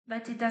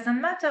 but it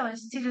doesn't matter.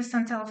 It's still the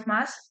center of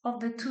mass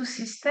of the two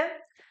systems.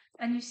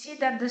 And you see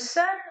that the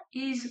Sun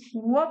is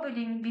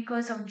wobbling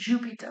because of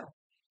Jupiter.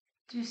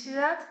 Do you see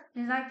that?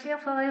 Is that clear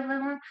for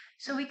everyone?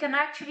 So we can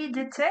actually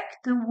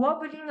detect the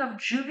wobbling of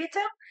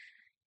Jupiter,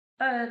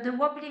 the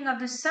wobbling of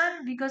the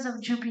Sun because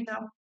of Jupiter.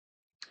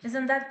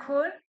 Isn't that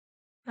cool?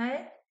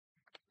 Right?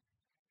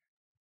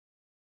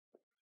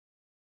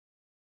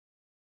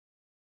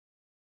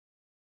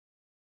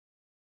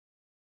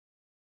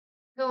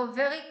 So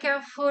very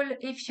careful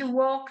if you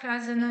work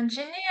as an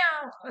engineer.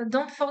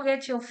 Don't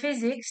forget your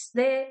physics.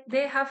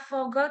 They have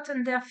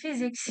forgotten their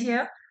physics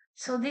here.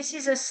 So this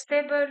is a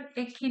stable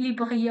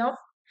equilibrium.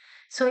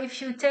 So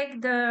if you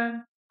take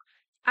the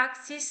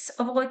axis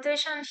of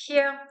rotation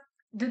here,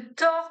 the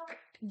torque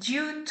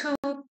due to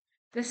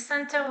the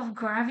center of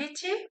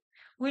gravity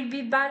will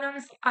be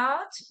balanced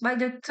out by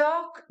the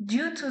torque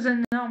due to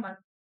the normal.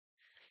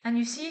 And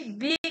you see,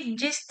 big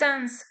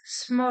distance,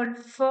 small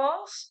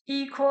force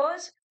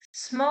equals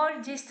small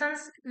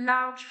distance,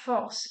 large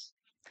force.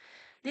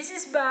 This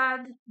is bad.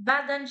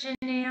 Bad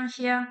engineer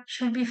here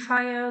should be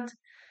fired.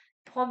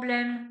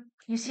 Problem.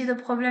 You see the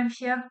problem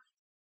here?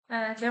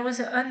 There was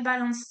an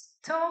unbalanced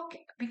torque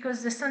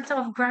because the center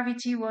of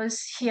gravity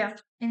was here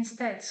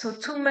instead, so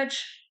too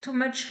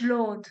much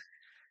load.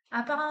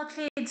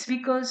 Apparently, it's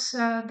because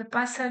the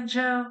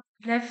passenger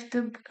left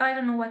the. I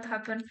don't know what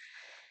happened,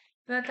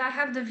 but I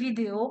have the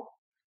video.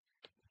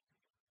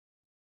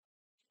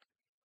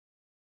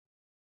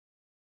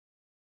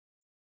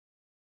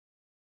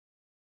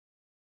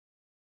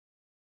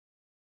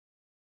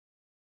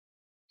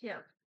 Yeah.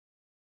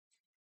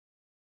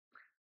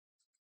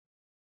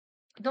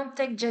 Don't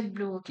take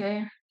JetBlue,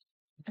 okay?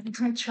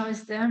 Don't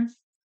trust them.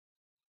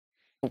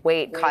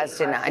 Weight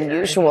caused an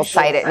unusual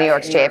sight at New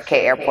York's JFK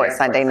Airport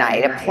Sunday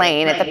night. A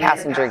plane at the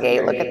passenger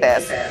gate, look at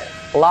this,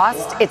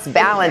 lost its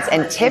balance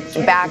and tipped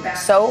back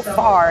so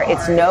far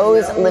its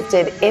nose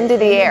lifted into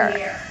the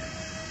air.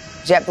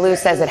 JetBlue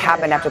says it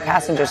happened after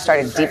passengers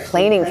started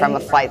deplaning from a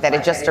flight that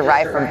had just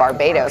arrived from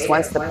Barbados.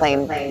 Once the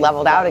plane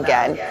leveled out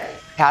again,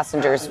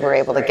 passengers were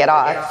able to get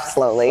off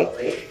slowly.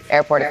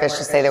 Airport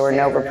officials say there were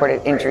no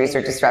reported injuries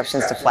or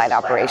disruptions to flight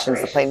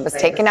operations. The plane was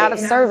taken out of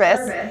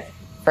service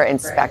for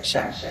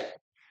inspection.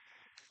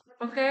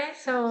 Okay,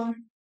 so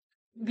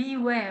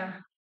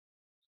beware.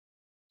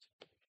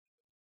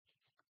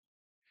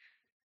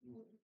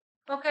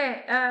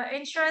 Okay,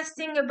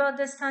 interesting about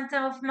the center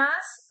of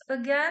mass.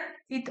 Again,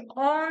 it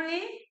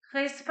only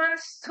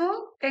responds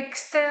to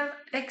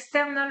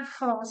external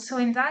force. So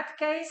in that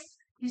case,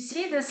 you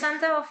see the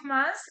center of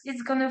mass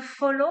is going to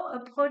follow a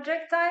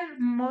projectile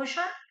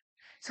motion.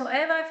 So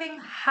everything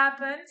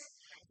happens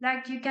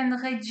like you can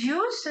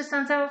reduce the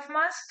center of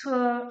mass to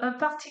a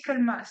particle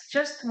mass,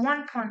 just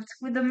 1 point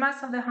with the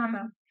mass of the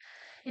hammer.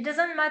 It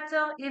doesn't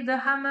matter if the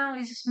hammer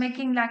is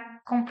making like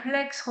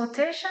complex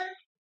rotation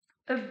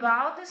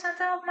about the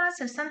center of mass.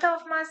 The center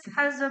of mass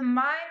has a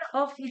mind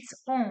of its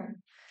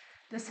own.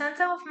 The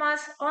center of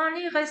mass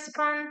only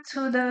responds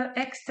to the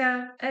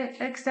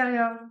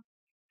exterior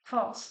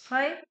force,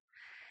 right?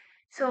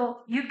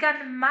 So you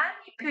can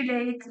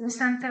manipulate the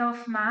center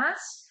of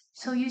mass.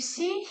 So you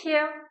see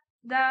here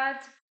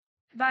that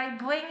by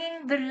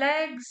bringing the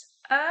legs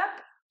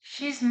up,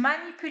 she's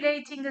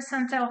manipulating the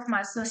center of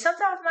mass. The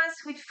center of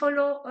mass will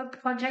follow a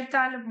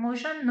projectile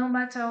motion no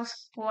matter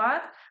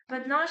what,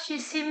 but now she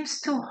seems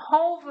to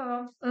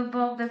hover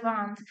above the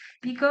ground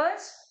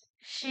because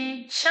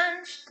she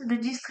changed the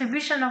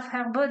distribution of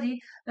her body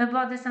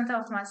above the center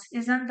of mass.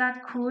 Isn't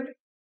that cool?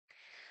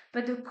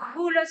 But the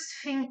coolest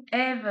thing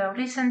ever,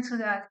 listen to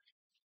that.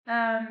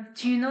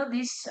 Do you know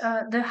this?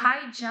 The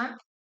high jump,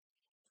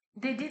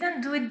 they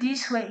didn't do it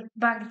this way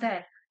back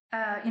then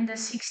in the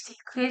 60s.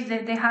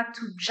 They had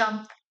to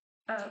jump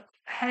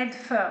head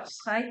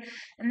first, right?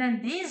 And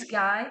then this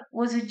guy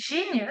was a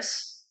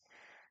genius.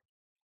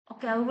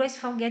 Okay, I always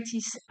forget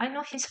his. I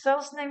know his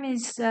first name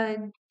is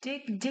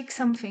Dick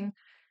something.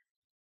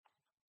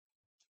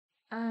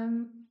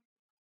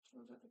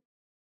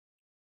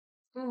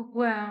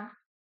 Well,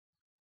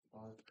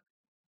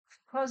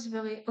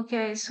 fosbury.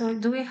 Okay, so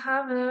do we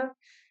have a?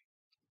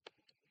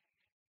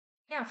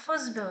 Yeah,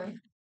 fosbury.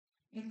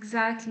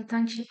 Exactly.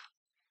 Thank you.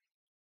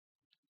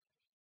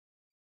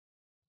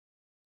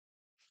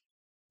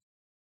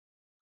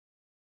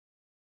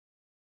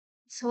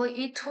 So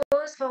it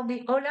was for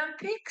the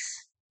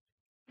Olympics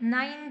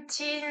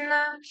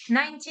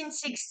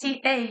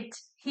 1968.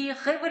 He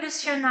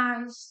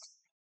revolutionized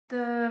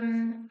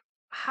the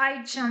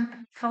high jump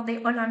for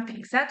the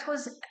Olympics. That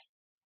was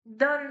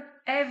done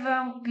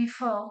ever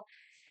before.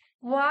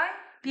 Why?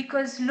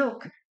 Because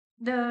look,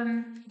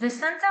 the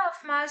center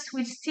of mass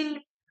will still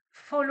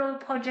follow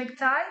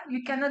projectile.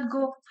 You cannot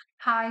go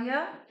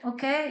higher,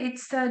 okay?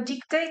 It's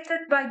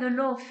dictated by the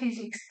law of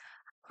physics.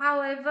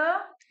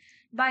 However,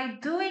 by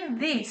doing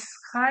this,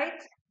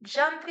 right,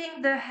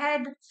 jumping the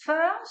head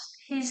first,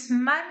 he's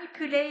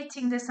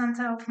manipulating the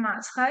center of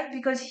mass, right?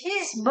 Because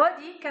his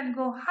body can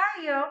go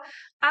higher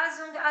as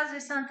long as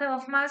the center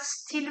of mass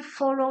still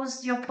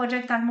follows your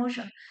projectile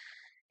motion.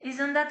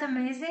 Isn't that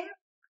amazing?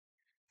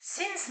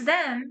 Since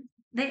then,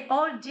 they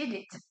all did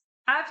it.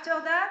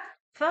 After that,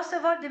 first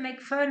of all, they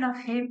make fun of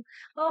him.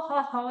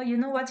 Oh, you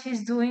know what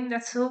he's doing?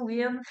 That's so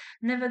weird.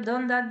 Never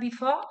done that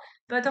before.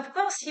 But of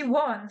course, he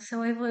won.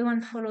 So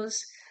everyone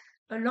follows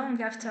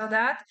along after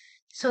that.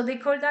 So they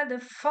call that the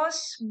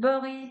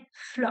fosbury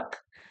flop.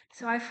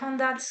 So I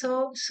found that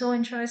so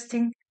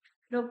interesting.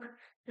 Look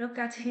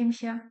at him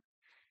here.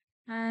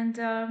 And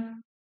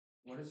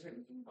What is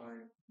it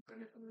by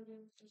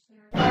manipulating tweets.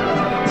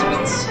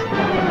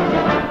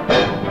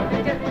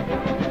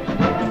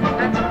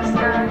 That was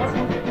that.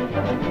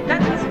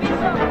 That was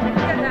before. Look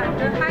at that.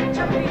 The high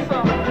jump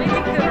before.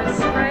 Ridiculous,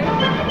 right?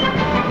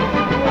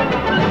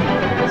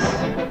 Ridiculous.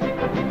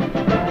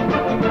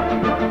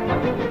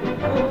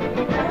 Oh,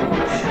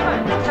 sure,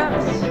 it comes.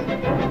 That's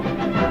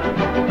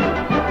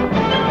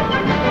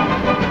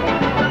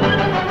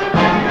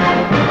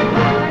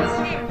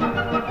him.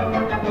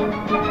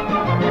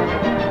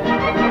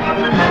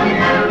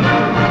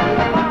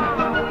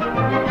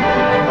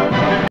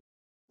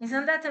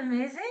 Isn't that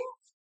amazing?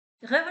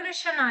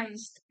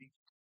 Revolutionized.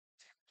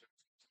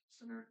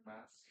 center of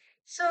mass?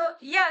 So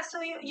yeah,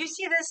 so you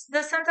see this,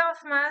 the center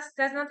of mass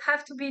does not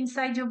have to be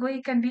inside your body,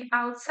 it can be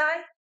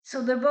outside.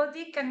 So the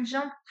body can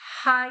jump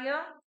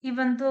higher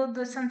even though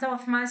the center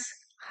of mass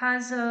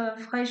has a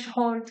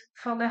threshold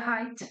for the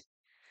height.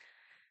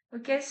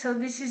 Okay, so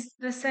this is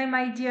the same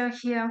idea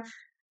here.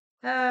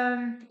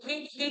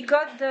 He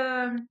got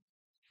the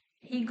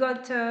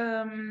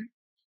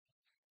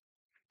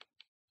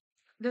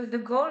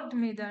gold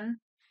medal.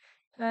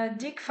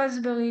 Dick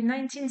Fosbury,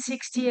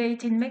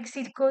 1968, in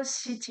Mexico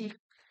City,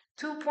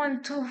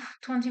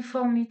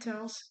 2.224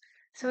 meters.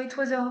 So it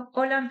was an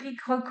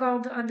Olympic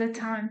record at the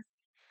time,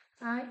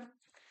 right?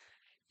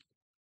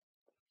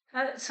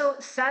 So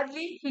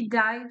sadly, he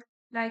died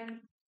like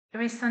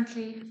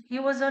recently. He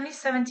was only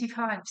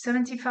 75.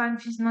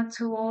 75 is not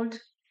too old.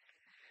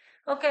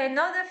 Okay,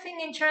 another thing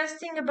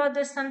interesting about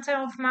the center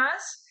of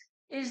mass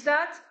is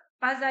that,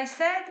 as I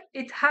said,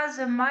 it has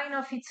a mind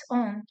of its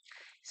own.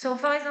 So,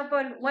 for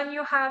example, when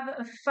you have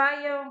a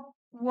fire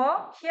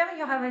war, here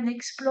you have an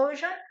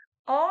explosion,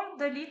 all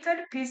the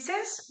little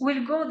pieces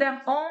will go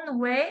their own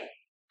way.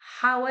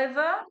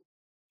 However,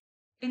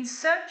 in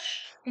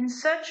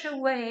such a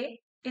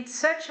way, it's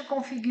such a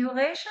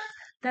configuration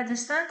that the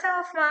center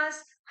of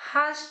mass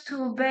has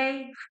to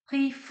obey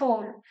free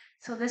fall.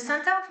 So the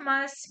center of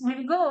mass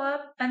will go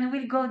up and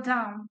will go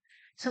down.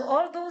 So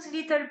all those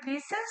little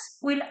pieces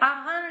will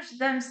arrange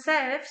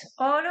themselves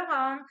all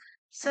around,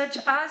 such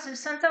as the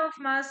center of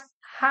mass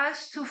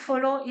has to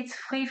follow its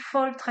free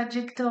fall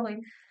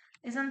trajectory.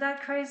 Isn't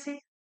that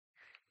crazy?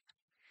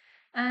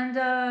 And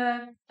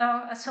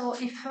so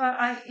if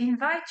I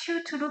invite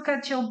you to look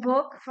at your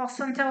book for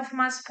center of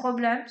mass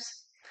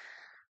problems,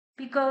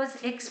 because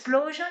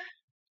explosion,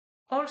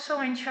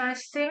 also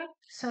interesting.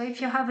 So if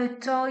you have a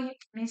toy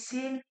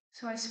missile,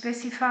 so I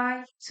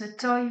specify it's a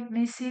toy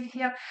missile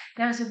here,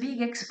 there's a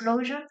big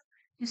explosion.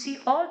 You see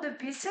all the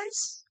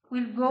pieces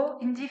will go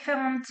in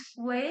different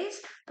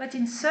ways, but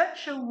in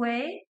such a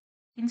way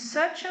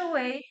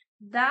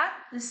that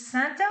the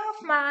center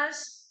of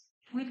mass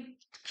will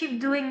keep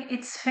doing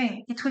its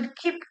thing. It will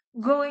keep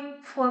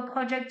going for a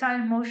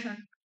projectile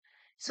motion.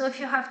 So if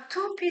you have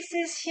two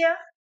pieces here,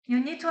 you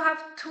need to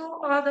have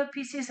two other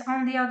pieces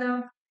on the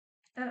other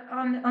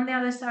on the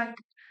other side.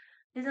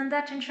 Isn't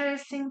that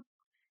interesting?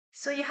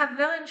 So you have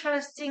very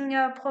interesting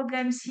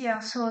problems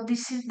here. So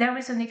there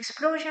is an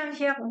explosion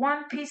here.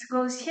 One piece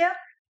goes here,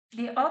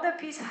 the other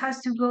piece has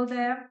to go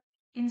there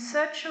in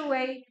such a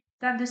way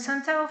that the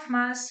center of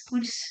mass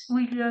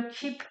will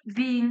keep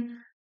being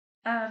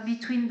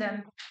between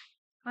them.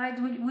 Right?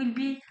 Will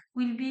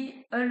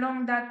be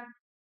along that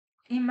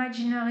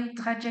imaginary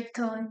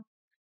trajectory.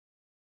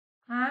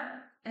 Huh?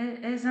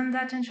 Isn't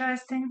that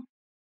interesting?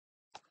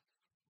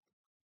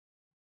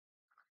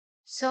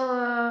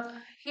 So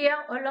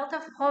here a lot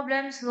of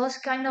problems, those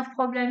kind of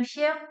problems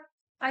here.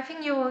 I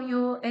think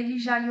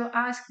Elijah, you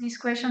asked this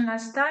question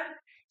last time.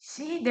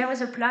 See, there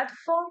is a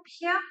platform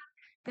here.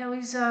 There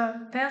is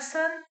a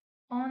person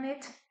on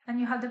it, and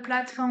you have the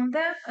platform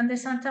there, and the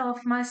center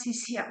of mass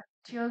is here.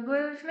 Do you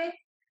agree with me?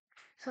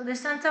 So the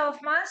center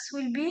of mass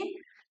will be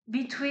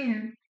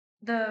between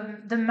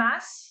the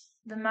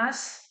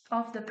mass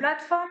of the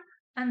platform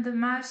and the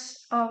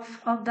mass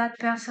of that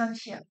person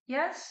here.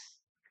 Yes?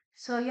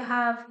 So you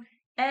have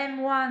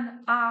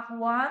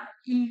M1R1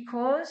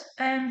 equals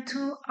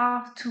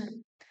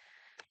M2R2.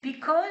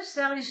 Because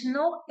there is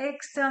no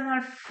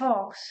external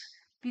force,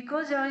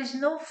 because there is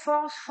no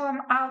force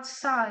from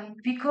outside,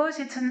 because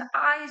it's an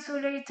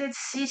isolated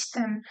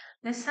system,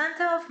 the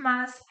center of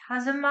mass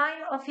has a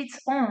mind of its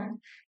own.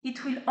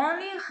 It will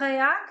only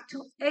react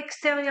to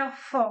exterior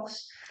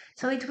force.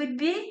 So it will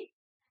be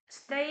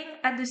staying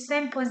at the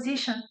same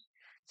position.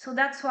 So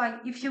that's why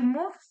if you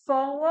move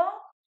forward,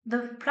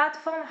 the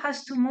platform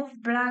has to move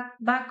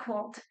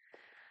backward.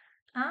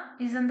 Huh?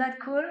 Isn't that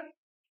cool?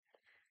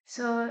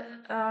 So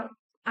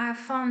I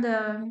found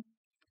a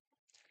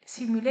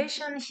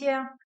simulation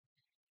here.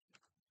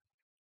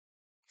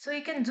 So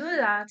you can do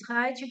that,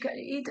 right?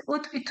 It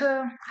would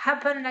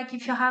happen like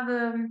if you have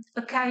a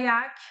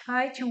kayak,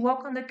 right? You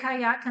walk on the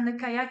kayak and the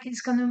kayak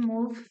is going to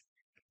move.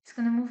 It's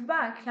going to move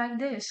back like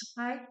this,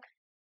 right?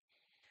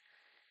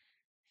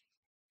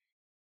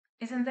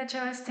 Isn't that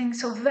interesting?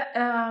 So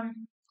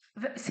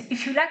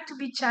if you like to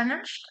be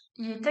challenged,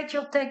 you take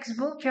your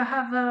textbook, you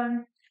have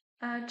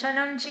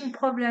challenging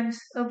problems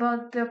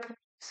about the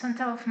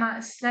center of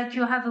mass. Like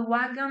you have a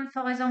wagon,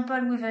 for example,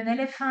 with an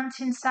elephant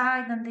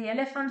inside, and the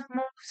elephant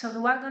moves, so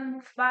the wagon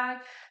moves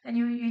back, and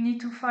you need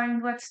to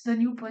find what's the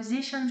new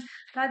position,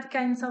 that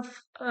kinds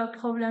of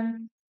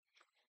problem.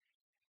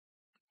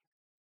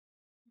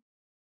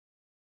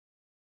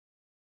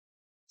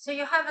 So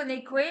you have an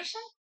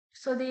equation.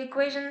 So the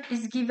equation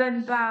is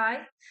given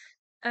by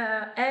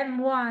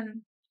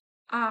M1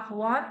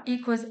 R1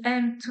 equals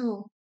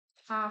M2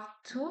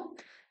 R2,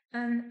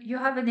 and you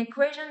have an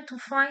equation to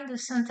find the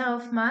center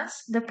of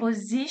mass, the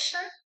position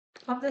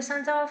of the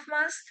center of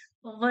mass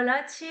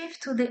relative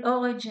to the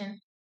origin.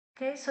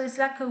 Okay, so it's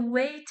like a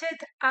weighted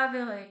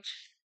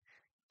average.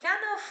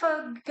 kind of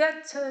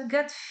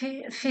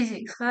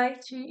physics,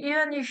 right?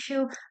 Even if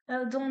you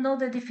don't know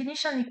the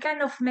definition, it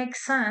kind of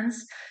makes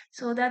sense.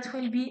 So that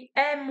will be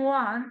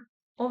m1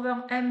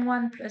 over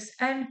m1 plus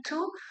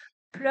m2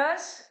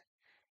 plus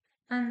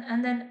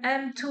and then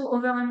m2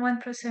 over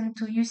m1 plus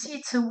m2. You see,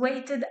 it's a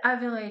weighted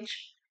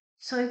average.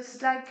 So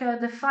it's like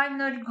the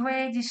final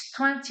grade is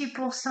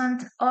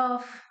 20%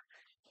 of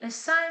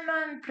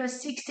assignment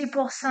plus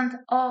 60%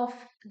 of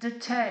the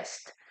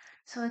test.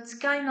 So it's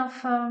kind of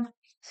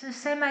it's the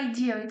same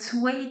idea. It's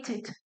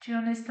weighted. Do you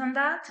understand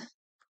that?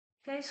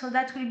 Okay, so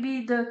that will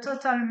be the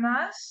total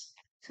mass.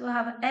 So you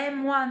have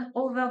m1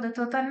 over the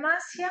total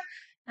mass here,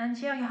 and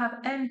here you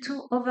have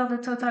m2 over the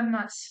total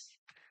mass.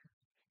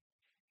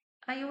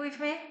 Are you with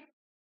me?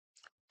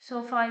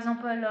 So for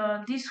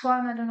example, this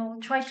one, I don't know,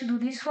 try to do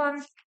this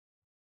one.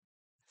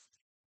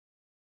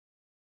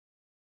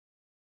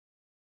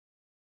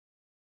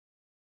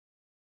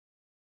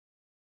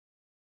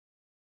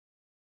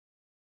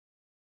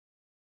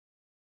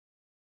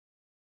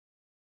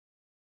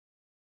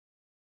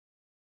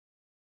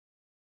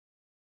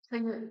 So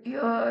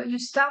you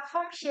start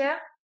from here,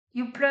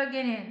 you plug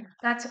it in.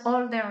 That's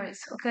all there is,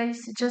 okay?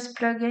 So just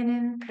plug it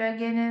in, plug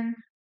it in.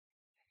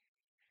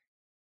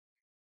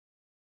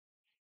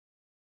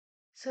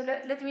 So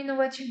let me know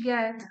what you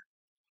get.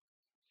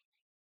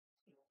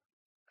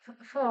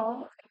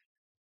 4.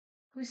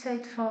 Who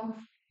said 4?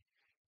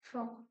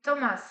 4.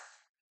 Thomas.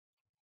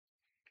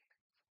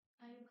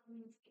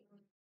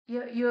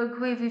 You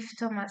agree with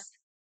Thomas?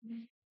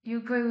 You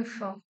agree with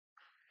 4?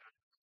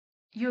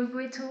 You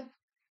agree too?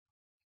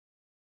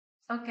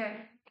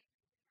 Okay.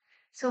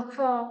 So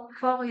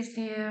 4 is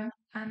the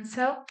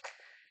answer.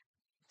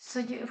 So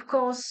of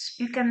course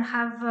you can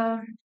have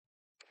a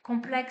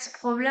complex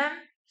problem.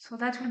 So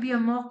that will be a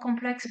more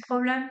complex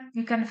problem.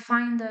 You can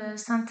find the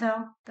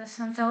center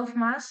of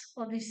mass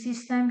for this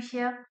system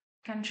here.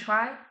 You can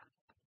try.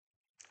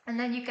 And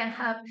then you can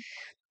have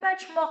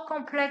much more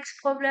complex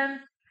problem,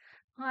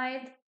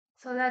 right?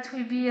 So that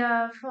will be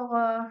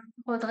for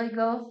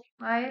Rodrigo,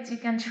 right? You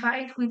can try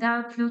it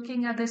without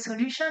looking at the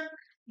solution.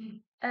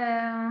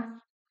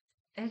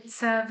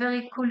 It's a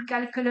very cool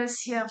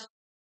calculus here,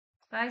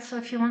 right? So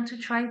if you want to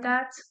try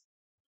that,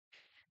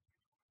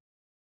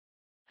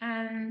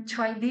 and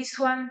try this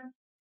one.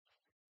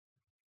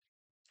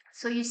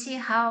 So you see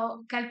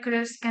how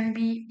calculus can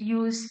be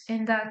used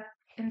in that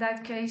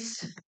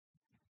case.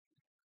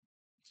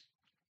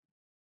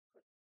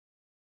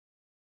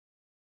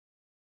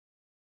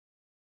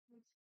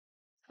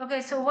 Okay,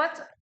 so what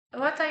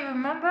I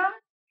remember,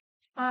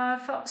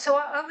 so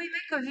I will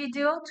make a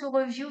video to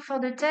review for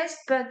the test,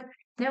 but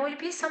there will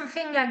be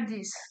something like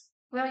this,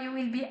 where you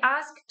will be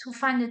asked to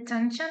find a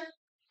tension.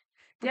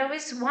 There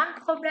is one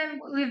problem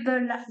with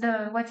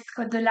the what is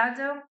called the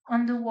ladder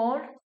on the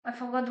wall. I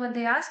forgot what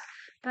they asked,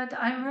 but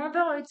I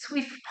remember it's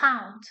with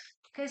pound.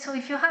 Okay, so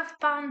if you have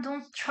pound,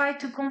 don't try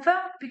to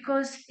convert,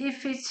 because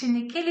if it's in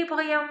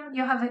equilibrium,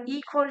 you have an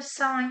equal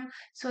sign.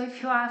 So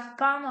if you have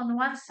pound on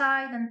one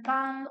side and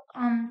pound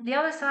on the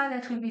other side,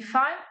 that will be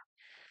fine.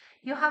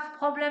 You have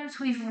problems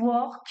with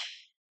work,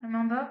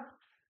 remember?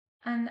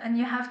 And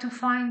you have to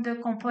find the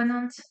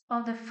component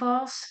of the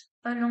force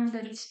along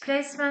the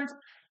displacement.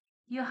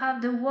 You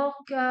have the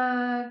work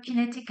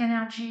kinetic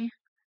energy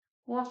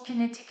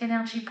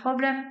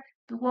problem.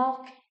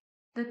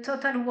 The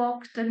total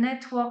work, the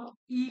net work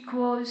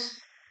equals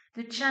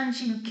the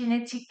change in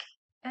kinetic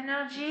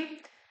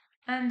energy.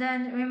 And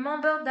then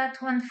remember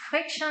that when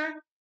friction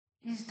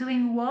is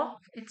doing work,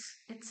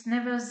 it's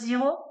never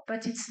zero,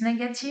 but it's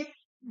negative.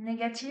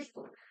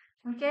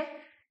 Okay?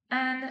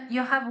 And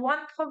you have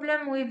one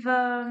problem with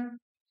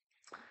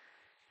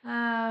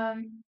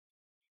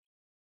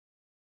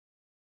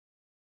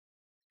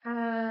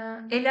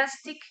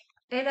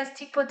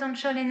elastic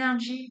potential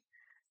energy,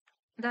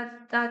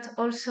 that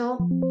also,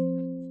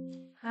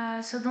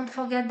 so don't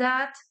forget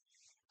that.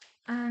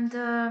 And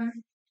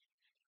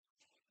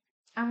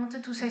I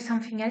wanted to say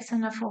something else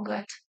and I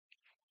forgot.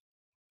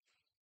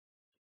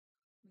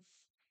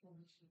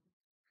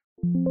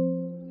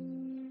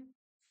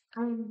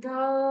 And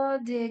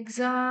the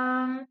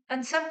exam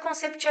and some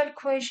conceptual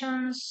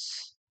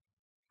questions.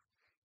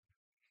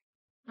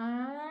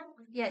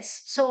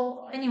 Yes,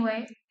 so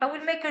anyway, I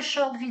will make a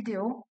short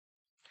video.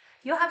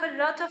 You have a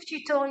lot of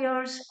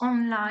tutorials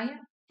online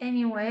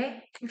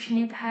anyway, if you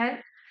need help.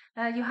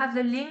 You have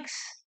the links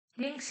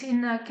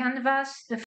in Canvas, the